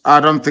to us. I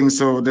don't think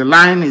so. The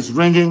line is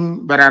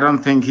ringing, but I don't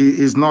think he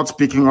is not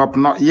picking up,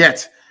 not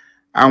yet.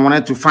 I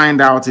wanted to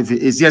find out if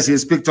he is. Yes,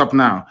 he's picked up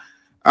now.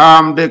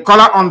 The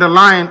caller on the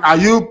line, are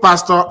you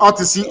Pastor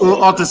RTC or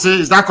RTC?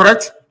 Is that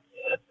correct?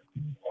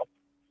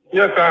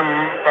 Yes,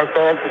 I'm Pastor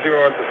RTC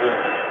or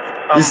RTC.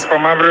 I'm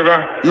from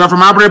Abreba. You are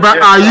from Abreba.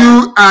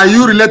 Yes, are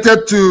you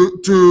related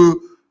to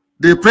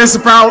the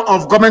principal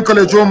of Government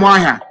College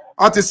Umuahia,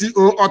 RTC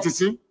or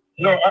RTC?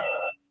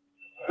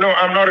 No,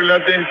 I'm not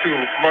related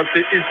to, but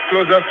it's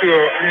closer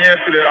to near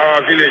to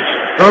our village.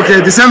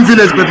 Okay, the same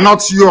village, but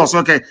not yours.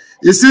 Okay,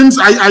 it seems.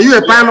 Are you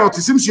a pilot?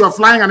 It seems you are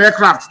flying an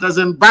aircraft. There's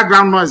a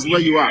background noise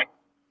where you are.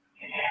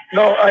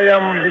 No, I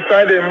am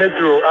beside a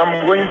metro.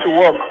 I'm going to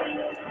work,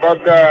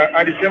 but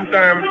at the same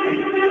time,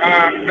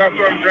 that's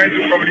what I'm trying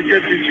to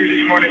communicate with you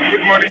this morning.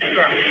 Good morning,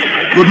 sir.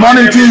 Good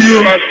morning to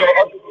you.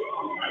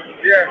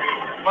 Yeah,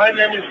 my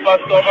name is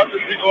Pastor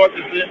RTC.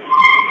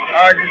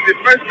 It's the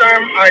first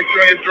time I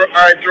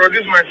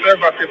introduce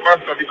myself as a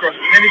pastor because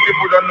many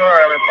people don't know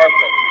I am a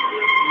pastor.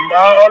 I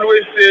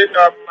always say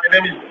my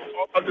name is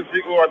RTC.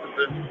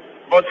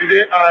 But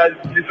today I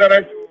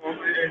decided to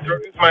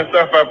introduce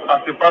myself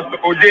as a pastor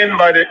ordained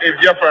by the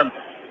Biafran,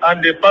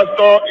 and the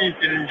pastor is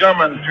in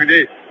German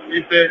today.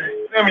 His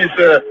name is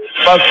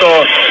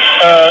Pastor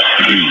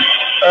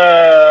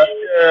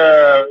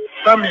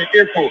Sami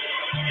Eko.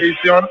 He's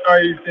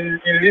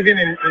living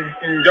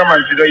in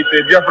German today.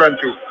 He's a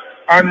Biafran too.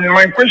 And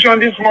my question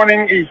this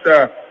morning is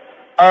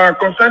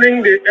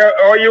concerning the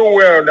oil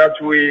well that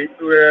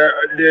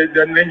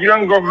the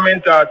Nigerian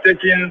government are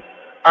taking,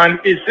 and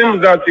it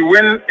seems that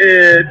when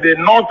the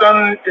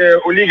northern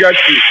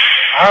oligarchy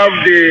have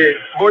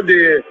both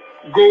the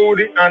gold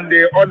and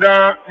the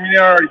other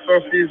mineral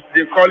resources,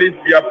 they call it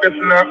their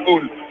personal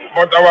own,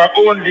 but our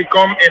own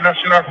become a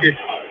national case.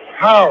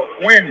 How?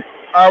 When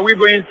are we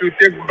going to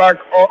take back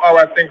all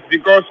our things?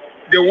 Because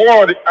the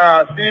world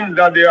seems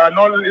that they are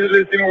not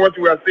listening what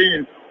we are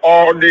saying,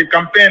 or the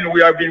campaign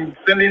we have been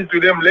sending to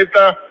them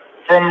later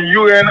from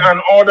UN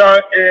and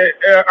other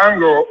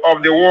angle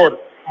of the world,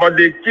 but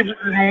they keep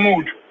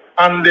moved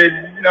and they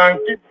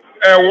keep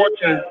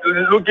watching,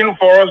 looking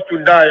for us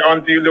to die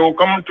until they will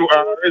come to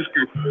our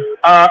rescue.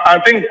 I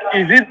think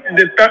is it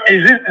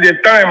the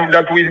time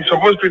that we're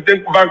supposed to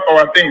take back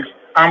our things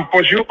and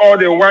pursue all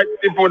the white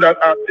people that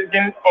are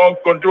taking all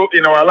control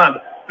in our land?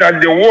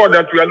 That the war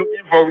that we are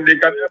looking for, they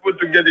can be able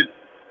to get it,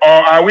 or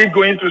are we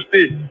going to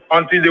stay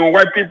until they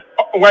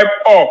wipe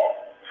all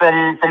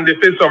from the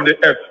face of the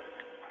earth?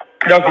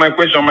 That's my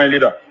question, my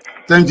leader.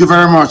 Thank you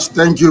very much.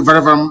 Thank you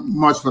very, very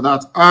much for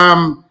that.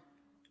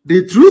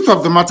 The truth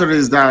of the matter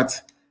is that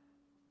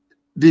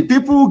the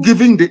people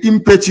giving the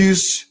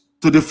impetus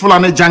to the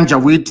Fulani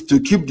Janjaweed to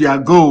keep their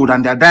gold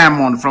and their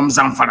diamond from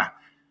Zamfara,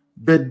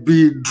 but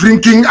be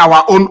drinking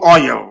our own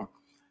oil,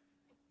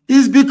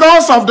 is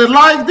because of the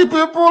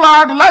people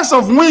are the likes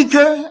of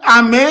Mwike,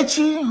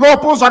 Amechi,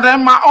 Hopos,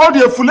 and all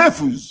the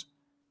Fulefus.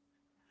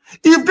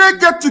 If they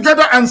get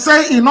together and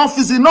say enough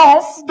is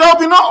enough, there will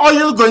be no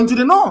oil going to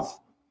the north.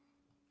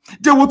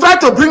 They will try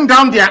to bring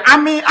down their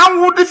army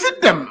and will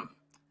defeat them.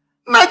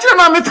 Nigerian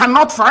army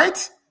cannot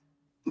fight.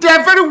 They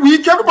are very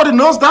weak. Everybody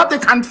knows that they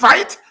can't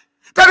fight.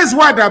 That is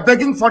why they are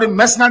begging foreign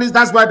mercenaries.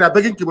 That's why they are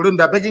begging Cameroon,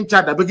 they are begging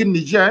Chad, they are begging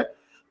Niger,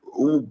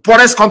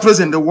 poorest countries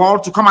in the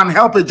world, to come and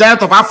help a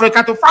giant of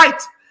Africa to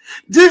fight.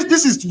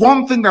 This is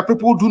one thing that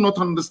people do not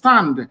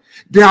understand.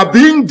 They are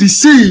being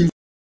deceived.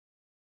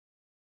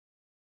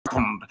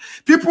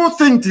 People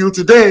think till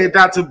today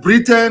that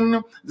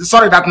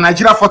that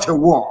Nigeria fought a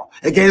war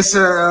against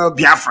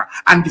Biafra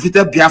and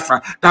defeated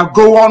Biafra, that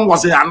Gowon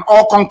was an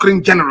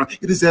all-conquering general.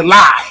 It is a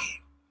lie.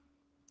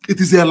 It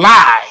is a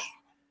lie.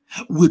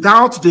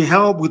 Without the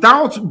help,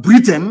 without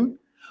Britain,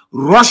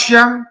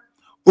 Russia,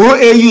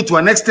 OAU to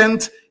an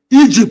extent,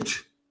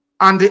 Egypt,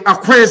 and the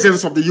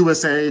acquiescence of the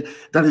USA,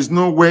 there is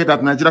no way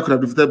that Nigeria could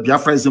have defeated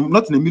Biafra.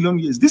 Not in a million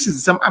years. This is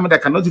the same army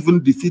that cannot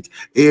even defeat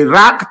a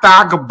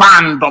ragtag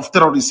band of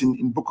terrorists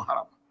in Boko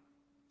Haram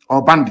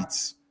or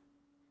bandits.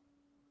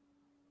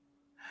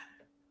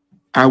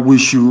 And we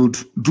should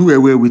do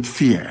away with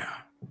fear.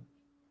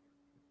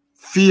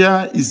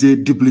 Fear is a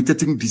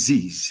debilitating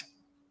disease.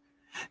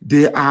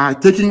 They are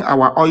taking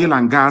our oil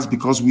and gas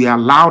because we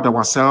allowed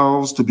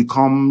ourselves to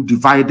become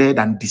divided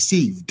and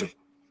deceived.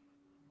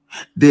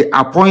 They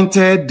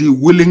appointed the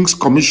Willings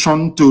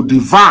Commission to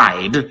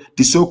divide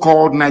the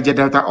so-called Niger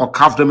Delta or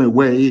carve them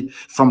away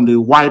from the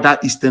wider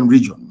eastern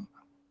region.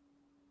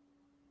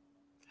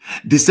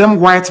 The same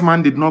white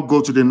man did not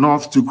go to the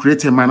north to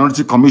create a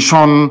minority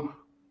commission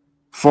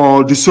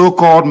for the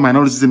so-called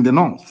minorities in the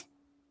north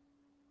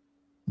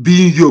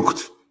being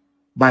yoked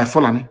by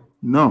Fulani.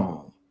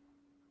 No.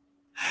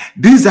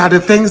 These are the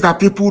things that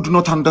people do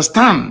not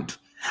understand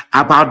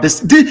about this.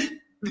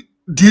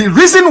 The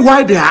reason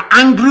why they are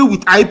angry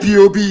with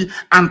IPOB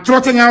and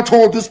trotting out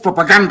all this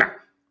propaganda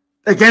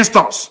against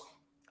us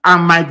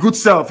and my good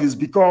self is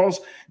because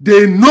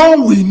they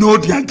know we know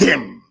their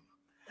game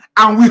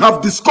and we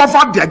have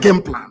discovered their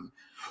game plan.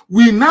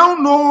 We now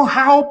know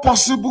how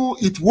possible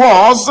it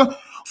was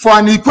for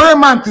an Ikwere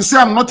man to say,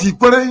 I'm not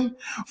Ikwere,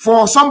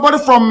 for somebody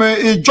from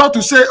Ijo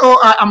to say,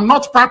 oh, I'm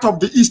not part of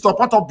the East or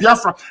part of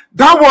Biafra.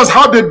 That was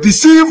how they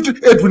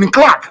deceived Edwin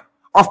Clark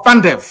of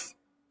Pandev,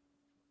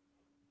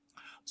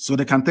 so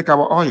they can take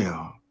our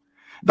oil.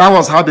 That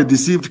was how they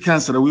deceived Ken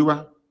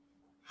Sarawiwa,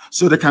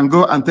 so they can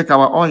go and take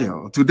our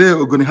oil. Today,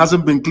 Ogoni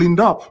hasn't been cleaned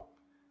up.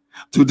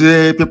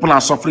 Today, people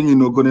are suffering in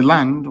Ogoni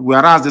land,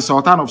 whereas the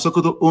Sultan of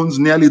Sokoto owns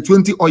nearly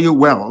 20 oil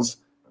wells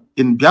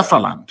in Biafra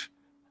land.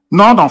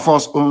 None of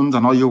us owns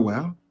an oil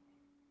well.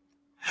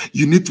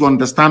 You need to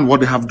understand what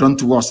they have done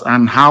to us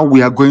and how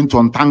we are going to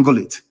untangle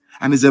it.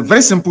 And it's a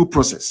very simple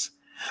process.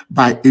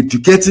 By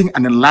educating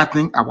and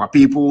enlightening our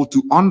people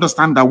to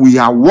understand that we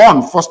are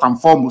one first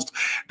and foremost.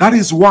 That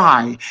is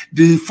why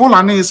the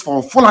Fulanis,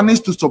 for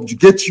Fulanis to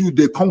subjugate you,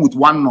 they come with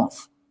one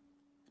north.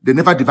 They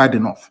never divide the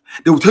north.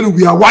 They will tell you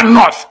we are one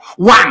north,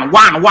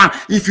 one.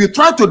 If you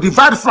try to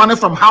divide Fulani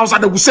from Hausa,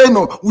 they will say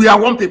no, we are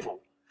one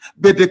people.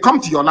 But they come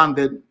to your land,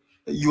 then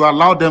you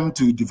allow them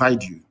to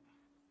divide you.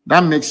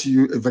 That makes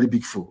you a very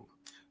big fool.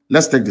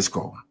 Let's take this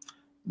call.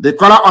 The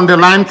caller on the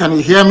line, can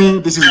you hear me?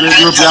 This is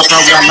Radio Biafra.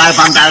 We are live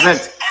and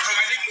direct.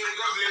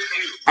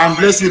 And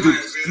bless you to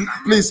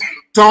please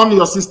turn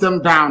your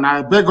system down.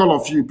 I beg all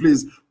of you,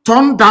 please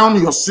turn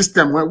down your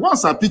system. Well,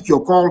 once I pick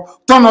your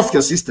call, turn off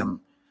your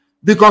system.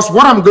 Because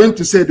what I'm going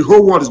to say, the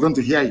whole world is going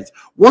to hear it.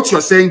 What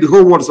you're saying, the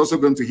whole world is also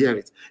going to hear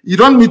it. You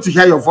don't need to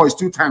hear your voice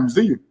 2 times,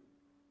 do you?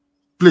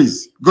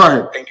 Please, go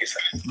ahead. Thank you, sir.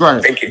 Go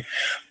ahead. Thank you.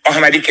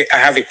 Ohamadike, I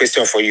have a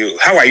question for you.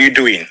 How are you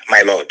doing,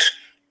 my Lord?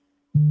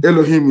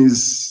 Elohim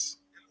is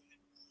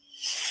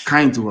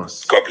kind to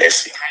us. God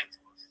bless you.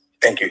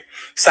 Thank you.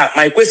 Sir,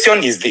 my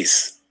question is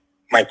this.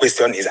 I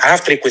have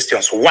 3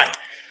 questions. One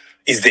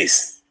is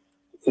this.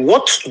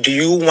 What do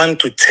you want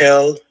to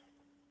tell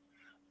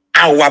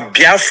our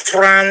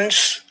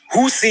Biafrans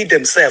who see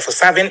themselves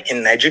serving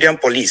in Nigerian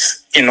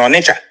police, in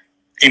Onitsha,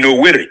 in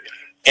Owerri,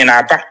 in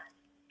Aba,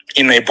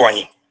 in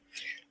Ebonyi,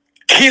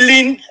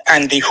 killing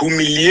and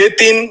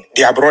humiliating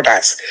their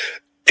brothers?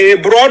 A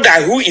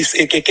brother who is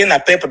a keke na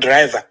pep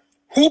driver,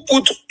 who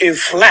put a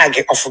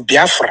flag of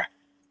Biafra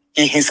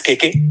in his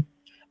keke.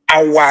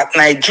 Our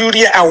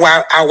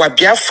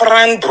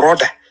Biafran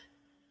brother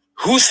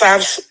who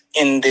serves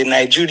in the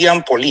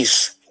Nigerian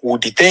police will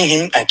detain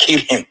him and kill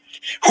him.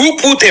 Who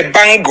put a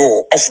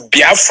bangle of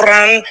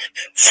Biafran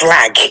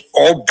flag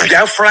or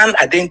Biafran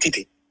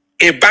identity,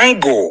 a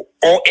bangle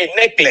or a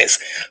necklace,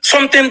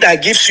 something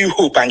that gives you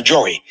hope and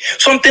joy,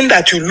 something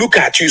that you look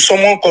at, you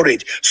summon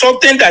courage,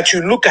 something that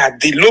you look at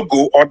the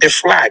logo or the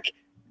flag,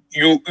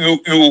 you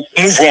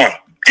move on,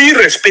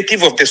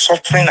 irrespective of the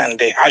suffering and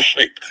the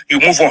hardship, you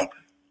move on.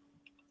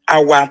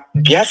 Our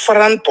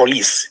Biafran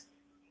police,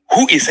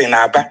 who is in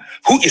Aba,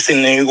 who is in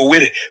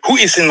Owerri, who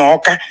is in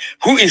Oka,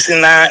 who is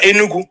in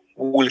Enugu,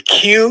 will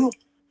kill,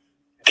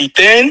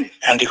 detain,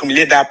 and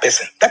humiliate that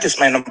person. That is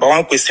my number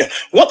 1 question.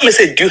 What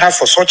message do you have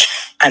for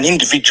such an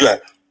individual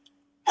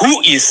who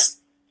is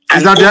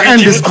that their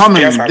end is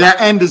coming? Their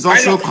end is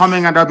also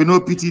coming, and there'll be no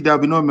pity, there'll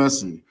be no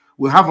mercy.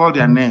 We have all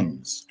their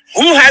names.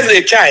 Who has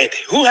a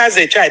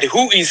child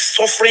who is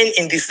suffering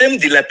in the same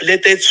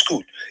dilapidated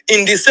school,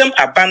 in the same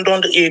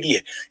abandoned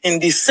area, in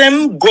the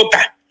same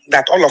gutter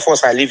that all of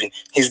us are living?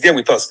 He's there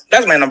with us.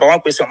 That's my number 1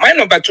 question. My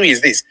number 2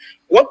 is this.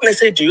 What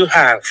message do you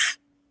have?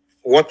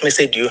 What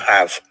message do you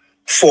have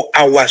for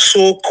our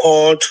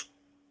so-called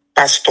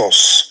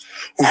pastors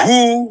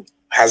who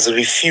has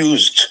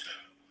refused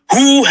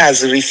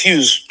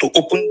to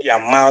open their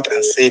mouth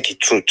and say the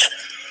truth,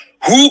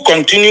 who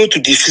continue to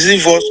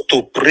deceive us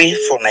to pray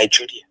for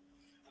Nigeria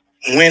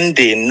when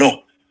they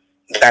know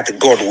that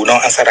God will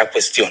not answer that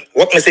question?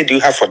 What message do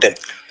you have for them?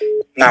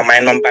 Now, my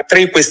number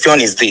 3 question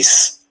is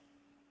this.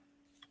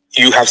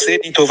 You have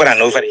said it over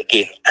and over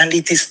again, and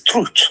it is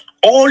truth.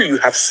 All you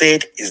have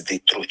said is the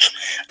truth.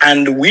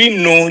 And we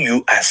know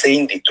you are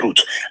saying the truth.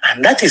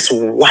 And that is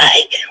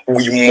why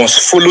we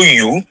must follow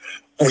you.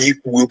 We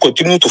will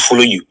continue to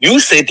follow you. You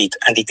said it,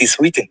 and it is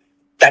written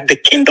that the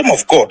kingdom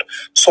of God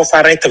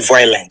suffereth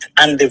violent,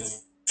 and the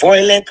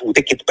violent will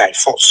take it by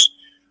force.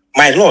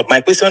 My Lord,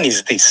 my question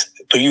is this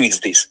to you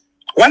is this.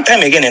 One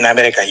time again in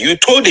America, you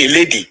told a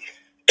lady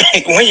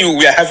when you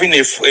were having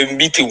a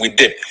meeting with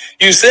them,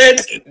 you said,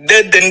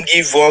 let them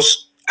give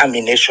us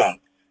ammunition.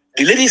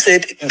 The lady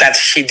said that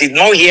she did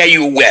not hear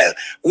you well.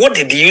 What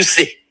did you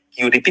say?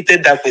 You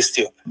repeated that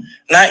question.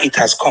 Now it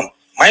has come.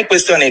 My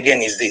question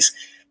again is this.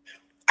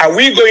 Are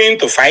we going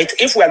to fight?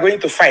 If we are going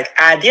to fight,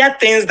 are there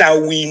things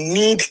that we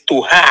need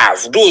to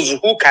have? Those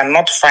who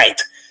cannot fight,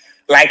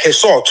 like a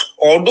sword,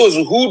 or those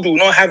who do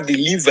not have the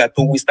liver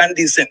to withstand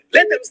this thing,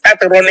 let them start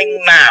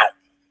running now.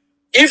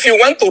 If you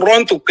want to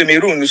run to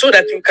Cameroon so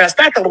that you can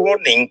start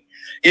running,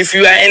 if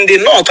you are in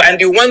the north and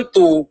you want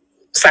to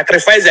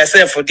sacrifice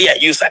yourself for there,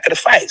 you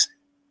sacrifice.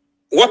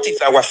 What is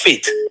our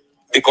fate?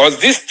 Because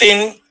this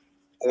thing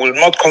will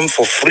not come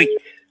for free.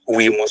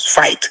 We must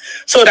fight.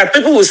 So that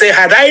people will say,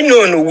 had I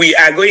known we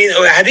are going,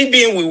 or had it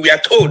been we were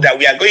told that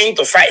we are going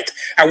to fight,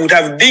 I would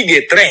have dig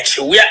a trench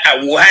where I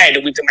will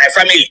hide with my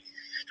family,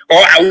 or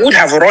I would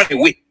have run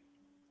away.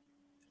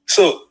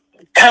 So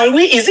can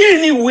we, is there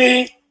any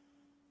way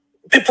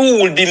people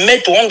will be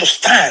made to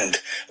understand?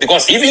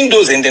 Because even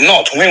those in the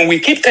north, when we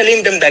keep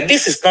telling them that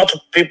this is not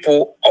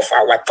people of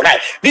our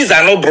tribe, these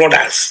are not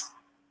brothers.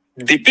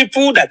 The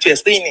people that you are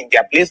staying in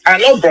their place are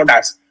not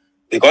brothers,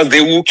 because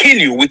they will kill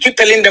you. We keep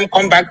telling them,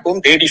 come back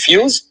home. They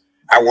refuse.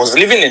 I was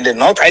living in the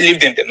north. I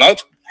lived in the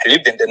north. I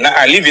live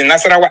in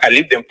Nasarawa. I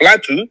lived in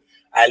Plateau.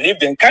 I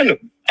lived in Kanu.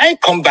 I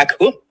come back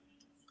home.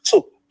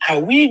 So are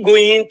we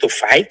going to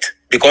fight?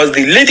 Because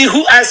the lady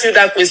who asked you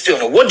that question,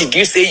 what did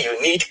you say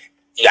you need?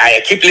 Yeah,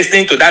 I keep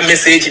listening to that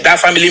message, that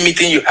family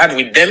meeting you had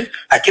with them.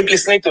 I keep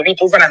listening to it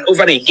over and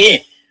over again.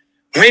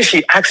 When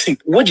she asked you,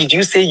 what did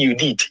you say you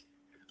did?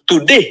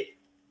 Today,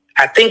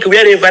 I think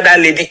wherever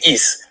that lady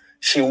is,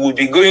 she will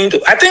be going to,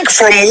 I think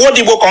from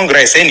Wodibo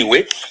Congress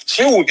anyway,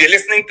 she will be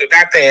listening to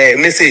that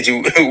message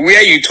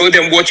where you told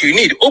them what you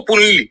need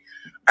openly.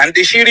 And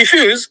she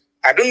refused.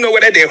 I don't know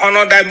whether they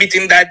honored that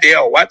meeting that day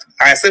or what.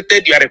 I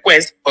accepted your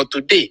request, but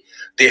today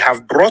they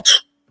have brought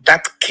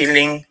that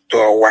killing to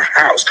our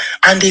house.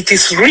 And it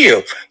is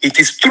real. It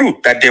is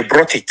true that they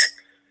brought it.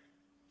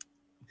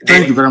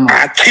 Thank you very much.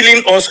 Are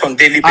killing us on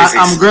daily basis.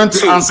 I'm going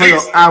to answer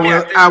your,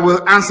 I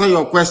will answer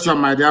your question,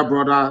 my dear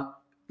brother.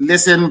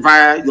 Listen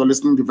via your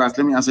listening device.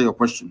 Let me answer your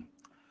question.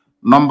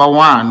 Number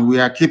one, we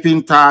are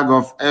keeping tag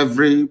of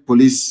every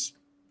police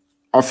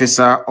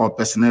officer or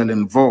personnel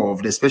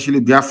involved, especially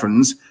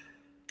Biafrans,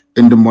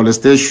 in the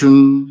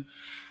molestation,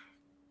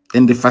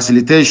 in the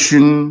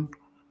facilitation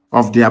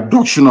of the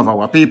abduction of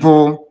our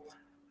people.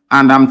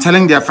 And I'm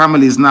telling their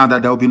families now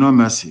that there will be no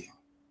mercy.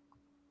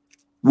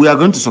 We are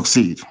going to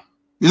succeed.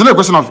 It's not a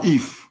question of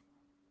if.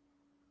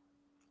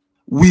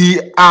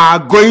 We are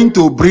going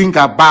to bring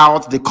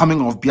about the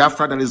coming of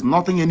Biafra. There is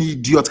nothing any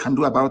idiot can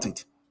do about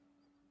it.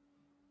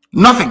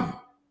 Nothing.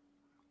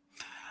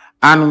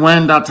 And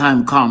when that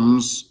time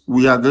comes,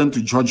 we are going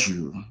to judge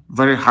you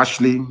very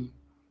harshly.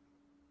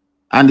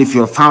 And if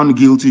you're found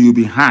guilty, you'll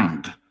be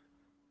hanged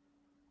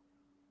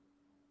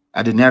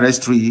at the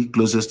nearest tree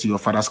closest to your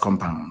father's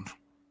compound.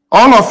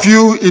 All of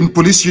you in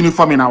police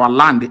uniform in our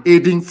land,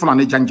 aiding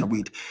Fulani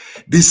Janjaweed,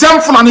 the same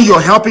Fulani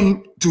you're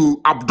helping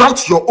to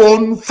abduct your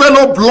own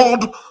fellow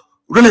blood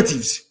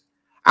relatives,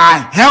 are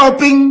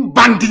helping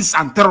bandits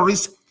and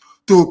terrorists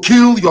to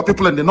kill your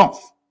people in the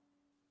north.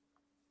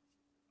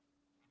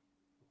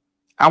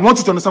 I want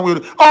you to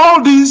understand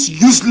all these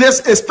useless,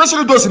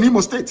 especially those in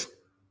Imo State.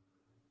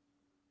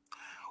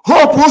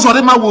 Hope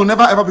Uzodinma will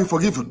never ever be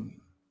forgiven.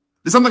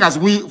 There's something as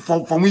we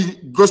for me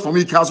goes for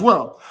me as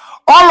well.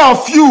 All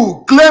of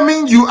you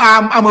claiming you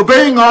I'm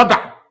obeying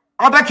order.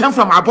 Order came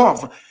from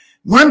above.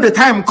 When the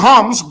time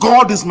comes,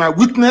 God is my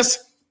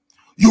witness,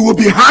 you will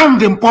be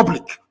hanged in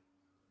public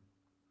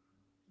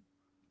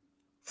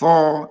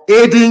for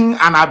aiding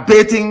and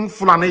abating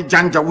Fulani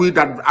Janjaweed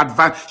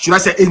that should I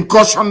say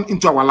incursion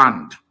into our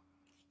land.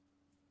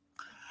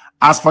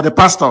 As for the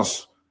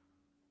pastors,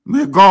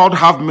 may God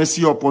have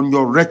mercy upon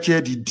your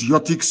wretched,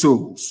 idiotic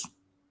souls.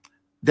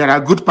 There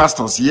are good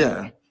pastors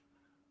here,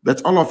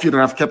 but all of you that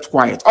have kept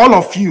quiet, all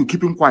of you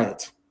keeping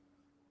quiet,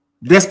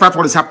 despite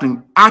what is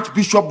happening,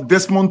 Archbishop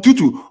Desmond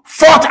Tutu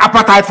fought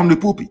apartheid from the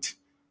pulpit.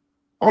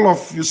 All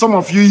of you, some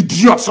of you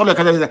idiots, all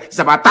it's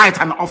about tithe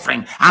and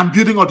offering and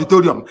building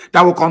auditorium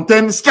that will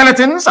contain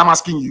skeletons. I'm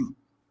asking you,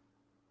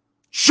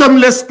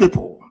 shameless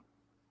people,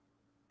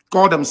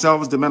 call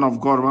themselves the men of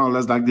God, more or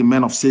less like the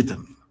men of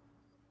Satan.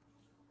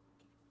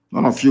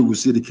 None of you will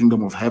see the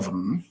kingdom of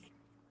heaven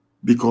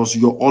because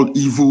you're all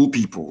evil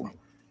people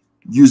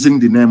using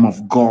the name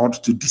of God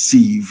to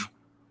deceive,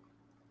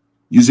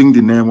 using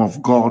the name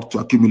of God to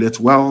accumulate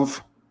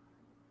wealth,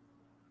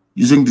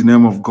 using the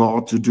name of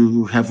God to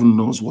do heaven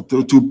knows what,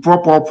 to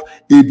prop up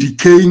a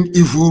decaying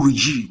evil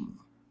regime.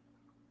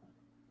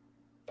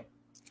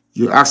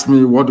 You ask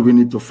me, what do we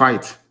need to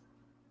fight?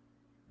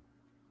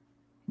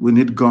 We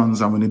need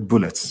guns and we need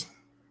bullets.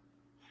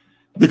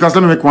 Because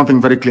let me make one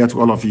thing very clear to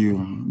all of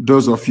you,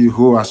 those of you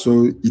who are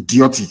so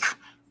idiotic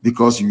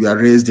because you are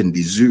raised in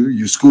the zoo,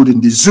 you schooled in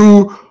the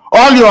zoo,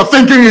 all you're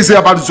thinking is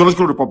about the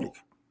Zoological Republic.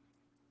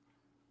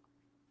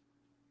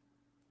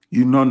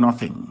 You know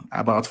nothing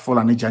about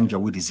Fulani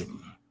Janjaweedism.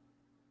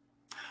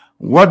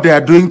 What they are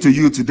doing to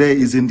you today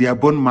is in their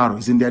bone marrow,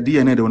 is in their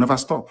DNA. They will never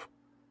stop.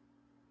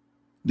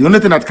 The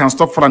only thing that can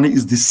stop Fulani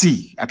is the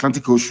sea,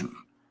 Atlantic Ocean.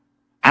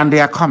 And they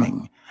are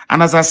coming.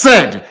 And as I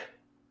said,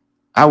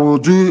 I will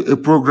do a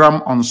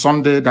program on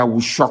Sunday that will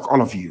shock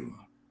all of you.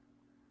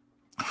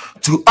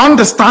 To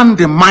understand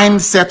the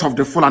mindset of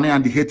the Fulani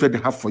and the hatred they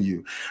have for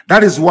you.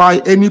 That is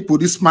why any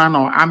policeman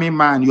or army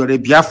man, you're a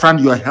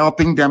Biafran, you're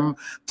helping them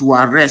to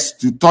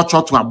arrest, to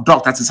torture, to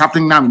abduct. That is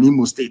happening now in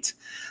Imo State.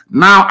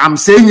 Now I'm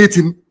saying it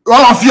in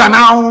all of you are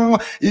now,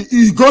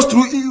 it goes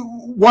through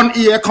one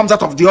ear, comes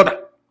out of the other.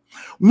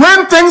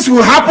 When things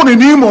will happen in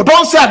Imo,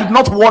 don't say I did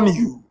not warn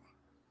you.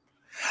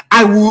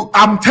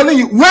 I'm telling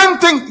you,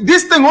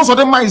 this thing also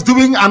the man is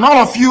doing, and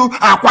all of you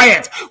are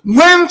quiet.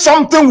 When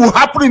something will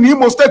happen in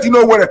Imo State, you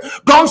know where,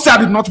 don't say I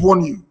did not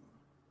warn you.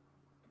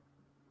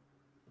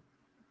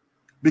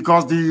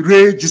 Because the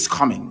rage is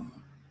coming.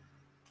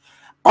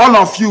 All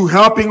of you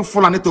helping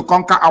Fulani to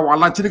conquer our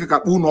land,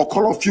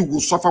 all of you will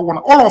suffer one,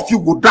 all of you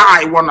will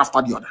die one after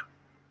the other.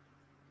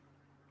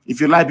 If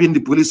you like being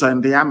the police or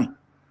in the army.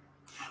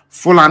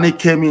 Fulani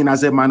came in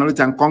as a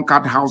minority and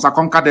conquered Hausa,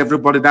 conquered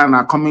everybody down,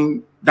 are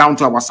coming down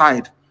to our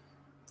side.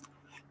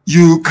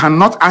 You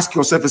cannot ask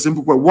yourself a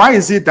simple question. Why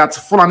is it that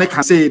Fulani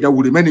can say they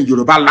will remain in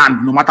Yoruba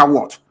land no matter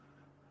what?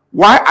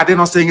 Why are they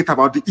not saying it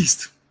about the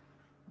East?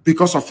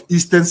 Because of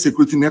Eastern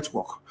Security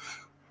Network.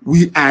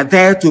 We are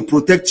there to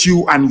protect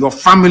you and your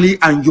family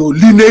and your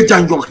lineage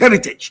and your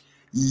heritage.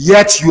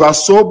 Yet you are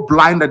so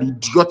blind and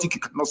idiotic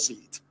you cannot see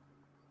it.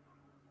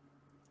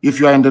 If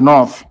you are in the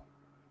North,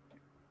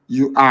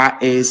 you are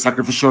a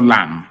sacrificial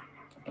lamb.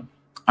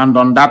 And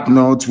on that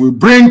note, we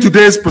bring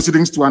today's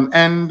proceedings to an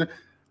end.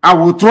 I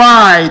will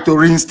try to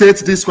reinstate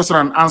this question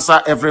and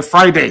answer every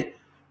Friday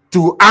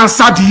to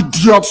answer the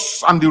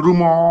idiots and the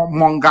rumor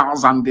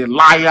mongers and the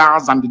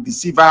liars and the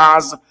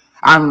deceivers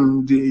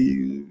and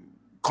the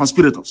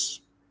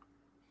conspirators.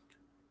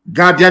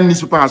 Guardian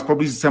newspaper has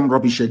published the same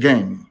rubbish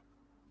again.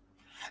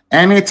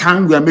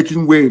 Anytime we are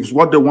making waves,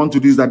 what they want to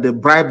do is that they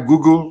bribe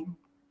Google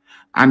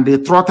and they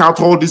trot out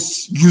all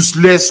these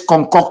useless,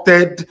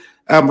 concocted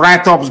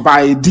write-ups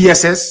by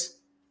DSS,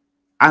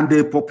 and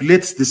they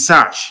populate the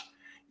search.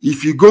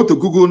 If you go to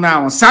Google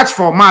now, search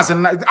for Mazi,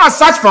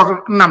 search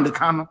for Nnamdi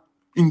Kanu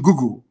in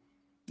Google,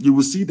 you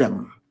will see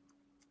them.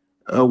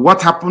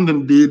 What happened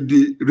in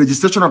the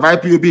registration of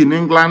IPOB in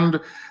England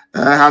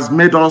has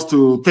made us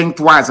to think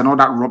twice and all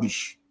that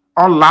rubbish.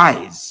 All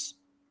lies.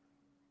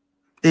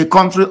 A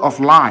country of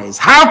lies.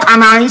 How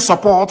can I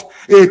support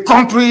a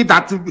country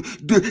that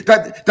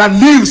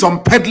lives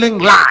on peddling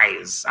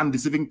lies and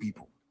deceiving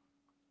people?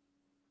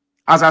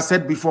 As I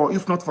said before,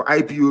 if not for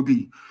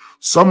IPOB,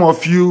 some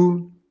of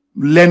you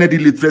learned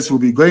illiterates will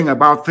be going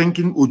about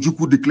thinking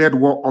Ojukwu declared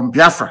war on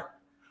Biafra,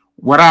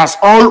 whereas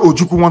all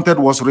Ojukwu wanted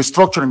was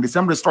restructuring, the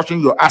same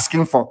restructuring you're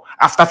asking for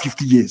after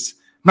 50 years.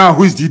 Now,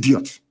 who is the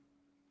idiot?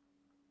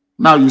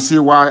 Now you see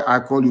why I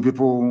call you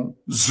people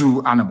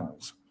zoo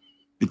animals,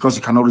 because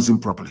you cannot reason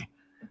properly.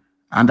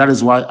 And that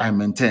is why I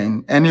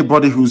maintain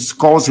anybody who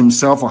calls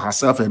himself or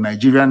herself a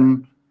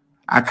Nigerian,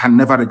 I can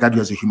never regard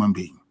you as a human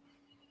being.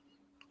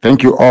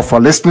 Thank you all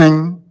for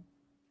listening.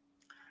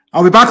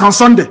 I'll be back on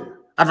Sunday.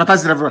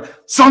 Advertise it everywhere.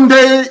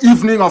 Sunday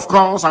evening, of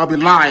course, I'll be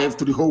live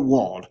to the whole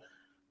world.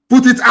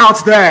 Put it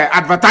out there.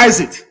 Advertise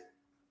it.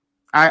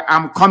 I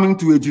am coming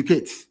to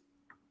educate.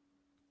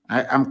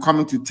 I am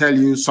coming to tell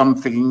you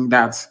something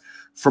that,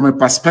 from a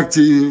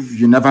perspective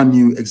you never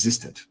knew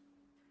existed.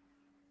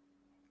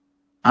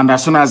 And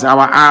as soon as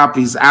our app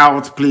is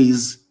out,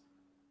 please,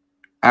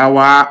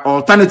 our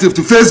alternative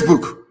to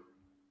Facebook,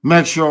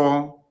 make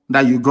sure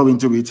that you go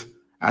into it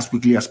as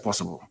quickly as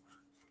possible.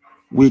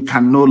 We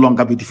can no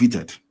longer be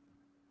defeated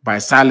by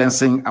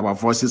silencing our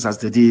voices as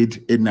they did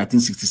in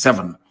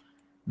 1967.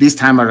 This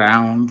time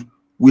around,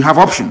 we have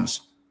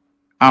options,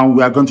 and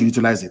we are going to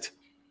utilize it.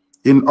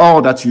 In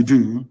all that you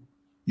do,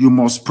 you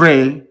must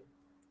pray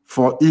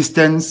for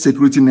Eastern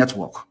Security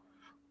Network.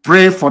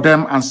 Pray for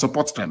them and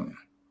support them.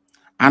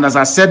 And as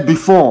I said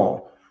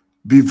before,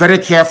 be very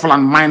careful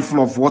and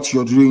mindful of what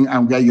you're doing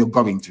and where you're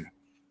going to.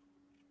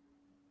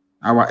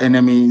 Our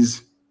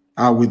enemies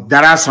are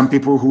there are some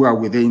people who are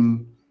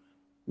within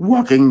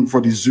working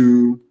for the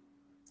zoo,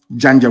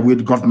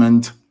 Janjaweed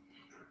government,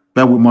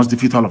 but we must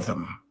defeat all of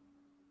them.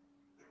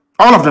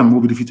 All of them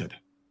will be defeated.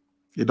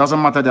 It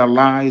doesn't matter their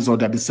lies or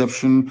their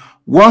deception.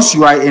 Once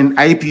you are in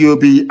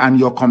IPOB and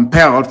you're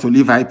compelled to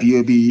leave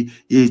IPOB,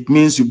 it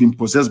means you've been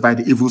possessed by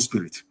the evil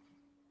spirit.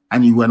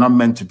 And you were not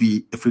meant to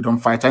be a freedom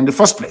fighter in the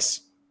first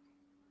place.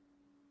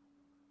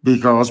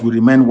 Because we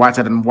remain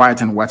whiter than white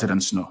and whiter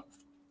than snow.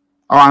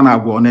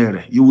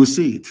 You will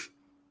see it.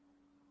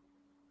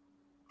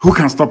 Who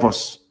can stop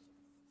us?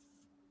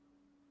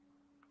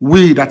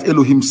 We that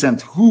Elohim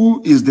sent.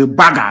 Who is the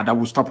bagger that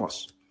will stop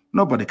us?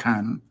 Nobody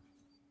can.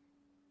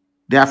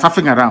 They are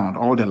faffing around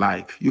all they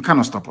like. You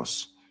cannot stop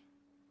us.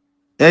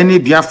 Any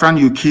Biafran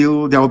you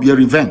kill, there will be a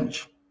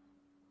revenge.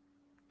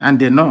 And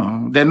they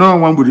know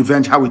when we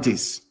revenge how it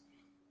is.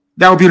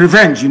 There will be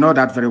revenge, you know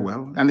that very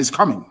well, and it's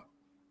coming.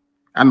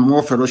 And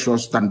more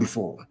ferocious than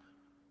before.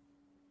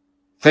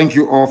 Thank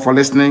you all for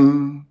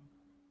listening.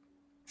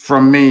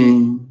 From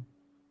me,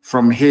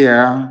 from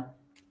here,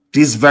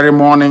 this very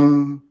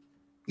morning,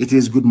 it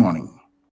is good morning.